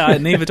 Yeah,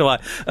 neither do I.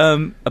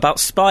 About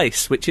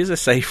Spice, which is a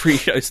savoury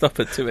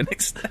showstopper to an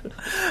extent.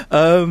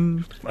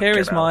 Here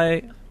is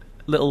my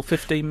little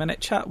 15-minute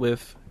chat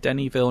with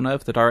Denis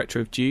Villeneuve, the director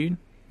of Dune.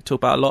 We talk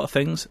about a lot of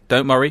things.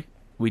 Don't worry,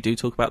 we do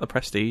talk about The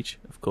Prestige,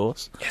 of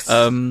course. Yes.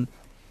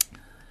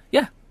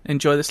 Yeah,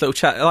 enjoy this little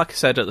chat. Like I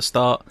said at the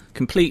start,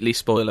 completely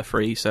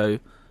spoiler-free, so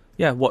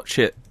yeah, watch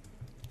it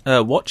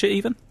watch it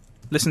even.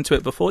 Listen to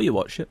it before you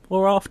watch it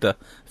or after.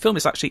 The film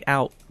is actually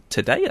out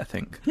today, I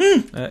think.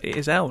 It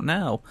is out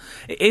now.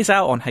 It is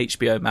out on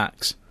HBO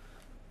Max.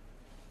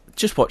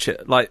 Just watch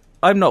it. Like,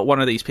 I'm not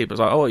one of these people who's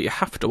like, oh, you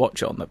have to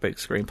watch it on the big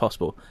screen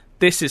possible.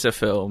 This is a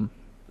film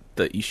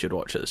that you should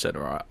watch at the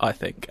cinema, I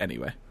think,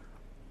 anyway.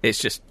 It's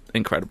just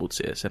incredible to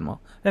see it at cinema.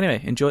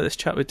 Anyway, enjoy this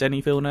chat with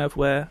Denis Villeneuve,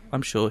 where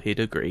I'm sure he'd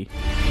agree.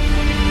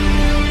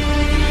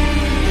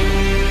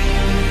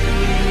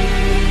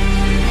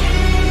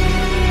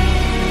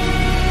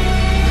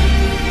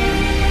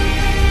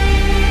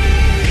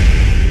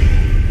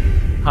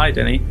 Hi,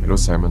 Denis. Hello,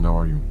 Simon. How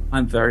are you?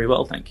 I'm very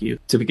well, thank you.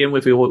 To begin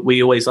with,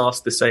 we always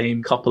ask the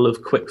same couple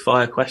of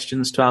quick-fire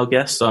questions to our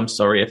guests, so I'm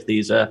sorry if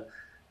these are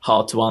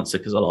hard to answer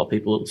because a lot of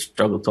people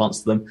struggle to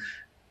answer them.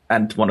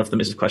 And one of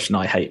them is a question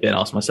I hate being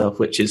asked myself,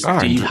 which is,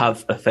 do you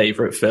have a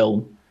favourite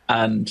film?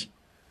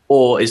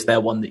 Or is there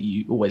one that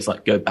you always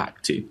go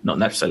back to? Not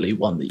necessarily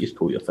one that you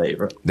call your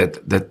favourite.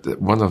 That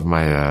one of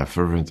my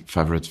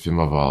favorite film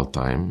of all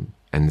time.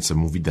 And it's a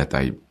movie that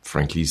I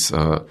frankly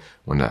saw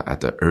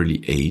at an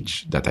early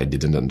age that I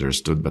didn't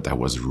understood, but I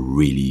was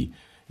really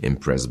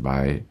impressed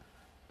by,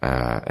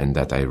 and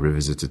that I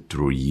revisited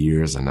through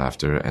years and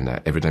after. And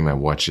every time I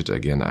watch it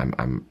again,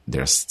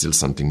 there's still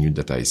something new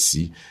that I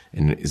see,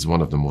 and it's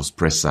one of the most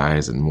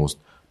precise and most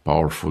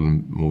powerful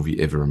movie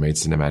ever made,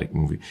 cinematic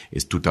movie.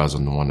 Is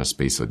 2001: A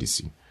Space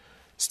Odyssey.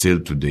 Still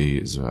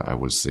today, I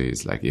will say,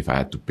 it's like if I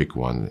had to pick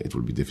one, it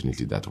would be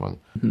definitely that one.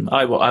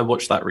 I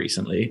watched that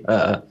recently.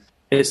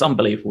 It's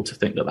unbelievable to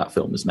think that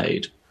film was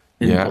made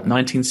in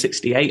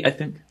 1968, I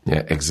think.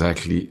 Yeah,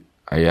 exactly.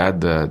 I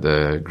had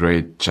the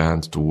great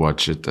chance to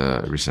watch it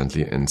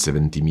recently in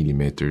 70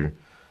 millimeter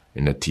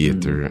in a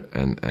theater,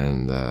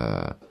 and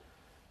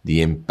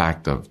the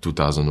impact of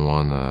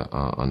 2001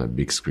 on a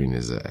big screen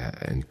is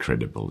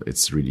incredible.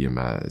 It's really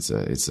it's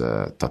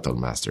a total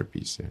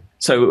masterpiece. Yeah.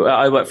 So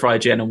I work for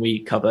IGN, and we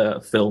cover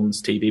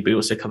films, TV, but we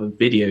also cover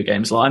video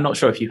games. I'm not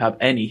sure if you have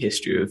any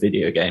history of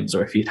video games,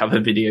 or if you'd have a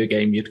video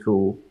game you'd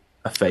call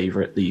a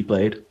favorite that you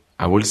played.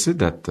 I will say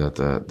that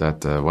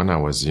when I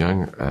was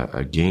young,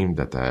 a game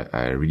that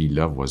I really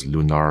loved was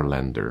Lunar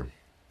Lander,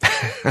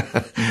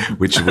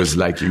 which was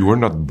like you were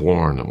not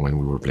born when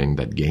we were playing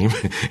that game,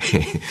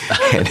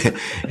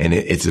 and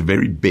it's a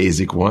very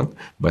basic one.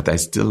 But I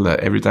still,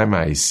 every time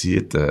I see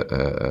it,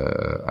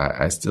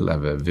 I still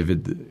have a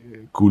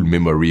vivid, cool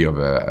memory of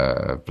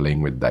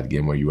playing with that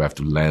game where you have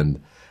to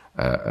land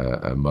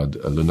a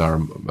lunar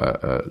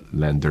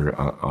lander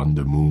on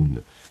the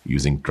moon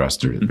using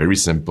thruster. Very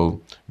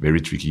simple, very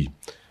tricky,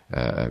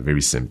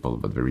 very simple,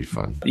 but very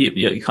fun.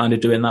 You're kind of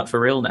doing that for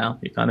real now.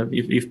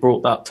 You've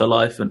brought that to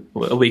life. And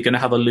are we going to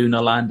have a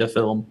lunar lander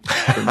film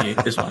from you?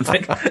 Is what I'm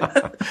thinking.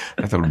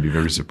 I thought I would be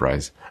very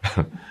surprised.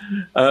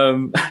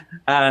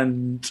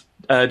 And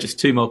just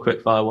two more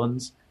quick fire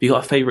ones. Have you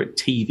got a favorite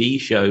TV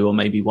show, or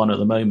maybe one at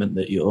the moment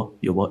that you're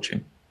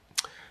watching?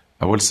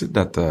 I will say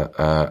that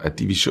a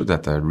TV show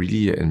that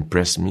really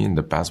impressed me in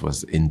the past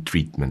was In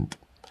Treatment.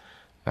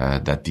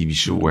 That TV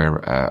show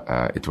where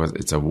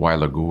it's a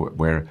while ago,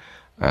 where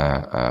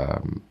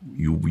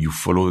you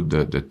follow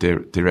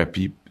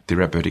the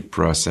therapeutic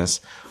process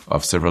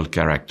of several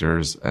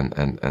characters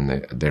and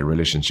their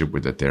relationship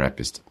with the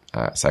therapist,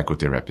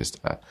 psychotherapist.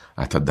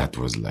 I thought that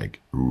was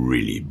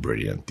really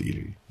brilliant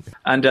TV.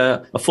 And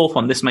a fourth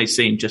one, this may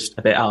seem just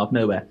a bit out of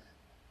nowhere.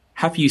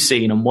 Have you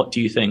seen, and what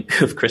do you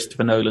think of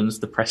Christopher Nolan's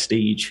The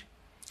Prestige?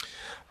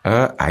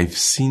 I've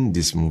seen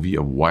this movie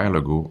a while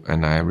ago,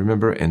 and I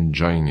remember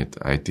enjoying it.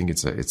 I think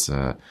it's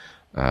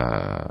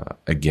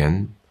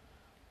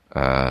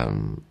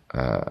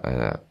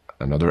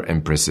another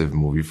impressive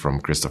movie from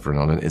Christopher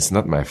Nolan. It's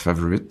not my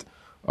favorite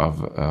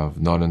of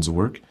Nolan's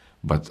work,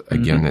 but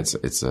again, it's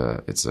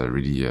a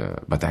really.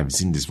 But I've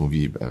seen this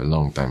movie a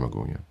long time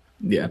ago.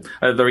 Yeah.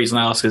 The reason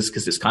I ask is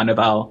because it's kind of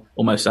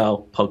almost our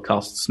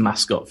podcast's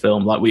mascot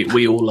film.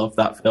 We all love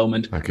that film,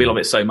 and we love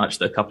it so much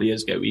that a couple of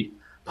years ago we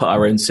put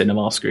our own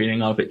cinema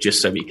screening of it just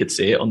so we could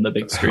see it on the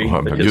big screen.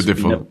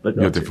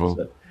 Beautiful.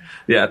 So,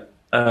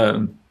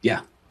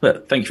 yeah.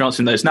 But thank you for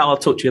answering those. Now I'll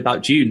talk to you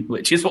about Dune,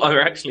 which is why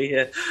we're actually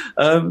here.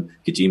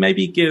 Could you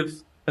maybe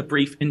give a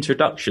brief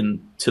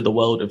introduction to the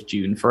world of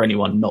Dune for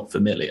anyone not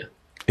familiar?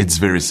 It's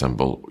very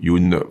simple.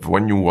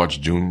 When you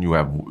watch Dune,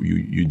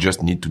 you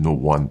just need to know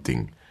one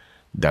thing: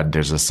 that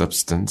there's a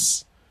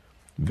substance,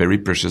 very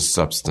precious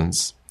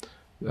substance,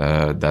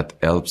 that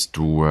helps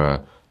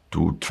to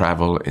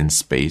travel in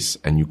space,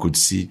 and you could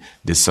see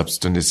this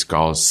substance is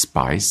called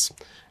spice,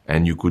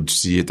 and you could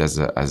see it as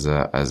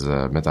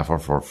a metaphor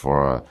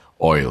for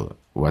oil.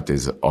 What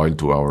is oil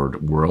to our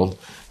world?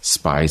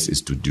 Spice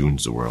is to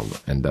Dune's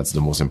world, and that's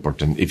the most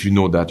important. If you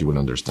know that, you will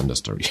understand the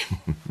story.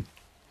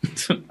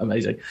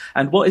 Amazing.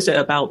 And what is it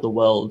about the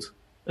world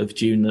of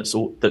Dune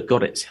that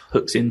got its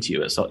hooks into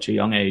you at such a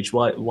young age?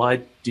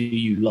 Why do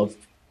you love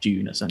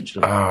Dune,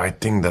 essentially? I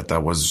think that I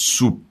was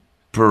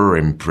super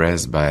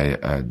impressed by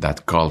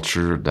that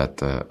culture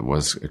that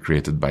was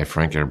created by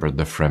Frank Herbert,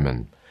 the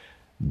Fremen.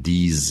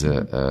 These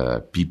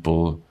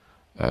people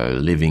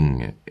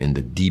living in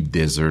the deep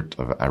desert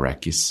of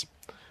Arrakis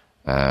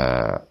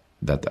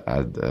that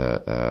had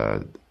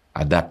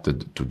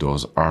adapted to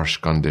those harsh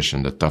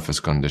conditions, the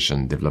toughest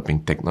conditions,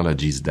 developing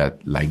technologies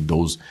that, like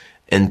those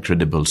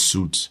incredible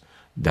suits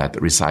that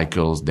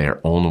recycles their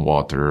own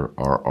water,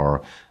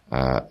 or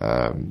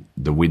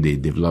the way they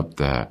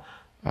developed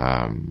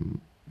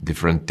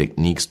different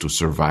techniques to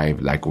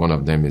survive. Like one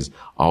of them is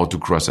how to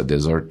cross a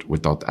desert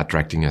without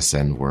attracting a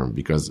sandworm,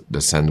 because the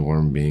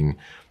sandworm being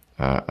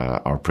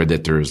are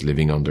predators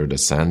living under the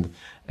sand,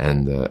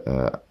 and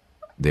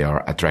they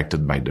are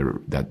attracted by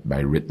by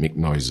rhythmic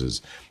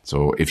noises.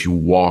 So if you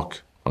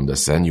walk on the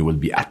sand, you will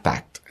be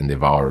attacked and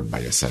devoured by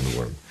a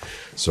sandworm.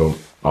 So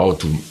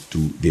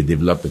they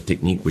develop a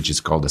technique which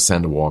is called the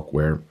sand walk,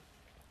 where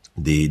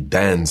they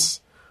dance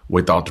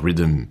without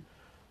rhythm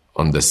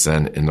on the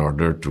sand in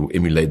order to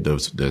emulate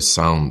the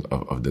sound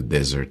of the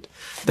desert.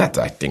 That,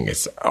 I think,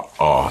 is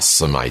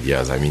awesome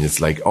ideas. I mean,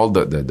 it's like all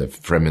the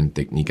Fremen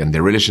technique and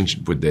the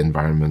relationship with the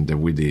environment, the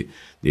way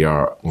they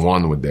are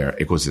one with their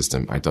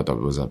ecosystem. I thought that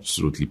was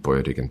absolutely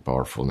poetic and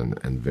powerful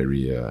and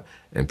very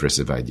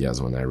impressive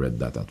ideas when I read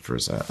that at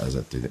first as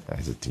a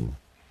teen.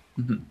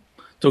 Mm-hmm.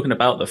 Talking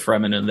about the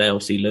Fremen, and they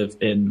obviously live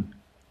in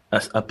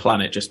a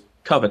planet just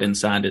covered in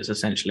sand. It's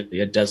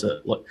essentially a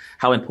desert. Like,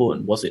 how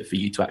important was it for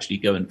you to actually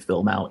go and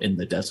film out in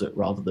the desert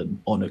rather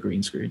than on a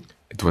green screen?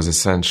 It was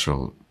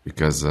essential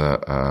because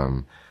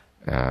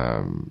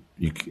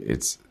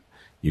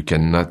you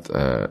cannot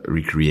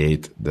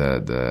recreate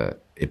the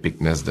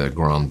epicness, the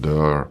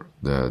grandeur,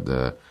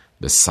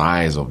 the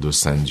size of those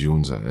sand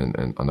dunes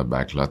and on a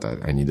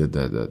backlot. I needed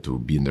to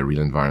be in the real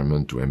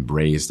environment, to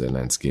embrace the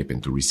landscape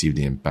and to receive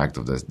the impact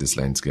of this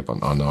landscape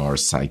on our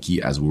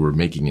psyche as we were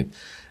making it.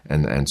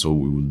 And so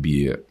we would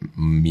be,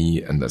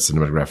 me and the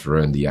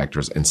cinematographer and the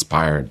actors,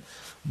 inspired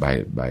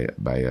by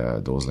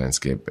those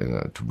landscape in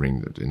order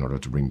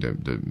to bring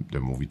the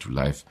movie to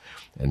life.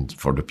 And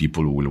for the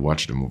people who will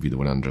watch the movie, they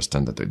will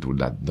understand that it would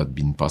not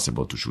be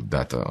possible to shoot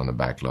that on a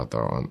backlot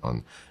or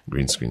on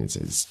green screen.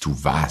 It's too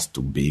vast,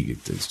 too big,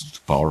 it's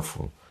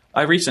powerful.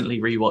 I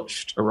recently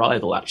rewatched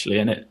Arrival, actually,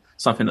 and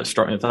something that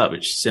struck me with that,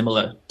 which is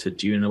similar to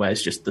Dune in a way,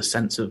 is just the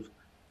sense of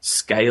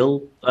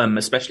scale,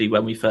 especially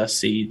when we first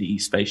see the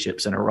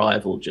spaceships in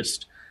Arrival,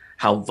 just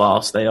how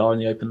vast they are in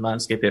the open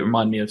landscape. It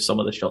reminded me of some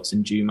of the shots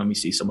in Dune when we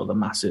see some of the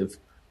massive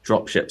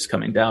dropships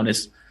coming down.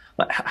 Is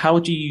like, how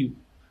do you?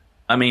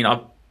 I mean, I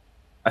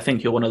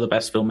think you're one of the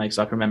best filmmakers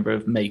I can remember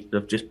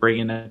of just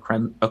bringing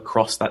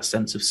across that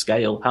sense of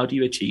scale. How do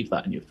you achieve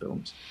that in your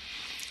films?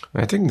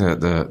 I think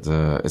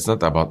the it's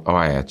not about how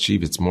I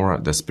achieve. It's more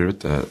the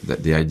spirit,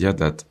 the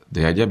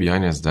idea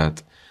behind is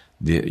that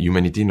the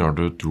humanity, in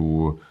order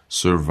to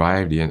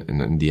survive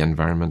in the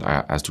environment,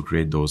 has to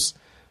create those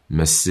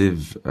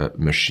massive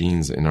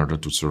machines in order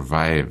to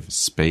survive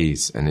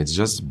space, and it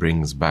just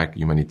brings back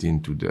humanity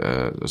into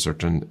a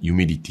certain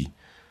humility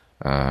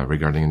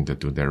regarding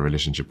to their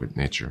relationship with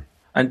nature.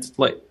 And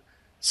like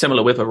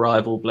similar with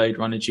Arrival, Blade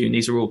Runner, Dune,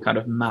 these are all kind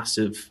of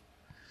massive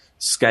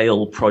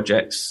scale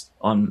projects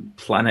on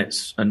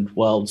planets and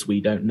worlds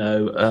we don't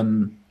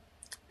know.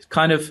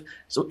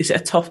 So is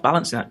it a tough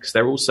balancing act? Because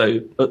they're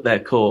also at their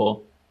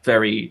core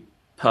very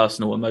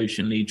personal,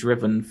 emotionally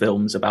driven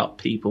films about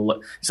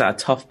people. Is that a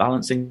tough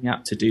balancing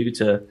act to do,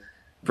 to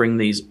bring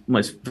these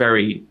almost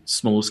very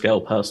small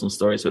scale personal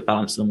stories but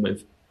balance them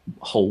with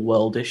whole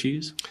world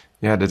issues?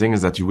 Yeah, the thing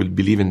is that you will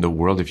believe in the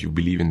world if you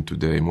believe into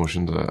the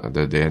emotion,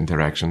 the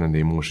interaction and the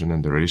emotion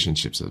and the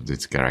relationships of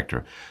this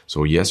character.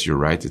 So yes, you're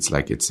right. It's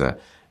like it's the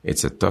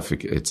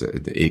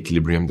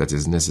equilibrium that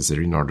is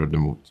necessary in order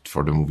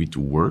for the movie to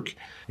work.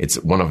 It's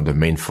one of the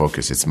main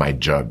focus. It's my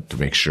job to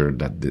make sure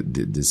that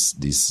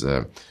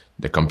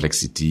the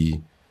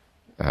complexity,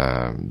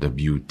 the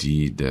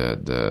beauty,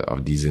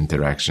 of these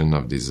interaction,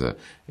 of these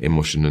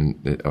emotional,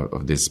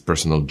 of these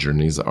personal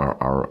journeys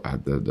are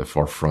at the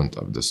forefront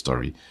of the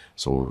story.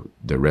 So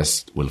the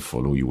rest will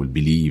follow. You will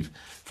believe,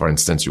 for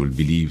instance, you will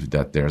believe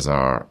that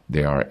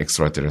they are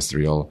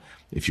extraterrestrial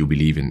if you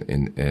believe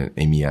in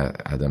Amy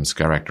Adams'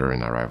 character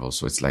in Arrival.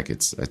 So it's like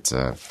that's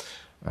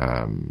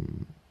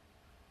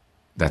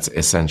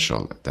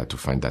essential to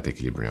find that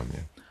equilibrium.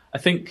 Yeah. I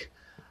think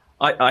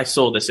I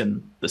saw this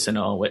in the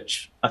cinema,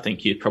 which I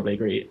think you'd probably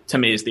agree, to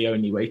me, is the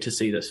only way to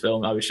see this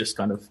film. I was just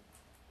kind of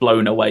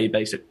blown away,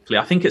 basically.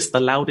 I think it's the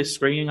loudest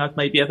screening I've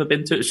maybe ever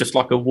been to. It's just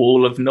like a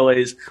wall of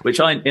noise,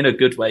 which in a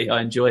good way,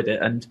 I enjoyed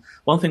it. And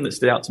one thing that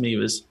stood out to me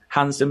was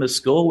Hans Zimmer's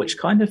score, which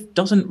kind of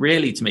doesn't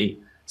really, to me,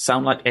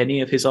 sound like any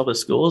of his other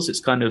scores. It's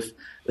kind of,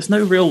 there's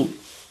no real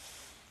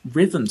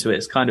rhythm to it.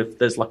 It's kind of,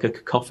 there's like a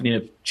cacophony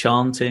of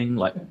chanting,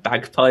 like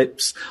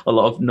bagpipes, a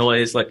lot of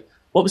noise. Like,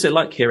 what was it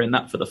like hearing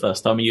that for the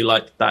first time? Are you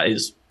like, that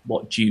is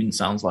what Dune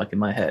sounds like in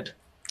my head?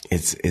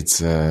 It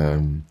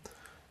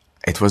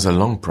was a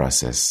long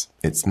process.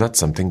 It's not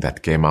something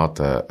that came out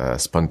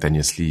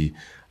spontaneously.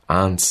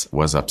 Hans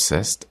was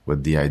obsessed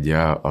with the idea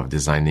of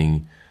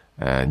designing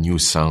new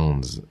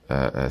sounds,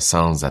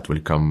 sounds that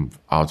will come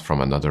out from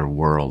another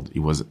world. He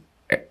was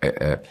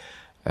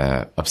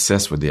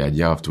obsessed with the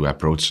idea of to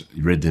approach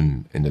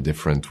rhythm in a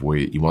different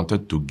way. He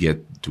wanted to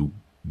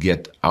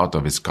get out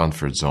of his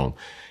comfort zone.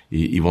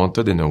 He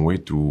wanted, in a way,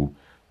 to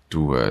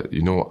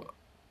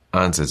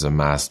Hans is a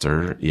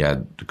master. He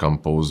had to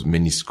compose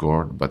many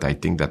scores, but I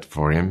think that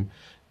for him,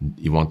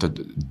 he wanted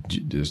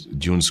the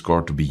Dune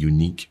score to be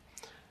unique.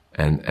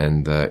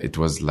 And it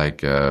was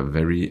like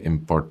very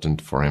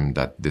important for him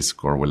that this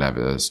score will have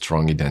a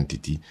strong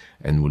identity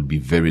and will be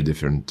very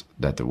different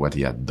than what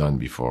he had done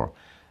before.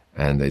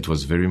 And it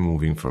was very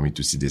moving for me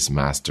to see this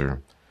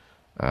master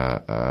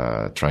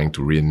trying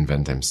to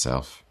reinvent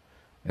himself.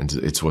 And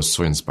it was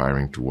so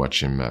inspiring to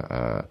watch him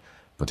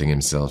putting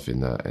himself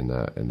in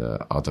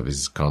out of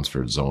his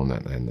comfort zone.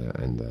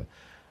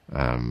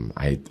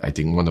 I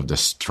think one of the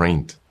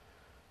strengths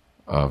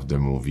of the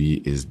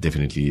movie is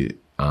definitely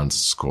Hans'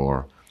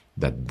 score,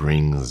 that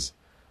brings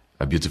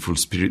a beautiful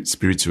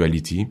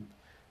spirituality,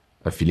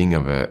 a feeling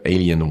of an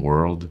alien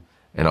world,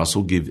 and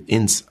also give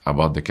hints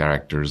about the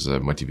characters'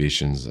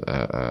 motivations.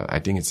 I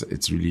think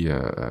it's really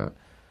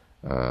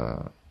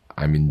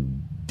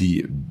I'm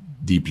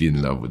deeply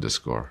in love with the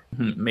score.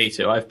 Me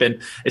too.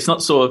 It's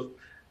not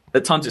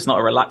at times it's not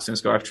a relaxing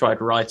score. I've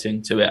tried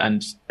writing to it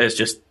and there's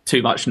just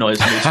too much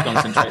noise for me to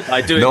concentrate.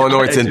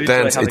 It's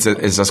intense.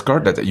 It's a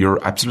score that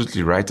you're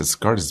absolutely right. The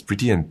score is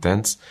pretty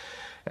intense.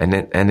 And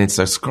it's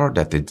a score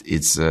that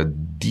it's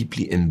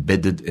deeply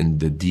embedded in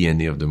the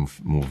DNA of the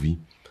movie.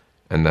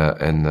 And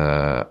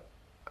I'm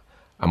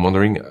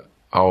wondering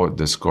how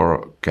the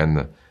score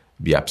can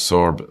be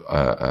absorbed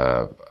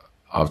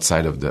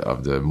outside of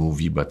the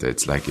movie, but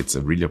it's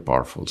a really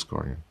powerful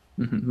score. Yeah.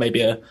 Mm-hmm.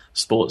 Maybe a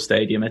sports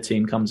stadium, a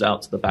team comes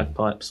out to the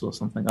bagpipes or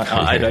something.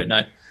 I don't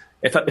know.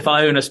 If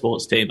I own a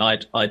sports team,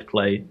 I'd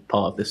play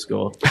part of this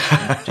score,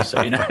 just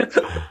so you know.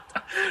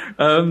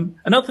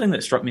 Another thing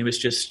that struck me was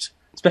just,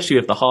 especially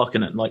with the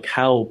Harkonnen, like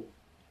how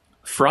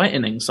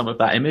frightening some of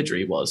that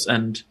imagery was,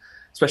 and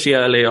especially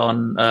early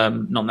on,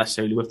 not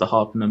necessarily with the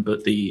Harkonnen,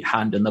 but the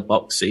hand in the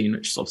box scene,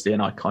 which is obviously an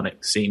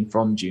iconic scene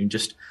from Dune,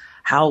 just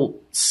how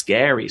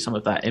scary some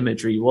of that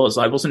imagery was.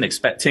 I wasn't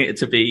expecting it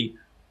to be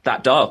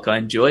that dark. I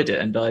enjoyed it,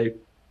 and I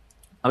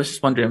was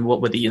just wondering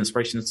what were the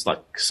inspirations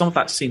like. Some of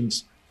that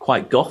seems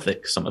quite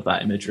gothic, some of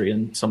that imagery,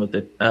 and some of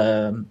the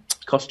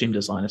costume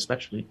design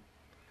especially.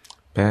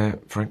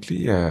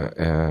 Frankly,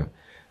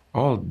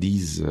 all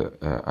these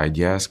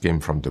ideas came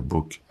from the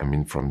book. I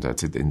mean,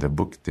 in the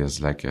book, there's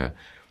like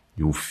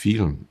you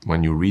feel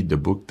when you read the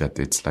book that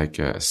it's like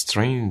a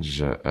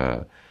strange.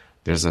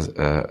 There's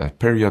a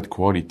period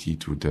quality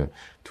to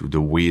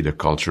the way the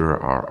culture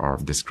are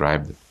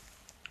described.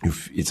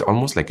 It's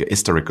almost like a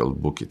historical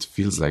book. It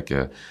feels like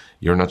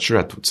you're not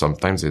sure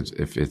sometimes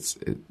if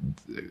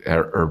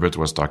Herbert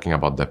was talking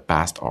about the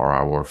past or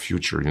our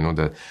future. You know,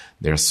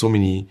 there are so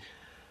many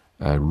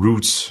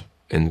roots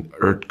in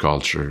Earth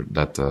culture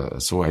that.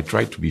 So I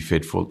tried to be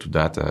faithful to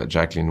that.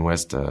 Jacqueline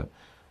West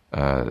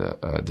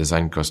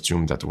designed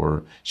costume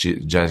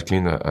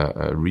Jacqueline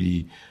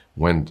really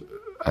went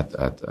at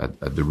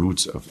the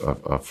roots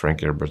of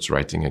Frank Herbert's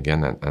writing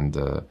again, and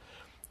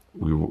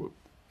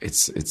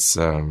it's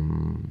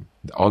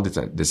all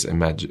this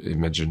imagery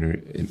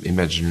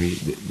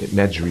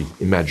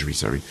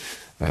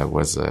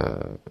was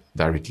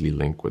directly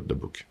linked with the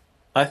book.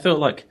 I feel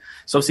like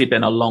it's obviously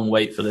been a long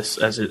wait for this,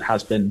 as it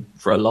has been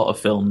for a lot of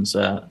films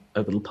over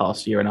the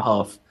past year and a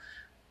half.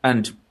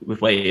 And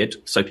we've waited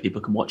so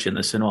people can watch it in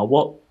the cinema.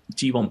 What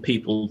do you want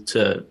people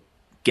to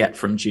get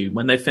from Dune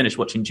when they finish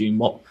watching Dune?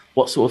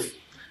 What sort of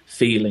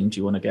feeling do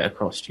you want to get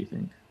across, do you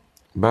think?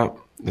 But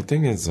the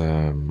thing is,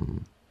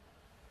 when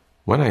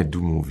I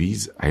do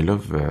movies, I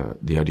love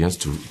the audience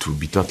to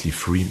be totally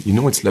free. You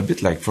know, it's a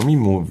bit like, for me,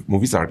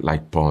 movies are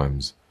like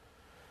poems.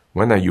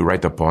 When you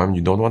write a poem,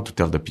 you don't want to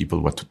tell the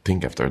people what to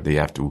think after. They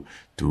have to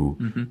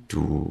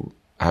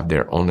have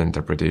their own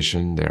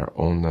interpretation, their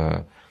own.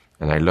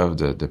 And I love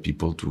the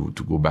people to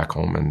go back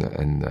home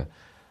and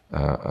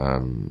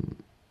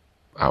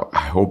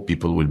I hope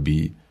people will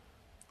be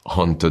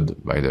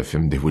haunted by the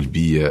film. They will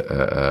be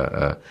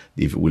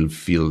they will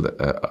feel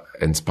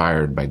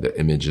inspired by the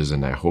images,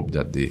 and I hope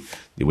that they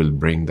will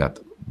bring that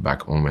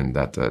back home, and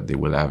that they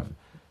will have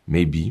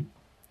maybe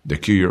the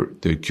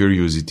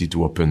curiosity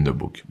to open the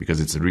book,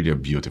 because it's really a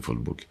beautiful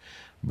book.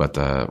 But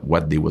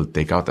what they will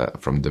take out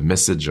from the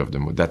message of the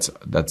movie,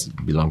 that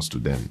belongs to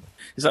them.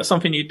 Is that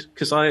something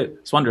because I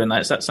was wondering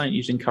is that something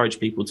you'd encourage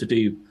people to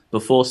do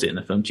before seeing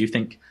the film? Do you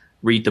think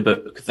read the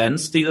book, then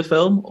see the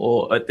film?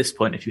 Or at this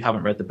point, if you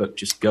haven't read the book,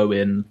 just go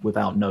in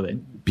without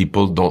knowing?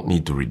 People don't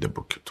need to read the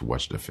book to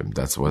watch the film.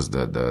 That was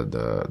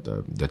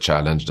the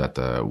challenge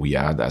that we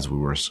had as we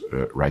were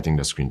writing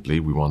the screenplay.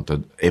 We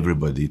wanted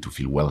everybody to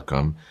feel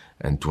welcome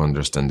and to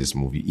understand this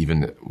movie,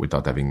 even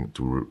without having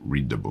to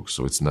read the book.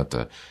 So it's not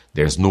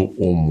there's no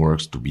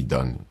homework to be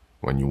done.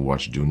 When you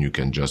watch Dune, you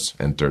can just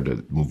enter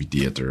the movie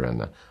theater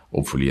and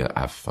hopefully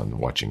have fun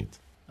watching it.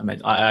 I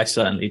mean, I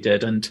certainly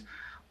did, and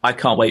I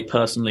can't wait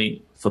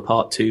personally for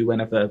part 2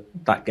 whenever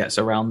that gets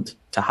around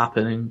to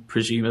happening,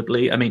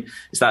 presumably. I mean,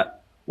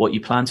 what you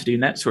plan to do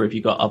next, or have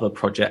you got other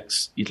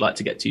projects you'd like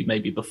to get to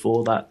maybe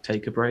before that?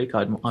 Take a break.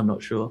 I'm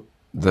not sure.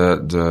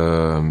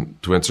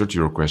 To answer to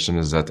your question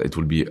is that it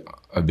will be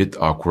a bit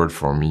awkward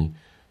for me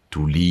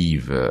to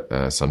leave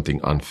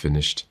something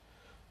unfinished,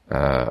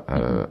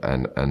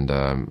 and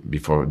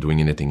before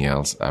doing anything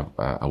else,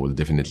 I will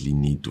definitely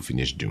need to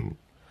finish Dune.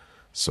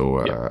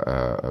 So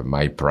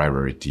my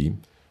priority,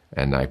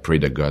 and I pray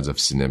the gods of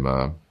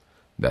cinema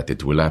that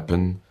it will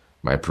happen.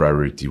 My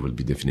priority will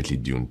be definitely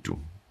Dune 2.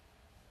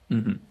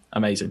 Mm-hmm.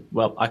 Amazing.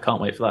 Well, I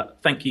can't wait for that.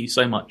 Thank you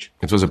so much.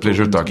 It was a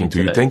pleasure talking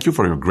to you. Thank you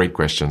for your great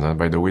questions. And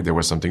by the way, there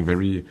was something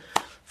very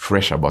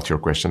fresh about your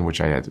question, which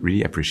I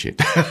really appreciate.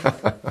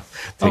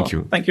 Thank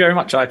you. Thank you very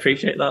much. I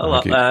appreciate that a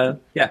lot. Okay.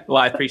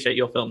 I appreciate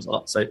your films a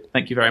lot. So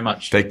thank you very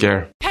much. Take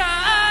care.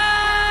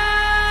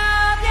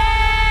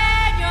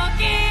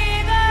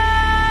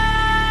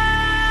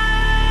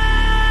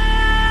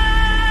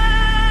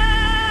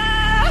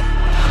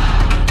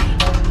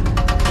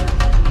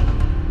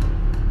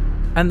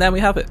 And there we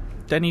have it.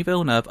 Denis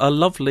Villeneuve, a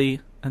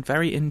lovely and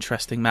very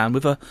interesting man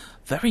with a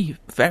very,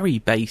 very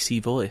bassy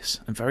voice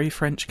and very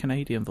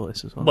French-Canadian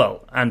voice as well.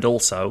 Well, and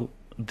also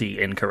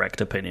the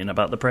incorrect opinion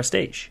about The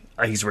Prestige.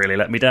 He's really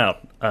let me down.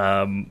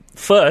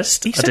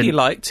 First... He said he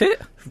liked it.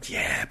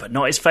 Yeah, but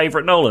not his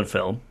favourite Nolan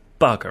film.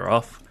 Bugger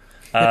off.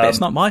 But it's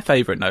not my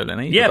favourite Nolan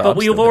either. Yeah, but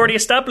we've already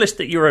established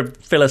that you're a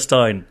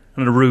Philistine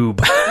and a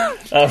rube.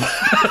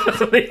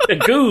 A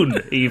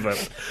goon, even.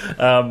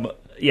 I'm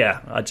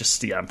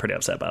pretty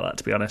upset about that,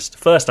 to be honest.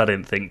 First, I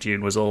didn't think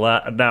Dune was all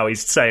that, and now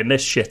he's saying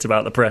this shit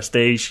about The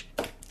Prestige.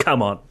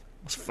 Come on.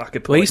 What's the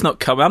fucking point? Well, he's not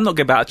coming. I'm not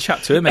going to be able to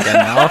chat to him again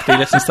now after he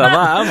listens to that,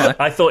 am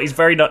I? I thought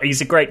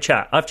he's a great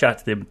chat. I've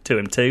chatted to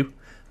him too.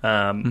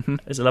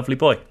 He's a lovely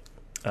boy.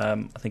 I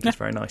think he's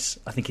very nice.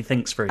 I think he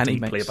thinks very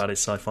deeply about his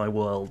sci-fi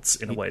worlds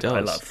in a way that I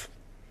love.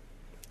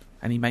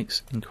 And he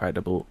makes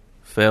incredible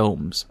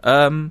films.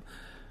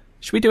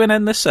 Should we do an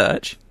Endless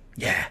Search?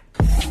 Yeah.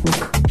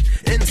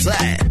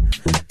 Inside,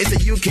 it's a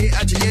UK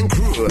Algerian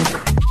crew.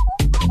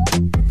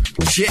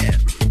 Yeah,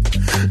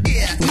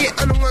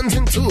 on the ones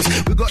and twos.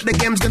 We got the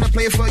games gonna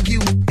play for you.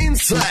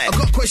 Inside, I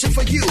got a question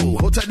for you.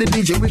 Hold tight the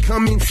DJ, we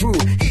coming through.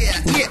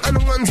 Yeah, on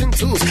the ones and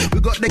twos. We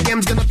got the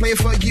games gonna play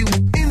for you.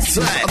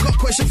 Inside, I got a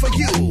question for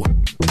you.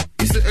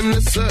 Is it in the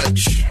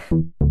search?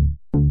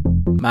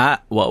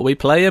 Matt, what are we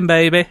playing,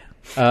 baby?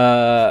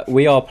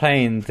 We are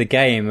playing the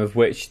game of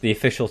which the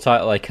official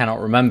title I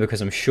cannot remember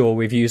because I'm sure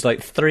we've used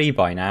like 3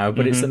 by now,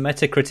 but it's the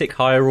Metacritic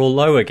higher or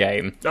lower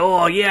game.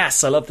 Oh,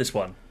 yes, I love this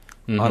one.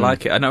 I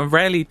like it. And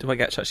rarely do I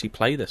get to actually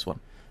play this one.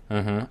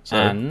 So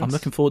And I'm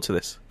looking forward to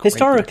this.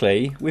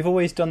 historically, we've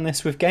always done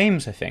this with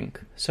games, I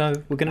think. So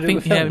we're going to do it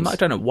with films. Yeah, we might have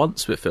done it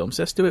once with films.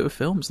 Let's do it with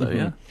films, though,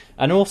 yeah.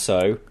 And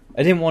also,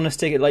 I didn't want to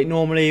stick it like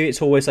normally.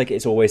 It's always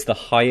the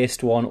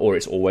highest one or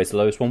it's always the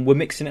lowest one. We're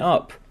mixing it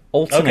up.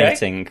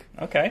 Alternating.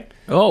 Okay.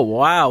 Oh,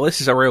 wow. This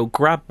is a real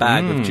grab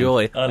bag of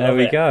joy. There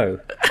we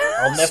go.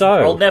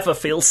 I'll never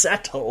feel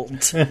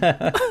settled.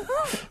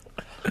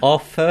 Our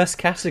first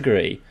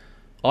category.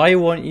 I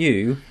want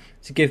you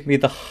to give me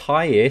the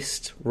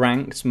highest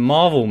ranked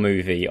Marvel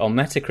movie on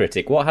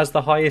Metacritic. What has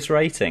the highest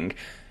rating?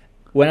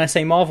 When I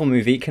say Marvel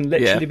movie, it can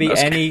literally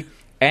be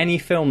any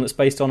film that's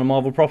based on a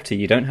Marvel property.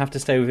 You don't have to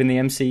stay within the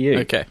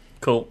MCU. Okay.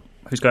 Cool.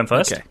 Who's going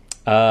first? Okay.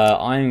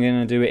 I'm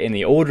going to do it in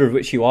the order of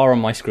which you are on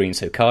my screen,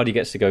 so Cardi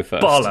gets to go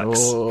first.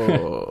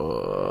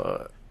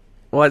 Bollocks.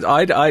 Well,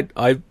 I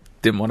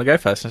didn't want to go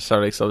first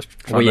necessarily, so I was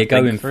trying Well, to you're think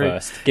going through.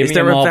 first. Give Is me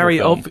there a a Marvel very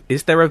film.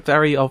 is there a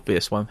very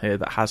obvious one here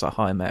that has a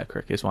high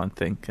Metacritic? Is what I'm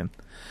thinking.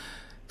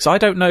 So I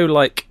don't know,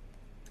 like,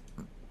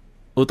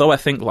 although I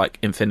think like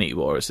Infinity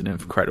War is an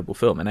incredible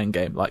film and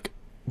Endgame, like,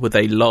 were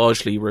they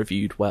largely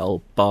reviewed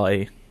well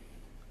by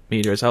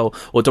media as a whole,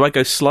 or do I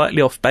go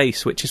slightly off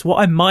base, which is what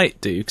I might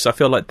do because I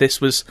feel like this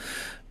was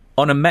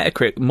on a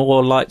Metacritic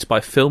more liked by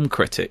film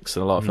critics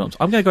than a lot of films.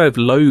 I'm going to go with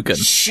Logan.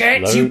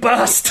 Shit, you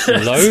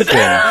bastard!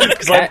 Logan.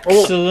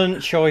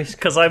 Excellent choice.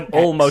 Because I'm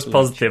almost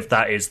positive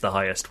that is the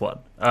highest one.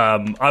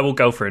 I will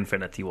go for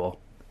Infinity War.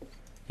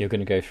 You're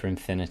going to go for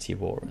Infinity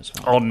War as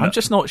well. On I'm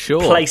just not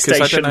sure. 'Cause I don't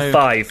PlayStation know-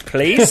 5,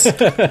 please.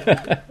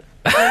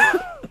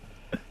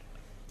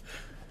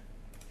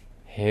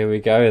 Here we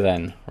go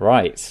then.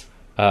 Right.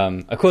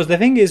 Of course, the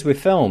thing is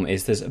with film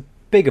is there's a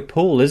bigger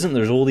pool, isn't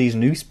there? There's all these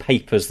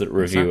newspapers that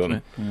review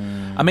them.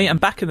 I mean, and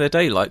back in the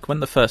day, like when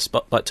the first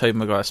like Tobey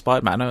Maguire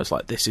Spider-Man, I was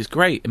like, this is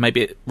great. And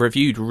maybe it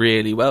reviewed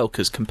really well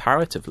because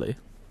comparatively,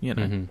 you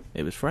know,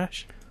 it was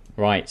fresh.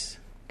 Right.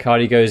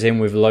 Cardi goes in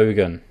with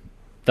Logan.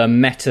 The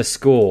meta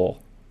score,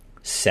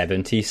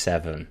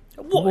 77.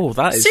 Oh,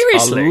 that is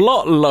Seriously? a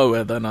lot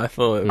lower than I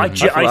thought. I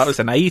thought that was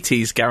an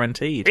 80s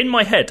guaranteed. In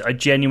my head, I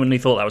genuinely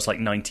thought that was like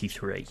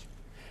 93.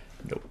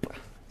 Nope.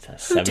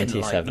 It's Who didn't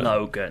 77. like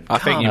Logan? I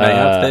think you may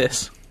have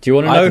this. Do you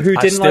want to know who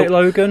I didn't still- like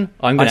Logan?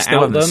 I'm I going to still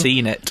out haven't them.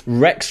 seen it.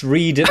 Rex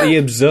Reed at The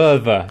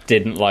Observer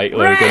didn't like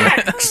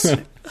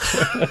Logan.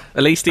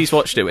 At least he's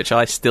watched it, which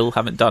I still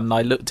haven't done. And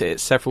I looked at it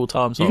several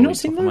times. You've all not week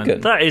seen before I went,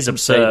 Logan? That is saving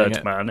absurd,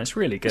 it. man. It's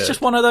really good. It's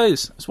just one of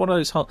those. It's one of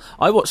those.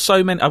 I watched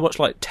so many. I watched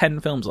like 10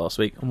 films last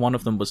week, and one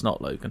of them was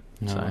not Logan.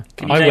 So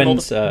Can you I name all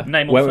went, the-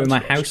 name all the went with films my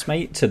you watched?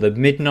 housemate to the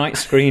midnight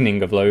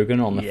screening of Logan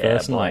on the Yeah,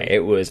 first boy. night. It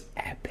was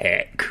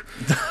epic.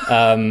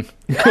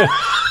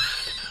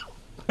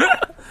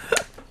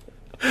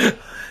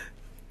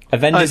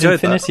 Avengers enjoyed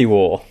Infinity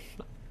War.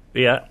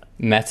 Yeah.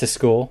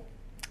 Metascore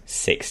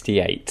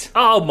 68.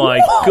 Oh my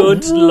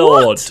good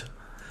lord!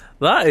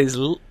 that is.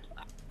 How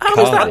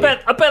Cardi. was I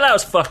bet that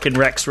was fucking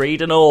Rex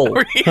Reed and all.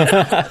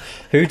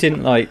 Who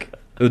didn't like...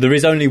 Oh, there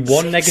is only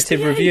one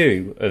negative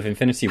review of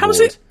Infinity How War is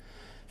it-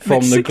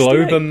 from the 68?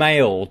 Globe and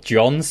Mail,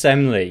 John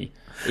Semley.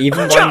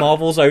 Even by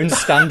Marvel's own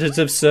standards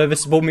of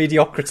serviceable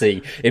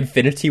mediocrity,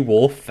 Infinity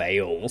War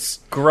fails.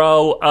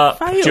 Grow up,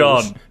 Fails.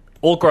 John,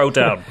 or grow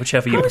down,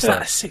 whichever you How is prefer.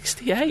 that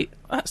 68?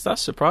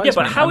 That's surprising. Yeah,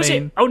 but how is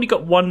it only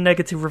got one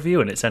negative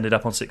review and it's ended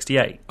up on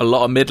 68? A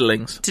lot of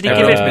middlings. Did he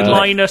give it middling.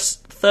 minus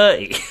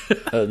 30?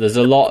 There's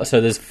a lot,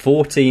 so there's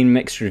 14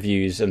 mixed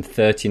reviews and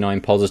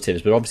 39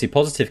 positives, but obviously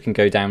positive can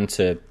go down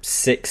to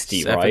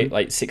 60, 7. right?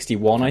 Like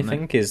 61, I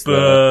think, is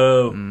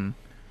the... Boo.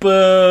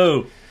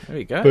 Boo. There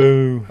we go.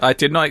 Boo. I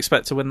did not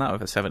expect to win that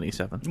with a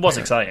 77. It was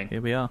exciting.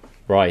 Here we are.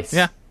 Right.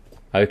 Yeah.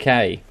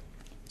 Okay.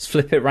 Let's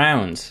flip it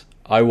round.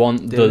 I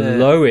want the it.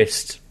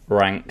 lowest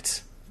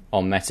ranked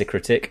on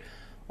Metacritic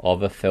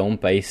of a film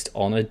based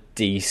on a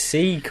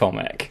DC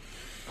comic.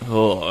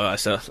 Oh,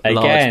 that's a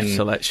Again, large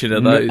selection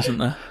of those, isn't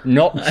there?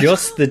 Not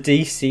just the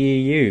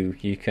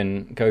DCEU. You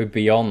can go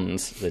beyond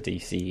the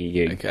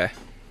DCEU. Okay.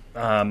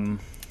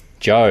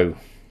 Joe.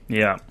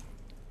 Yeah.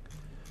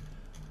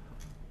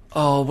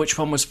 Oh, which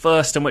one was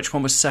first and which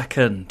one was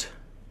second?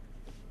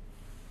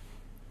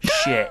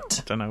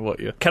 Shit. Don't know what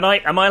you're.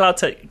 Am I allowed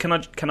to?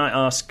 Can I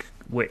ask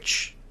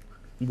which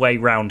way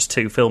round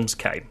two films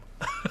came?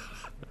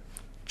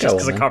 Just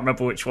because I can't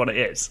remember which one it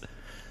is.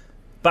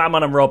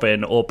 Batman and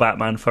Robin or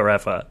Batman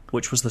Forever?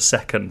 Which was the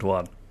second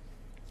one?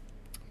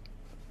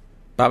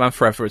 Batman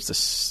Forever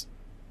is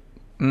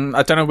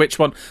I don't know which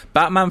one.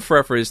 Batman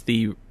Forever is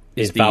the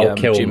Val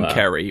Jim Kilmer.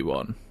 Carrey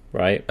one.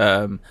 Right?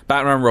 Batman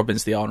and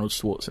Robin's the Arnold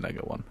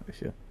Schwarzenegger one.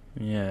 If you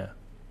Yeah.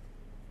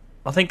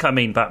 I think I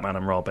mean Batman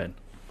and Robin.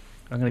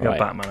 I'm going to go Right.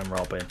 Batman and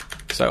Robin.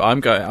 So I'm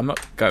not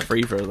going for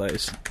either of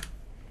those.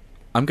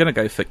 I'm going to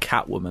go for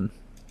Catwoman.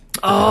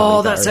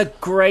 Oh, that's a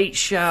great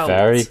shout.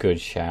 Very good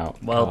shout.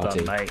 Well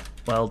Hardy. done, mate.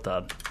 Well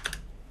done.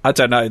 I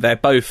don't know. They're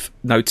both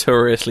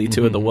notoriously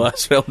two of the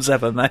worst films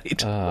ever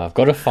made. I've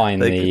got to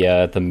find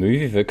the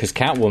movie because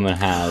Catwoman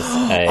has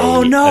a,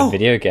 Oh, no. a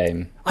video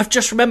game. I've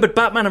just remembered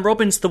Batman and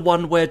Robin's the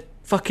one where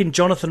fucking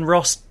Jonathan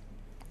Ross,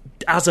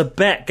 as a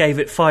bet, gave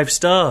it 5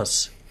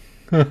 stars.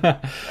 Are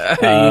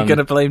you going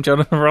to blame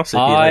Jonathan Ross? If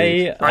you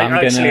lose?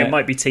 Actually, gonna, it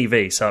might be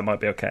TV, so it might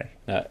be okay.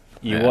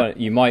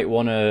 you might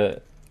want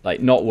to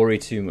not worry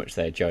too much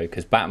there, Joe,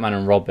 because Batman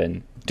and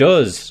Robin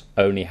does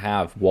only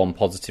have one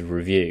positive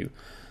review,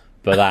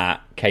 but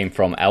that came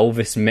from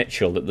Elvis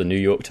Mitchell at the New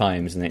York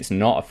Times, and it's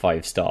not a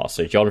 5-star.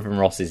 So Jonathan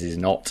Ross's is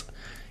not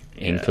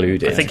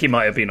included. I think he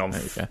might have been on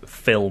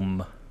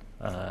film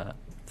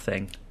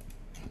thing.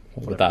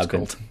 What would that have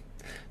been?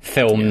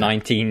 Film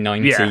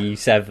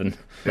 1997.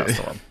 That's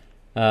the one.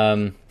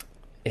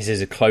 This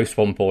is a close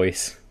one,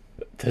 boys.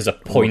 There's a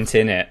point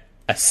in it.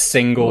 A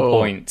single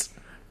point.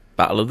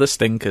 Battle of the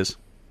Stinkers.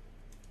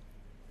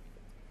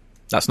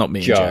 That's not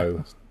me,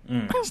 Joe.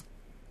 Joe.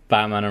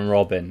 Batman and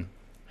Robin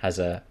has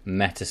a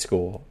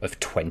Metascore of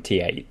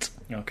 28.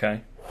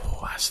 Okay.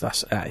 Oh,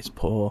 that is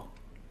poor.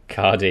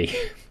 Cardi.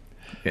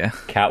 Yeah.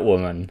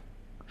 Catwoman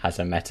has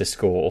a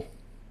Metascore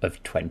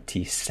of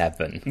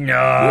 27.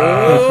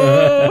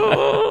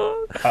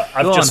 No.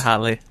 I've Go just,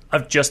 on, Hallie.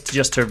 I've just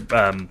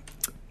to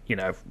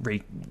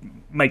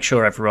make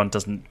sure everyone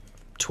doesn't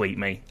tweet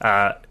me.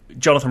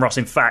 Jonathan Ross,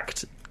 in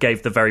fact,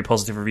 gave the very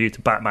positive review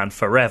to Batman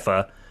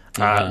Forever,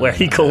 where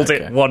he called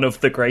it one of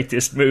the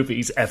greatest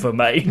movies ever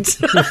made.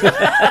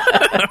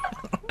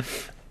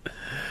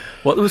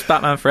 What was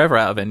Batman Forever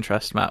out of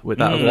interest, Matt? Would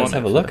that have Let's won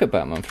have it a for- look at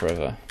Batman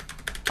Forever.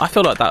 I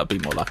feel like that would be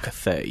more like a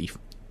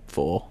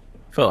 34.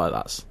 I feel like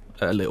that's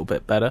a little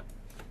bit better.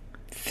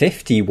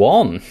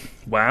 51.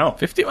 Wow.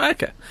 50.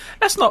 Okay,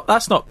 that's not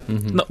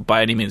not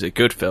by any means a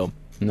good film.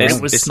 No.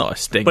 It's not a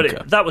stinker.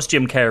 But that was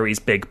Jim Carrey's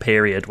big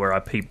period where I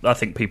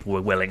think people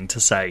were willing to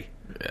say,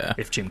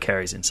 if Jim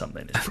Carrey's in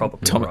something, it's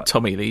probably right.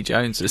 Tommy Lee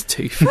Jones as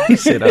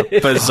Two-Face in a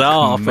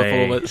bizarre Me.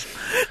 performance.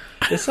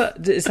 Is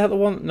that the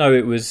one? No,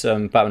 it was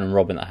Batman and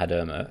Robin that had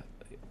Uma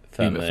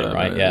Thurman, in,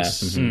 right? Yeah.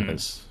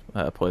 As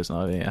Poison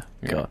Ivy, yeah.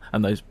 God.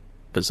 And those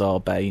bizarre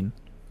Bane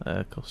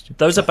costumes.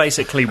 Those are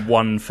basically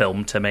one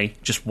film to me,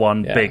 just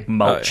one big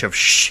mulch Oh, yeah. of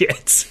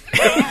shit.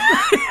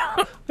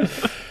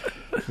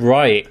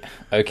 Right,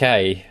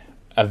 okay.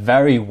 A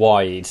very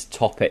wide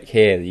topic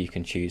here that you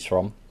can choose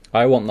from.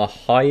 I want the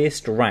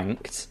highest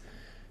ranked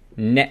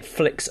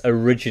Netflix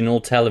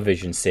original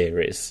television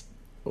series.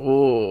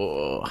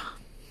 Oh,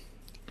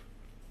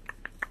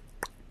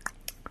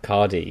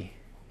 Cardi,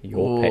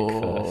 your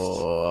pick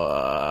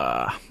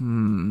first.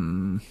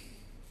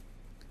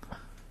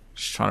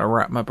 Just trying to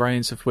wrap my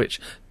brains of which.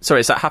 Sorry,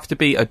 does that have to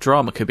be a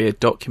drama? Could be a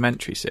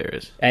documentary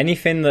series.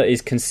 Anything that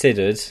is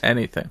considered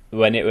Anything.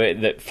 when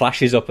that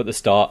flashes up at the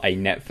start a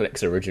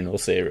Netflix original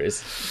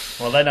series.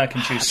 Well, then I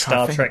can choose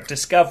Star Trek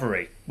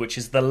Discovery, which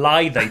is the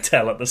lie they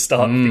tell at the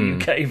start of the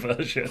UK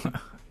version.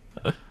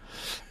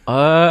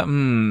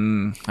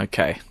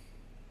 Okay.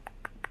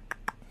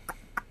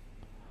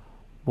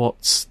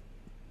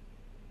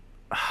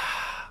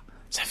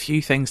 There's a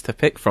few things to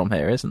pick from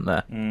here, isn't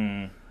there?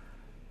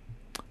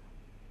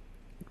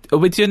 Are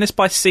we doing this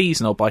by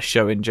season or by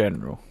show in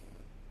general?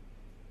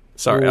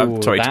 Sorry,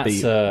 I'm sorry to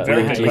be... That's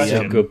Very good actually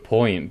question. a good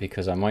point,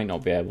 because I might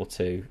not be able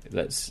to.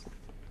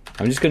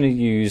 I'm just going to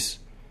use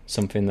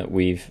something that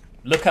we've...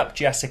 Look up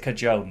Jessica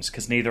Jones,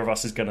 because neither of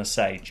us is going to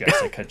say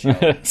Jessica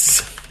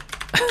Jones.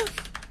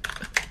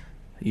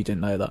 You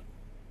didn't know that.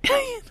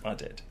 I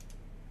did.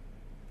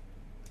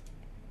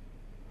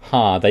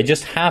 They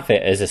just have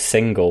it as a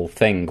single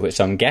thing,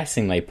 which I'm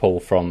guessing they pull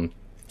from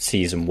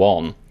season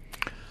 1.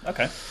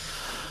 Okay.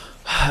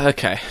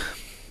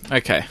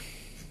 Okay.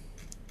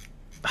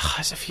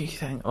 There's a few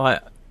things.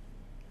 Like,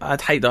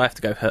 I'd hate that I have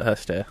to go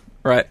first here.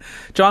 Right.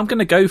 Joe, I'm going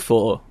to go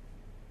for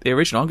the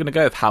original. I'm going to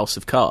go with House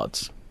of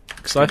Cards.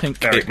 Because I think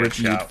Very it good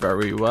reviewed shout.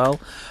 very well.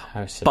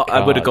 House of But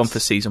I would have gone Cards. for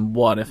season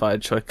 1 if I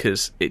had tried,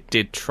 because it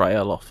did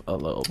trail off a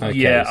little bit. Okay,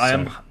 Yeah,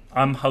 so-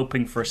 I'm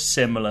hoping for a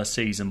similar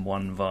season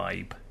 1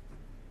 vibe.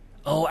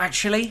 Oh,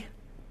 actually,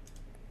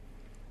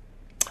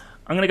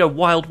 I'm going to go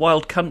Wild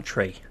Wild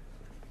Country,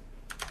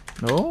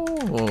 Oh,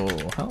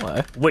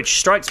 hello. which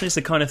strikes me as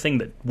the kind of thing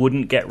that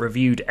wouldn't get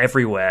reviewed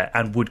everywhere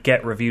and would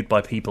get reviewed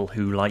by people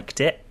who liked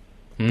it.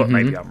 But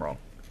maybe I'm wrong.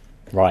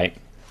 Right.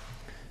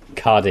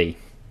 Cardi.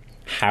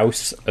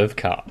 House of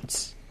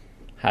Cards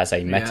has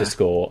a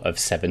Metascore of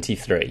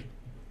 73.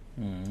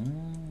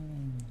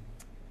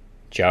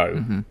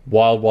 Joe.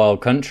 Wild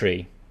Wild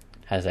Country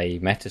has a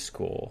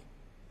Metascore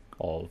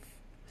of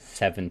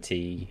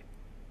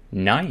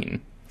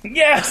 79.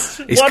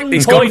 Yes, He's one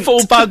gone point.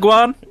 full bag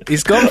one.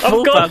 He's gone full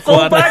I've got bag full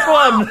one.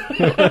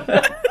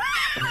 back one.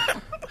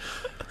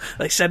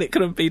 They said it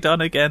couldn't be done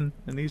again,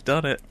 and he's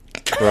done it.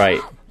 Right.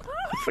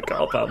 I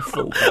forgot about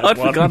full bag I'd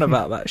one. forgotten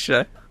about that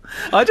show.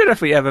 I don't know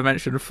if we ever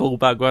mentioned full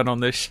bag one on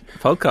this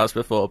podcast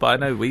before, but I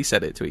know we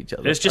said it to each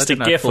other. There's just I a didn't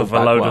know gif full of a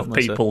bag load one of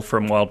was people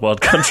from Wild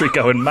Wild Country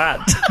going mad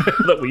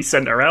that we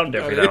sent around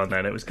every now and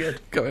then. It was good.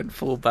 going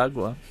full bag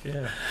one.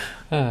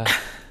 Yeah.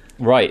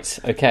 Right.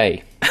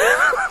 Okay.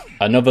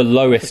 Another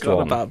lowest Forgot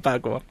one. about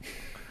bag one.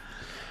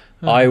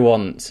 I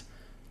want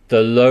the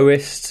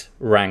lowest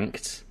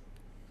ranked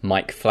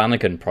Mike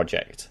Flanagan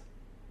project.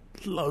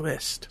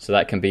 Lowest. So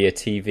that can be a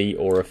TV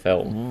or a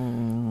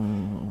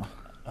film.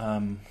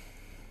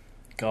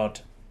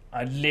 God,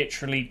 I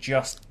literally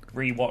just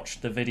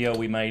rewatched the video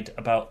we made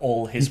about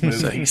all his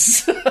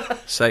movies.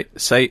 Say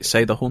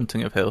the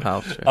Haunting of Hill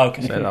House. Joe.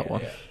 Okay. Say that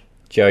one. Yeah.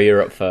 Joe,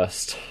 you're up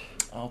first.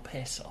 Oh,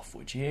 piss off,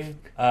 would you?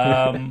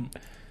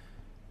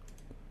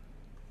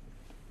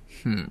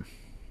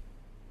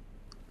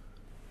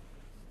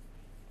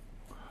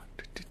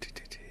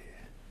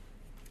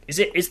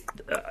 Is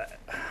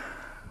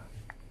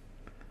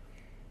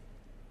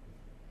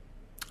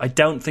I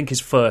don't think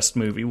his first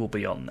movie will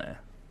be on there.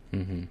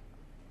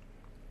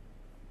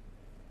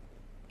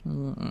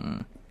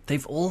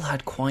 They've all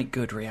had quite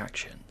good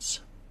reactions.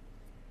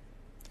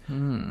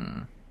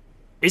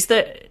 Is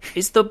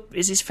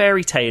his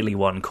fairy tale-y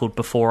one called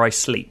Before I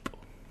Sleep?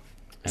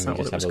 Is Let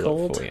that me what just it was have a look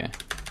called? for you.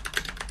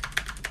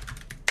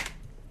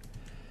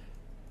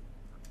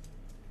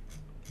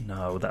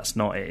 No, that's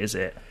not it, is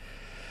it?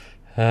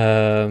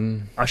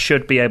 Um, I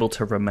should be able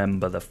to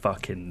remember the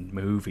fucking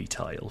movie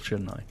title,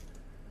 shouldn't I?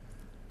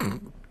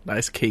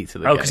 That's key to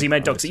the Oh, game. because he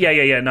made Doctor...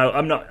 Yeah. No,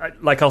 I'm not...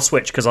 I'll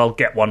switch, because I'll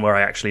get one where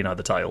I actually know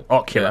the title.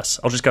 Oculus.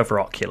 I'll just go for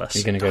Oculus.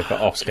 you're going to go for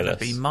Oculus.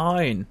 Be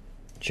mine.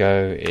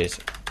 Joe is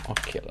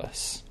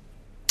Oculus.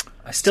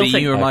 I still See,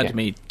 think... you reminded Okay.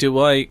 me. Do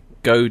I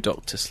go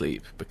Doctor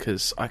Sleep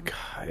because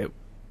it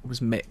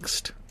was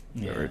mixed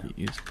the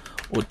reviews,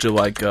 or do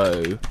I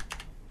go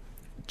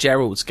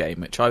Gerald's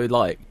Game, which I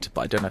liked,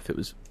 but I don't know if it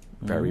was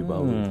very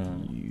well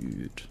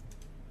reviewed.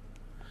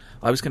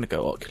 I was going to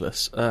go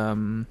Oculus.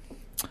 Oh,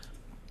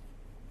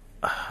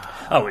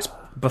 it's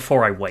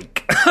Before I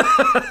Wake.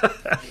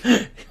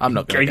 I'm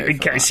not going to go in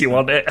for case that. you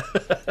want it.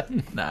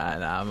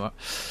 Nah.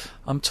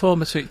 I'm torn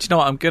between. Do you know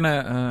what? I'm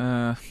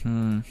gonna.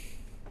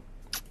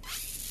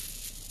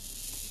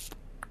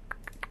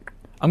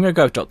 I'm gonna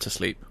go with Doctor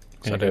Sleep.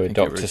 'cause Gonna I don't go with think it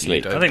Doctor reviewed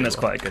Sleep. I think that's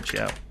quite a good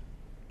shout.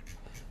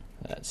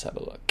 Let's have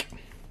a look.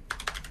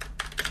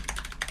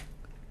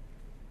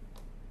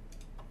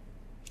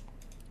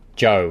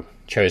 Joe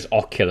chose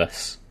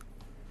Oculus.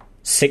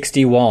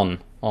 61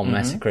 on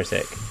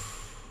Metacritic.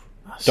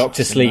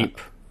 Doctor Sleep.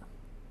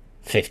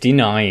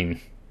 59.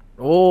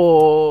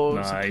 Oh,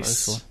 that's a close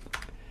Nice. one.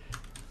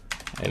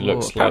 It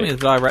looks apparently like...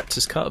 the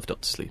director's cut of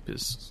Doctor Sleep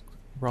is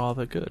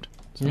rather good.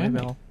 So maybe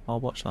I'll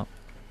watch that.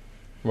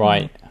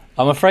 Right.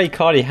 I'm afraid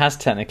Cardi has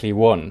technically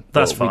won.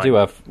 That's but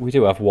fine. We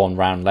do have one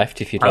round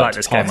left if you'd I like like to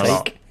this game a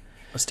lot. partake.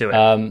 Let's do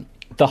it.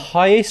 The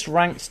highest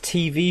ranked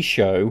TV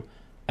show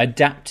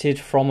adapted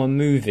from a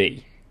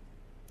movie.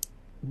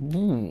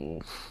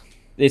 Ooh.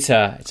 It's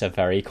a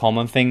very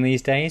common thing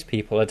these days.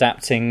 People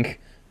adapting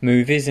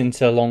movies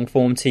into long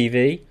form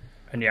TV.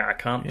 And yeah, I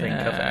can't think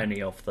of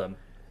any of them.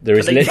 There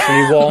is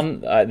literally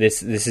one.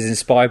 This is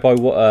inspired by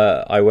what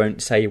I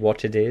won't say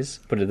what it is,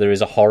 but there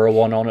is a horror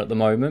one on at the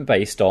moment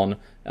based on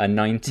a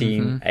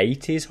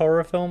 1980s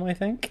horror film, I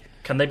think.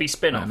 Can they be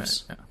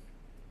spin-offs?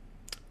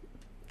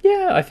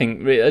 Yeah, I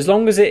think as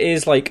long as it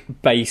is like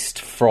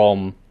based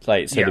from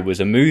there was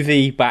a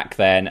movie back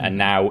then, and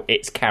now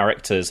its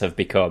characters have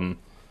become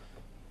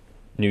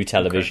new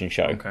television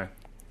show. Okay.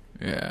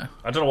 Yeah.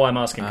 I don't know why I'm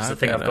asking, because the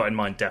thing I've got in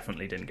mind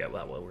definitely didn't get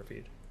that well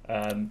reviewed.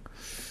 I'm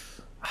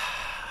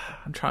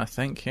trying to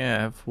think,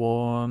 of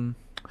one.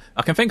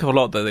 I can think of a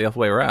lot that are the other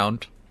way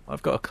around.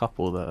 I've got a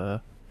couple that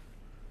are...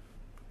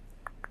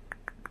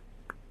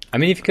 I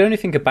mean, if you can only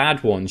think of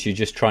bad ones, you're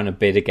just trying to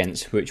bid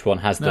against which one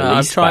has the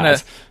least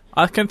bad.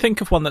 I can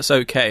think of one that's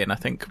okay, and I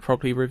think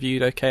probably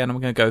reviewed okay, and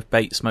I'm going to go with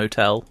Bates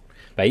Motel.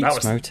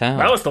 Motel.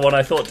 That was the one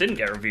I thought didn't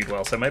get reviewed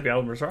well, so maybe I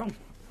was wrong.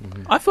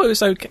 I thought it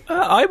was okay.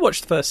 I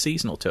watched the first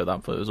season or two of that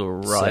and thought it was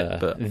alright,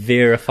 but...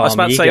 Vera Farmiga, I was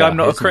about to say I'm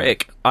not a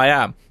critic. I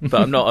am,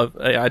 but I'm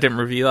not I didn't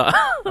review that.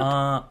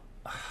 I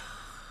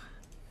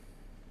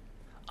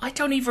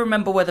don't even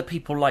remember whether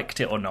people liked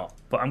it or not,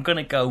 but I'm going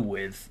to go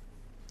with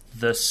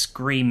the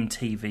Scream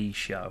TV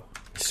show.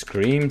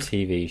 Scream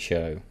TV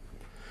show.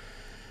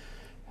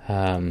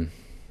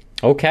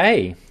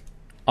 Okay.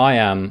 I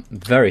am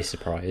very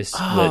surprised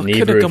that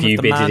neither of you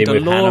bidded in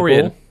with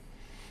Hannibal.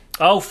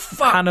 Oh,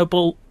 fuck!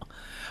 Hannibal.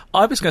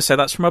 I was going to say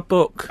that's from a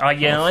book.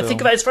 Yeah, I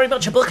think of it as very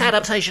much a book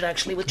adaptation,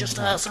 actually, with just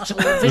subtle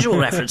visual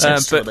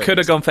references. But could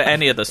have gone for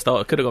any of the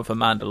stuff. Could have gone for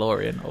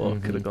Mandalorian, or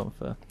could have gone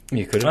for...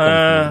 You could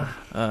have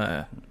gone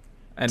for...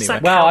 Anyway.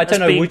 Well, I don't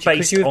know.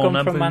 Could you have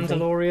gone for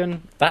Mandalorian?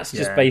 That's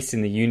just based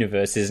in the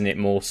universe, isn't it?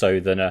 More so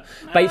than a...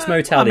 Bates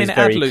Motel is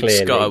very Luke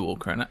clearly...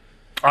 Skywalker in it.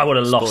 I would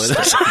have lost it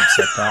if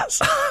you said that.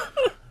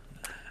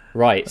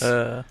 Right.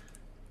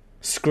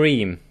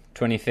 Scream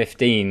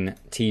 2015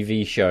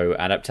 TV show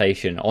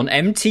adaptation on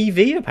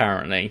MTV,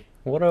 apparently.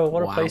 What a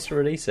place to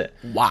release it.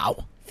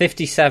 Wow.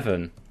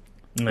 57.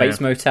 Yeah.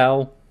 Bates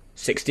Motel,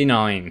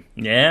 69.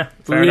 Yeah,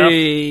 fair enough.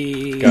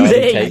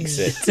 Garden takes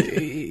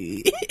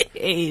it.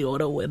 Hey,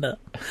 what a winner.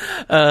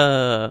 What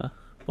a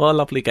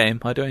lovely game.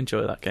 I do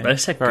enjoy that game.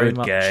 That's a very good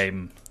much.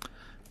 Game.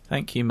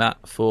 Thank you,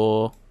 Matt,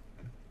 for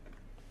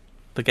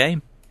the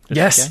game.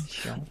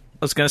 Yes. I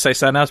was going to say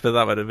something else, but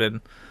that would have been,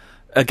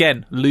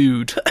 again,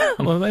 lewd.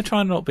 Well, we're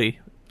trying not to be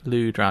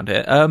lewd around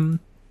here.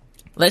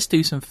 Let's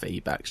do some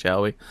feedback,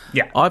 shall we?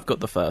 Yeah. I've got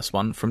the first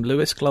one from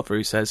Lewis Glover,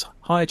 who says,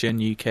 "Hi, Gen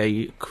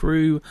UK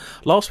crew.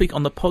 Last week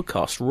on the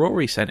podcast,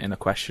 Rory sent in a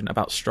question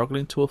about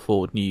struggling to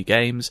afford new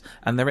games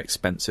and their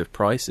expensive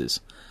prices.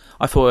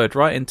 I thought I'd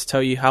write in to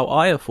tell you how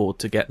I afford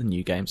to get the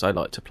new games I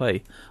like to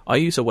play. I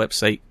use a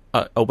website.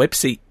 I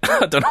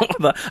don't know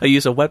what that. I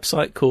use a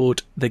website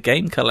called The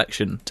Game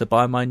Collection to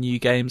buy my new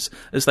games,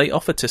 as they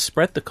offer to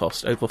spread the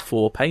cost over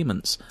 4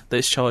 payments that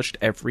is charged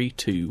every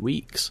 2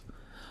 weeks.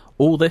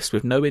 All this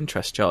with no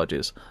interest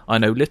charges. I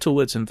know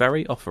Littlewoods and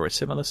Very offer a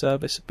similar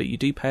service, but you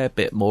do pay a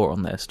bit more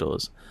on their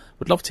stores.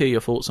 Would love to hear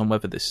your thoughts on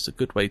whether this is a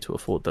good way to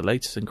afford the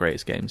latest and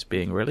greatest games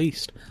being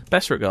released.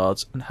 Best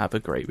regards, and have a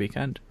great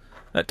weekend."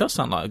 That does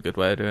sound like a good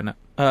way of doing it.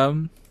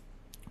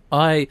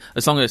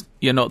 As long as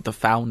you're not the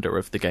founder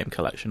of the Game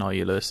Collection, are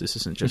you, Lewis? This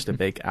isn't just a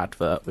big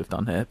advert we've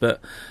done here.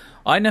 But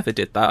I never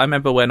did that. I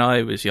remember when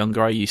I was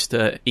younger, I used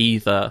to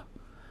either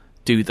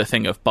do the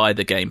thing of buy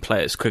the game,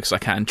 play it as quick as I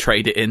can,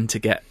 trade it in to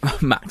get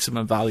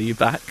maximum value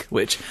back,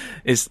 which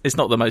is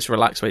not the most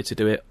relaxed way to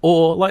do it.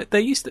 Or like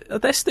there's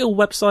still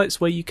websites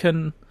where you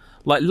can,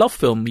 like Love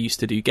Film used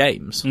to do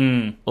games,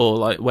 or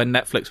like when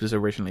Netflix was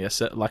originally a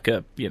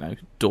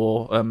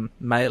door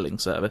mailing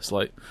service.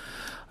 Like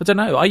I don't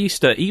know. I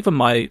used to, even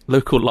my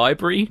local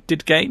library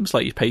did games.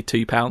 Like you paid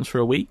 £2 for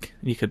a week,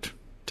 and you could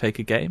take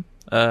a game.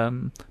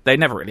 They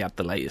never really had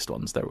the latest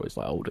ones. They're always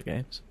like older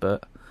games,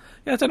 but.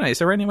 Yeah, I don't know. Is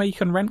there any way you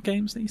can rent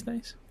games these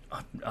days?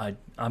 I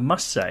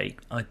must say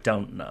I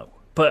don't know,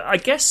 but I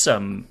guess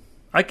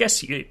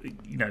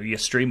your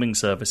streaming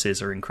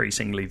services are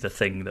increasingly the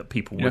thing that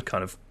people would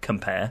kind of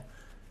compare.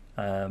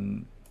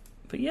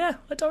 But yeah,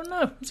 I don't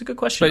know. It's a good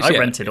question. I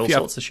rented all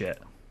sorts of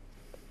shit.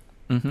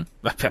 Mm-hmm.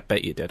 I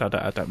bet you did.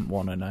 I don't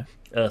want to know.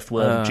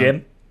 Earthworm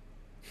Jim,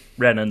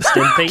 Ren and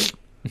Stimpy,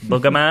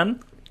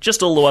 Boogerman.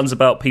 Just all the ones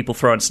about people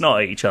throwing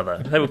snot at each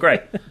other. They were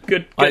great.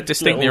 Good. I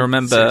distinctly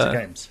remember.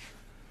 Games.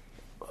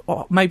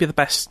 Maybe the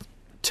best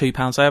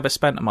 £2 I ever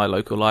spent at my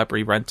local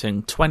library,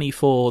 renting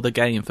 24 the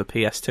game for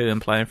PS2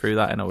 and playing through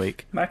that in a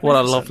week. What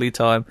a lovely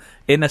time.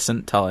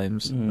 Innocent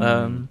times.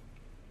 And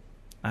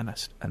an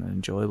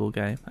enjoyable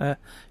game.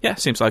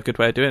 Seems like a good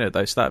way of doing it,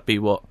 though. So that'd be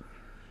what,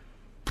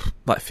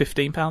 like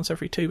 £15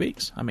 every 2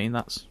 weeks? I mean,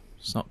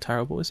 it's not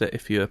terrible, is it,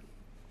 if you're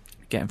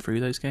getting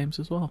through those games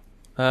as well?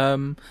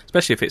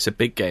 Especially if it's a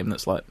big game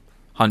that's like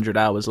 100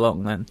 hours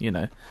long, then,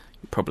 you're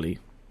probably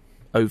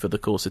over the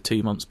course of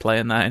 2 months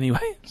playing that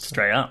anyway.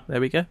 Straight up. There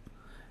we go.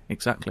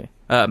 exactly.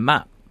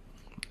 Matt.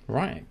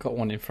 Right, got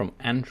one in from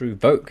Andrew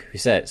Voke, who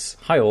says,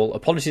 "Hi all,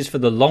 apologies for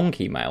the long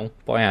email,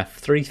 but I have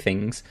 3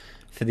 things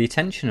for the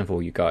attention of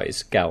all you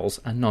guys, gals,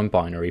 and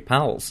non-binary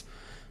pals.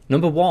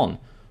 Number 1,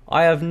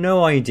 I have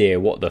no idea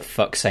what the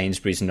fuck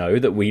Sainsbury's know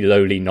that we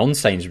lowly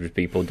non-Sainsbury's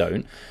people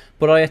don't,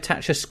 but I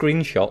attach a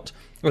screenshot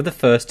of the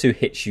first 2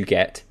 hits you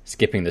get,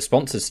 skipping the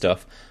sponsored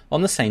stuff,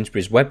 on the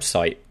Sainsbury's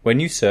website when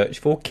you search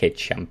for kid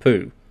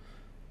shampoo.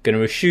 Going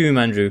to assume,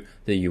 Andrew,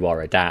 that you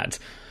are a dad.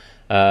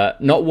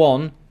 Not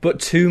 1, but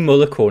 2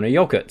 Muller Corner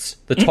yogurts.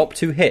 The top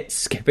 2 hits,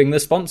 skipping the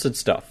sponsored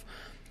stuff.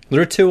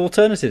 There are 2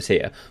 alternatives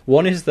here.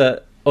 One is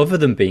that, other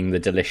than being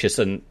delicious,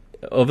 the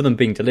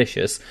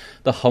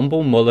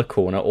humble Muller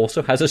Corner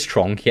also has a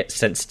strong yet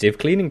sensitive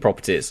cleaning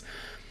properties.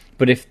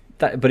 But if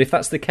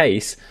that's the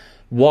case,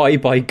 why,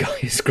 by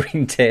Guy's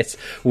green tit,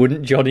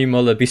 wouldn't Johnny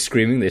Muller be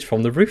screaming this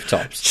from the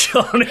rooftops?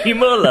 Johnny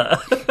Muller.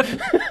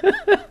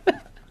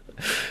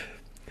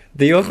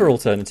 The other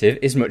alternative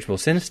is much more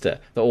sinister,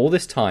 that all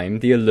this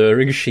time the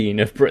alluring sheen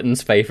of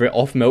Britain's favourite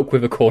off-milk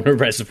with a corner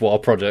reservoir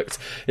product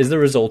is the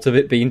result of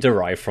it being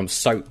derived from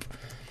soap,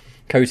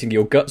 coating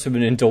your guts with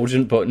an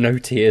indulgent but no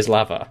tears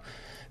lather.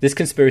 This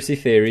conspiracy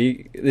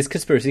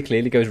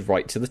clearly goes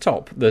right to the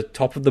top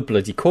of the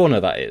bloody corner,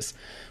 that is.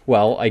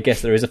 Well, I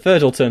guess there is a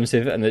third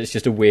alternative, and it's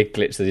just a weird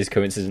glitch that is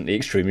coincidentally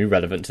extremely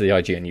relevant to the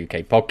IGN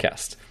UK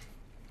podcast.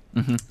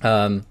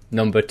 Mm-hmm.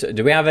 Number 2,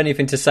 do we have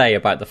anything to say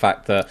about the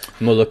fact that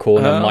Muller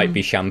Corner might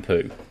be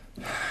shampoo?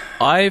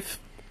 I'm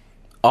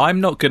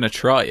not going to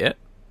try it.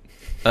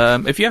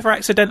 Have you ever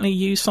accidentally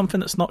used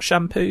something that's not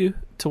shampoo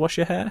to wash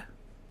your hair?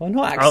 Well,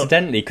 not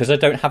accidentally, because I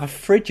don't have a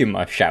fridge in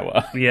my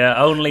shower. Yeah,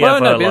 only well,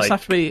 ever, no, but it doesn't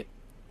have to be...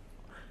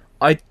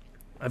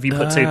 Have you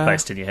put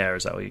toothpaste in your hair,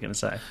 is that what you're going to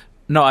say?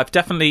 No, I've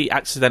definitely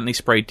accidentally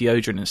sprayed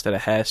deodorant instead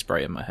of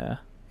hairspray in my hair.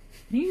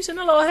 You're using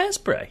a lot of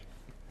hairspray?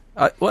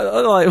 When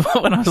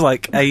I was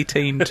like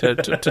 18 to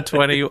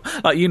 20,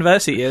 like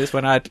university years,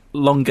 when I had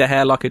longer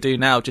hair like I do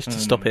now, just to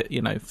stop it,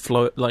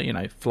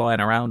 flying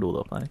around all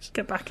the place.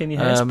 Get back in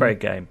your hairspray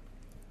game.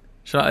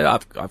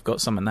 I've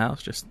got some now.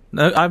 It's just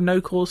I have no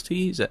cause to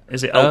use it.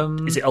 Is it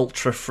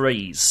Ultra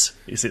Freeze?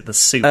 Is it the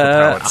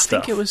superpowered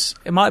stuff? I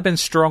think it might have been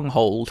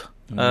Stronghold.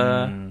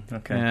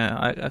 Okay.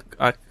 Yeah,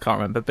 I can't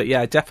remember, but yeah,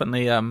 I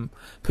definitely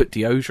put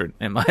deodorant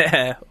in my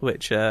hair,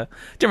 which didn't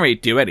really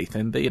do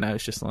anything, but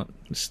it's just like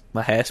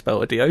my hair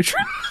smelled of deodorant.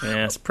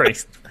 Yeah, it's pretty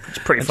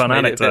fun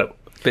anecdote.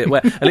 Bit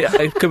wet.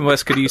 It couldn't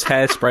worse. Could use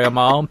hairspray on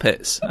my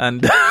armpits,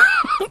 and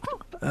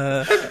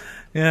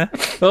yeah.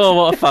 Oh,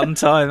 what a fun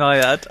time I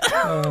had.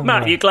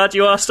 Matt, you glad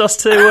you asked us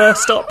to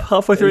stop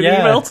halfway through the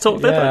email to talk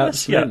a bit about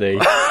this? Absolutely.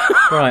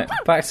 Right,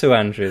 back to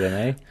Andrew then,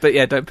 eh? But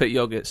yeah, don't put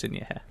yogurts in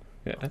your hair.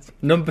 Yeah.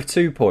 Number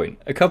 2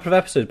 point. A couple of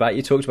episodes back,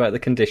 you talked about the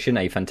condition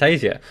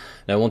aphantasia.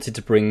 And I wanted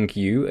to bring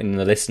you and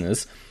the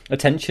listeners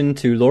attention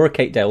to Laura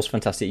Kate Dale's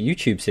fantastic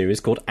YouTube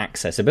series called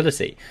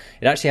Accessibility.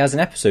 It actually has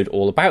an episode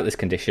all about this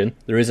condition.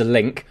 There is a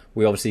link.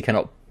 We obviously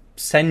cannot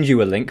send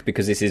you a link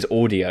because this is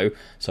audio,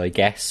 so I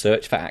guess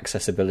search for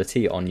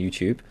Accessibility on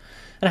YouTube,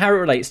 and how it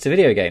relates to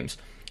video games.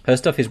 Her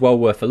stuff is well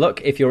worth a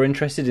look if you're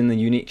interested in the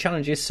unique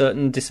challenges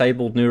certain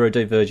disabled,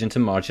 neurodivergent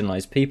and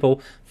marginalised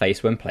people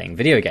face when playing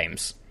video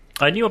games.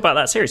 I knew about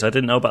that series. I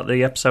didn't know about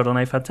the episode on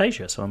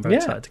aphantasia, so I'm very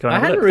excited to go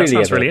and have a look. Really that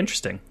sounds really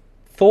interesting.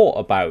 Thought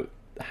about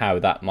how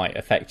that might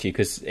affect you,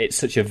 because it's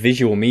such a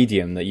visual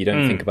medium that you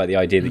don't think about the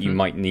idea that you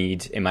might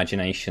need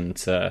imagination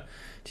to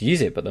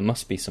use it, but there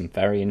must be some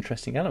very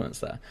interesting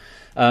elements there.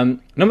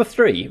 Number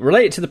 3,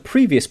 related to the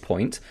previous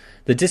point,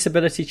 the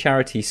disability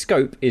charity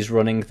Scope is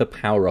running the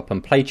Power Up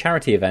and Play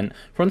charity event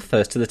from the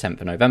 1st to the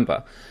 10th of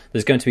November.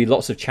 There's going to be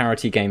lots of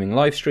charity gaming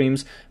live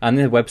streams, and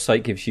the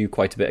website gives you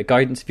quite a bit of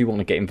guidance if you want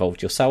to get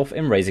involved yourself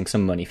in raising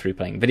some money through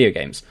playing video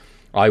games.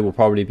 I will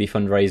probably be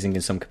fundraising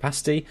in some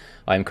capacity.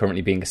 I am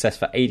currently being assessed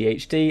for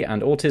ADHD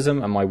and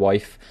autism, and my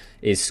wife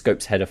is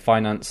Scope's head of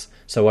finance,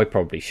 so I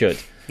probably should.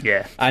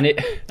 Yeah. And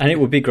it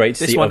would be great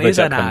to see other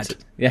duck hunters.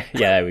 Yeah,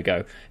 there we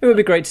go. It would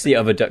be great to see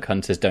other duck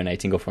hunters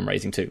donating or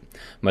fundraising too.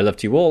 My love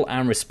to you all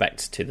and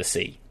respect to the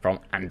sea. From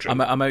Andrew.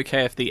 I'm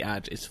okay if the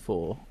ad is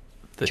for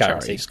the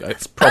charity Scope.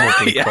 It's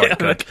probably quite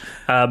good.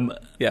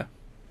 Yeah.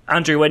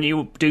 Andrew, when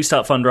you do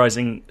start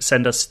fundraising,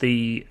 send us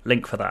the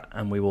link for that,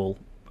 and we will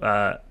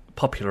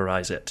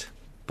popularise it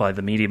by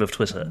the medium of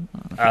Twitter.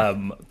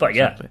 But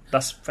yeah,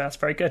 that's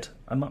very good.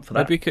 I'm up for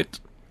that. Maybe we could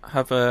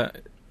have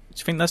do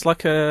you think there's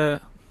like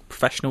a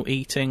professional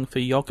eating for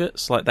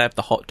yogurts? Like they have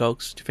the hot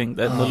dogs. Do you think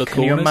they're Muller Corners?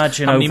 Can you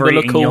imagine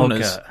overeating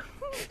yogurt?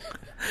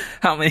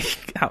 How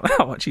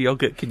much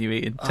yogurt can you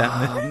eat in 10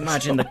 minutes?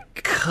 Imagine the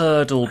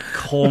curdled,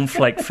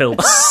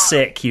 cornflake-filled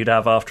sick you'd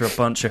have after a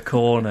bunch of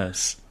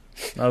corners.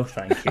 Oh,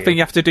 thank you. I think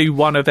you have to do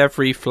one of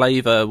every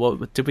flavour.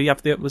 What did we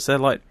have? Was there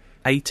like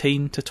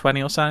 18 to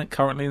 20 or something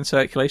currently in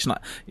circulation?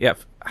 Like,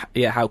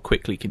 yeah. How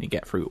quickly can you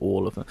get through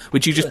all of them?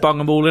 Would you just bung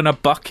them all in a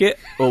bucket,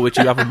 or would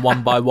you have them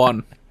one by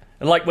one?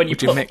 Like when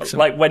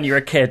when you're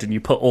a kid and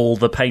you put all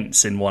the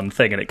paints in one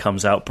thing and it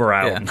comes out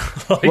brown.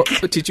 Yeah.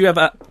 Did you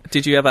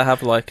ever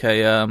have like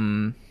a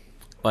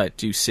like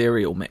do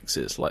cereal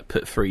mixes, like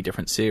put 3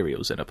 different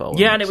cereals in a bowl.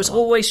 Yeah, and it was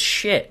always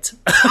shit.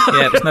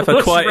 Yeah, it was never It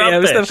was quite. Yeah,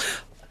 it was rubbish.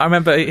 never, I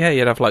remember. Yeah,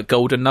 you'd have like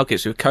golden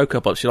nuggets with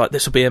Cocoa Pops. You're like,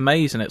 this will be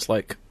amazing. It's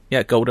like,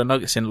 yeah, golden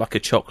nuggets in like a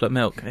chocolate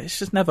milk. It's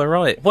just never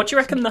right. What do you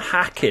reckon the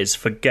hack is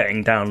for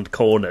getting down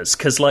corners?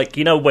 Because, like,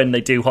 you know, when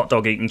they do hot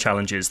dog eating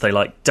challenges, they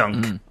like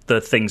dunk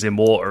the things in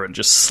water and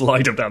just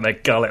slide them down their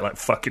gullet like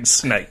fucking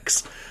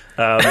snakes.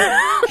 You know,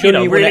 you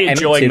wanna really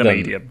enjoying empty the them.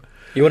 medium.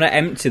 You want to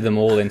empty them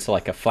all into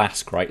like a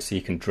flask, right? So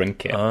you can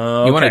drink it. You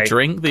want to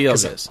drink the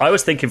 'Cause others? I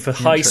was thinking for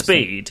high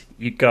speed,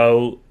 you'd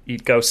go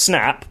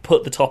snap,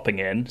 put the topping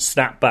in,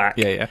 snap back,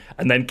 Yeah.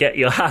 and then get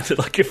your hand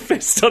like your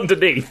fist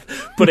underneath,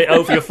 put it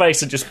over your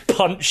face, and just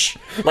punch,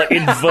 like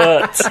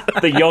invert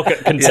the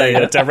yogurt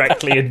container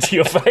directly into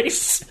your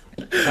face.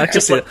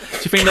 Just Do like,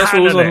 you think there's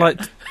rules cannon on it.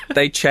 like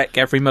they check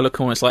every Miller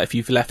corner? It's like if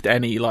you've left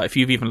any, like if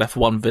you've even left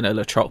one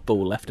vanilla choc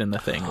ball left in the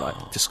thing, like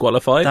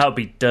disqualified. That would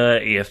be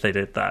dirty if they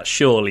did that.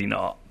 Surely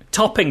not.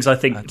 Toppings, I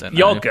think, don't know.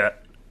 yogurt,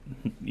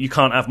 you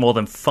can't have more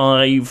than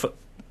 5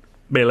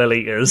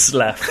 millilitres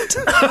left.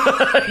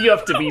 You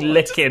have to be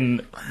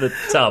licking the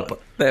tub.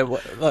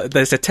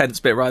 There's a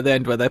tense bit right at the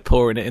end where they're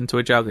pouring it into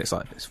a jug. And it's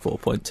like it's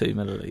 4.2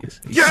 milliliters.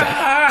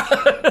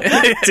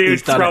 Dude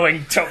He's done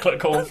throwing chocolate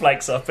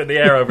cornflakes up in the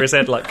air over his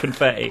head like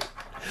confetti.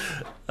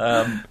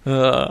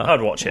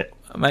 I'd watch it.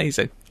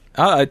 Amazing.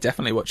 I'd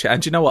definitely watch it.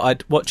 And do you know what?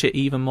 I'd watch it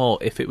even more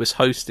if it was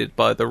hosted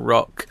by The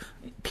Rock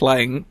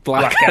playing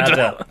Blackadder,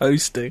 Blackadder.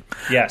 hosting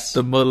Yes.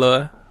 the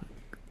Muller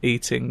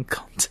eating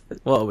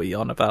content. What are we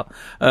on about?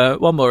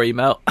 One more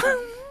email.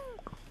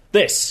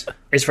 This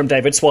is from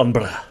David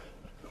Swanborough,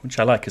 which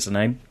I like as a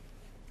name.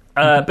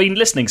 Been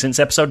listening since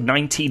episode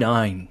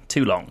 99.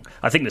 Too long.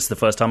 I think this is the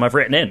first time I've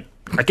written in.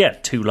 Again,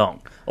 too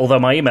long. Although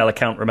my email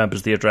account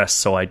remembers the address,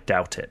 so I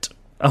doubt it.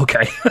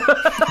 Okay.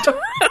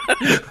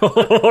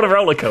 What a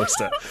roller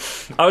coaster.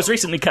 I was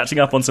recently catching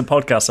up on some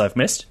podcasts I've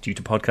missed, due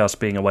to podcasts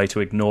being a way to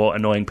ignore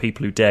annoying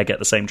people who dare get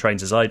the same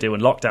trains as I do,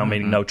 and lockdown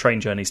meaning no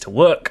train journeys to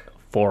work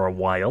for a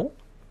while.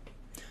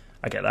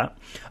 I get that.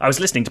 I was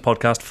listening to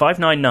podcast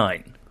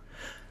 599.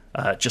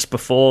 Just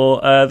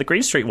before the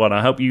Green Street one.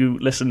 I hope you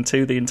listened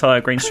to the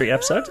entire Green Street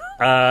episode.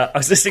 I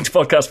was listening to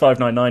podcast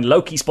 599,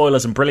 Loki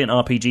spoilers and brilliant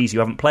RPGs you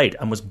haven't played,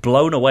 and was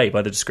blown away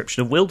by the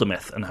description of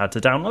Wildermyth and had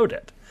to download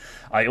it.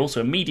 I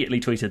also immediately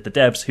tweeted the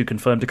devs, who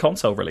confirmed a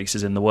console release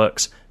is in the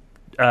works,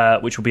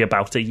 which will be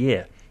about a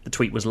year. The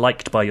tweet was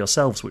liked by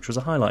yourselves, which was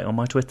a highlight on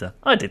my Twitter.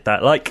 I did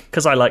that,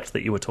 because I liked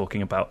that you were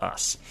talking about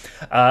us.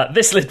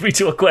 This led me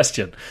to a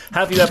question.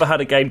 Have you ever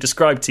had a game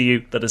described to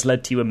you that has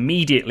led to you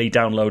immediately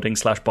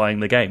downloading/buying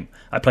the game?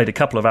 I played a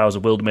couple of hours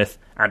of Wildermyth,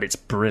 and it's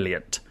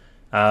brilliant.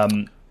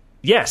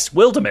 Yes,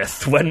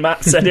 Wildermyth, when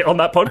Matt said it on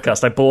that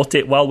podcast, I bought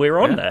it while we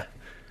were on there.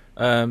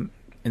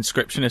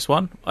 Inscriptionist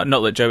one. Not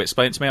that Joe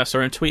explained to me. I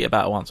saw him tweet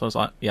about it once. I was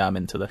like, yeah, I'm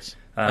into this.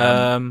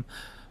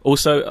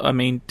 Also, I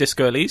mean,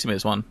 Disco Elysium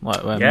is one.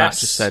 Like when Matt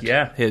just said,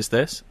 here's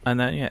this. And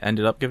then,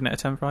 ended up giving it a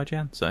 10 for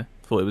IGN. So,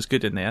 thought it was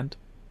good in the end.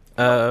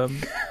 There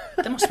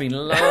must have been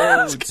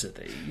loads of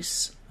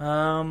these.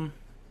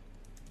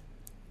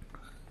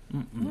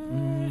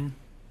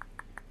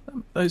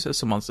 Those are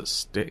some ones that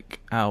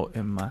stick out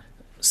in my...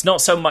 It's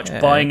not so much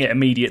buying it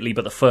immediately,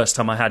 but the first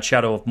time I had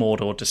Shadow of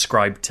Mordor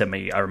described to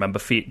me, I remember,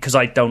 because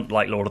I don't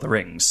like Lord of the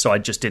Rings, so I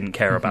just didn't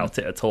care about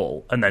it at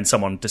all. And then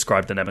someone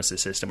described the Nemesis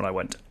system, and I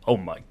went, oh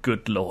my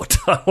good lord,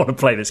 I want to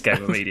play this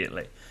game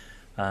immediately.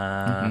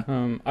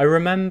 I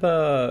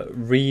remember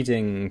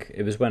reading,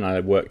 it was when I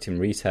worked in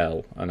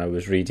retail, and I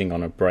was reading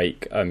on a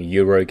break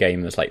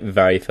Eurogamer's like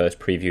very first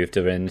preview of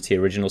Divinity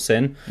Original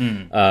Sin,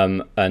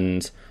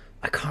 and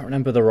I can't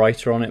remember the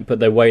writer on it,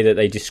 but the way that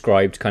they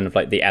described kind of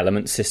like the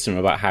element system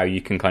about how you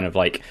can kind of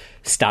like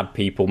stab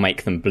people,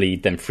 make them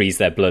bleed, then freeze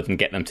their blood and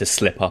get them to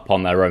slip up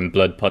on their own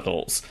blood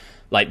puddles.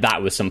 Like,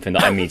 that was something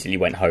that I immediately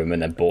went home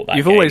and then bought that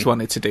You've game. always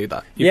wanted to do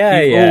that.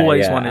 You've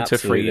always wanted to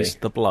freeze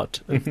the blood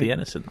of the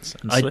innocents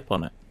and slip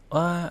on it.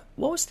 What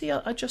was the...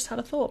 I just had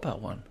a thought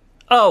about one.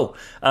 Oh,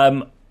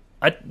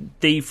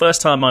 the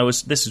first time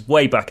this is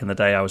way back in the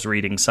day, I was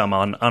reading some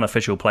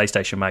unofficial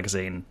PlayStation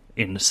magazine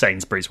in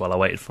Sainsbury's while I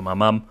waited for my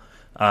mum,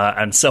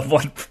 and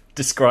someone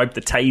described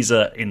the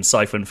taser in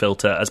Siphon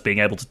Filter as being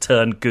able to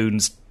turn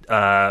goons'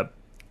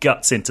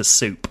 guts into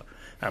soup,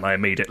 and I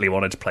immediately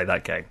wanted to play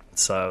that game.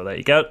 So there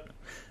you go.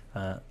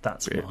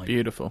 That's mine.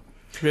 Beautiful.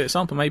 For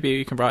example, maybe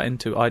you can write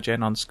into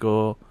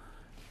IGN_UK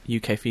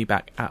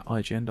feedback at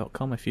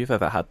IGN.com if you've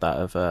ever had that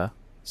of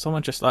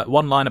someone just like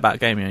one line about a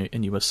game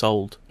and you were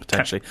sold,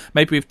 potentially.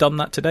 Maybe we've done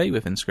that today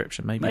with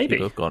Inscription. Maybe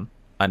people have gone,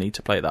 I need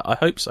to play that. I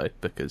hope so,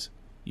 because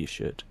you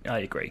should. I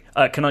agree.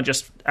 Can I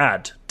just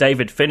add,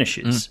 David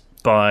finishes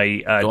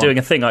by doing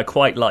a thing I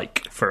quite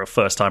like for a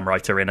first-time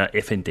writer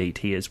if indeed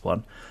he is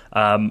one.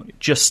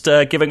 Just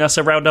giving us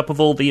a roundup of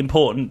all the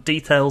important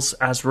details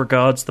as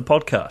regards the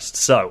podcast.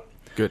 So,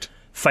 good.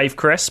 Fave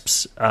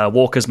crisps,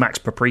 Walker's Max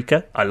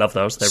Paprika. I love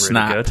those. They're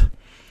Snap. really good.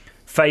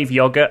 Fave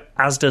yogurt,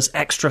 Asda's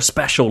extra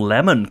special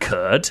lemon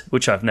curd,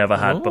 which I've never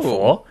had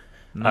before.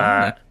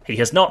 No. He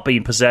has not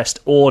been possessed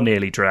or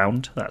nearly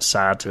drowned. That's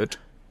sad. Good.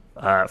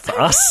 for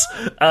us,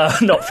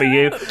 not for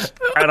you.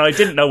 And I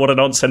didn't know what an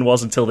onsen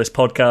was until this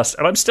podcast,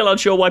 and I'm still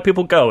unsure why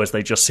people go, as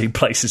they just seem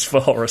places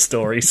for horror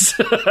stories.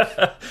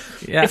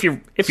 Yeah, if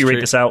you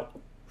read this out,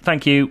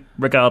 thank you.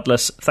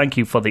 Regardless, thank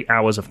you for the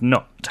hours of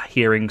not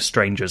hearing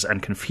strangers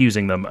and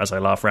confusing them as I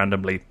laugh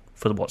randomly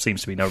for what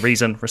seems to be no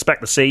reason.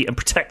 Respect the sea and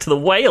protect the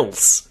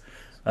whales.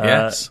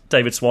 Yes.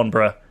 David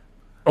Swanborough,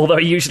 although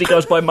he usually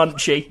goes by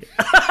Munchie.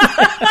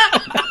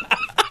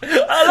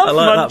 I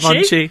like that,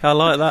 Munchie. I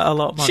like that a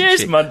lot, Munchie.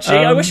 Cheers, Munchie.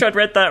 I wish I'd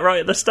read that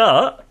right at the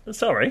start.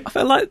 Sorry. I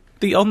feel like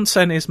the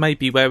onsen is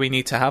maybe where we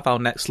need to have our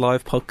next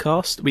live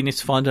podcast. We need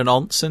to find an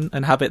onsen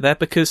and have it there,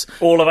 because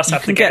all of us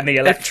have to get in the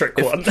electric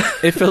one.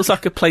 It feels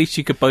like a place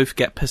you could both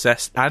get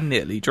possessed and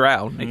nearly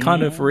drown. It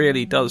kind of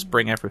really does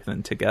bring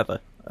everything together.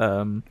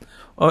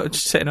 Or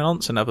just sit in an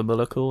onsen and have a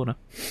Muller corner.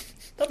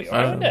 That'd be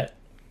alright, wouldn't it?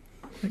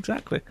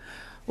 Exactly.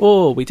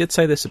 Oh, we did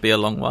say this would be a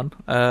long one.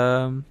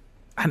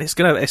 And it's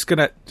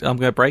gonna. I'm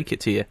gonna break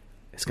it to you.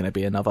 It's gonna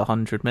be another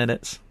 100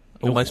 minutes,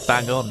 almost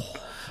bang on.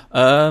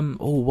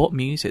 What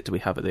music do we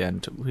have at the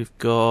end? We've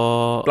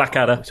got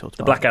Blackadder,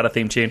 the Blackadder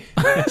theme tune.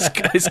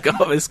 it's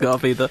got to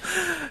be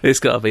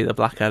the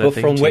Blackadder. Well,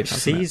 theme from tune, which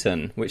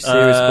season? Which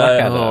series?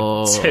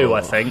 Blackadder. 2,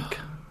 I think.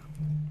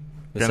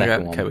 The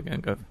second one. Okay, we're gonna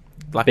go.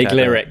 Blackadder. Big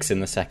lyrics in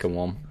the second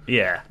one.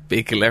 Yeah,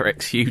 big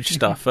lyrics, huge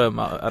stuff. I'd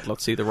love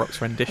to see the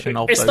Rock's rendition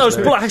of it's those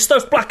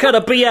those Blackadder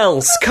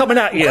BLs coming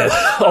at you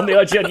on the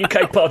IGN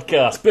UK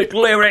podcast. Big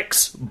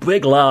lyrics,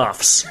 big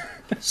laughs.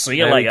 See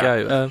you There we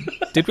later. go.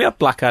 Did we have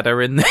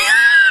Blackadder in there?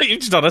 You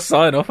just had a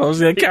sign off. I was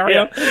going to carry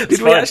on. Did we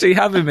fine. actually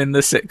have him in the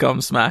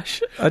sitcom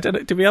Smash? I don't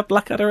know. Did we have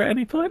Blackadder at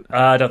any point?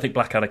 I don't think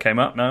Blackadder came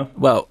up, no.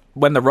 Well,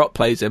 when The Rock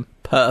plays him,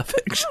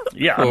 perfect.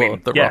 Yeah, I for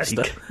mean, the yeah,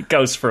 roster. he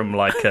goes from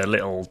like a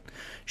little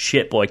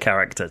shitboy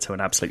character to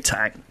an absolute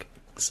tank.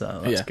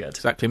 So that's good.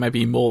 Exactly. Maybe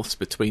he morphs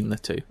between the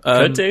two.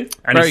 Could do.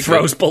 And he very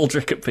throws good.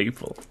 Baldrick at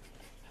people.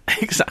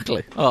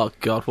 Exactly. Oh,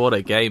 God, what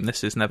a game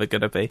this is never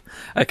going to be.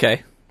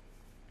 Okay,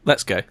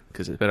 let's go,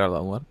 because it's been a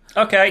long one.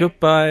 Okay.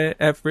 Goodbye,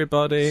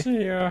 everybody.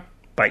 See ya.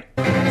 Bye.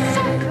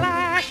 Some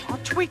flash or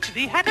tweet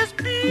the hatter's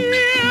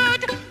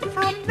beard.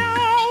 From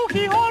now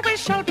he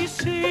always shall be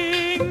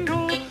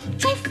single.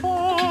 To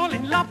fall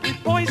in love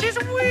with boys is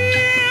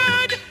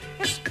weird,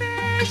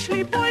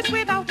 especially boys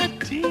without a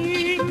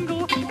dingle.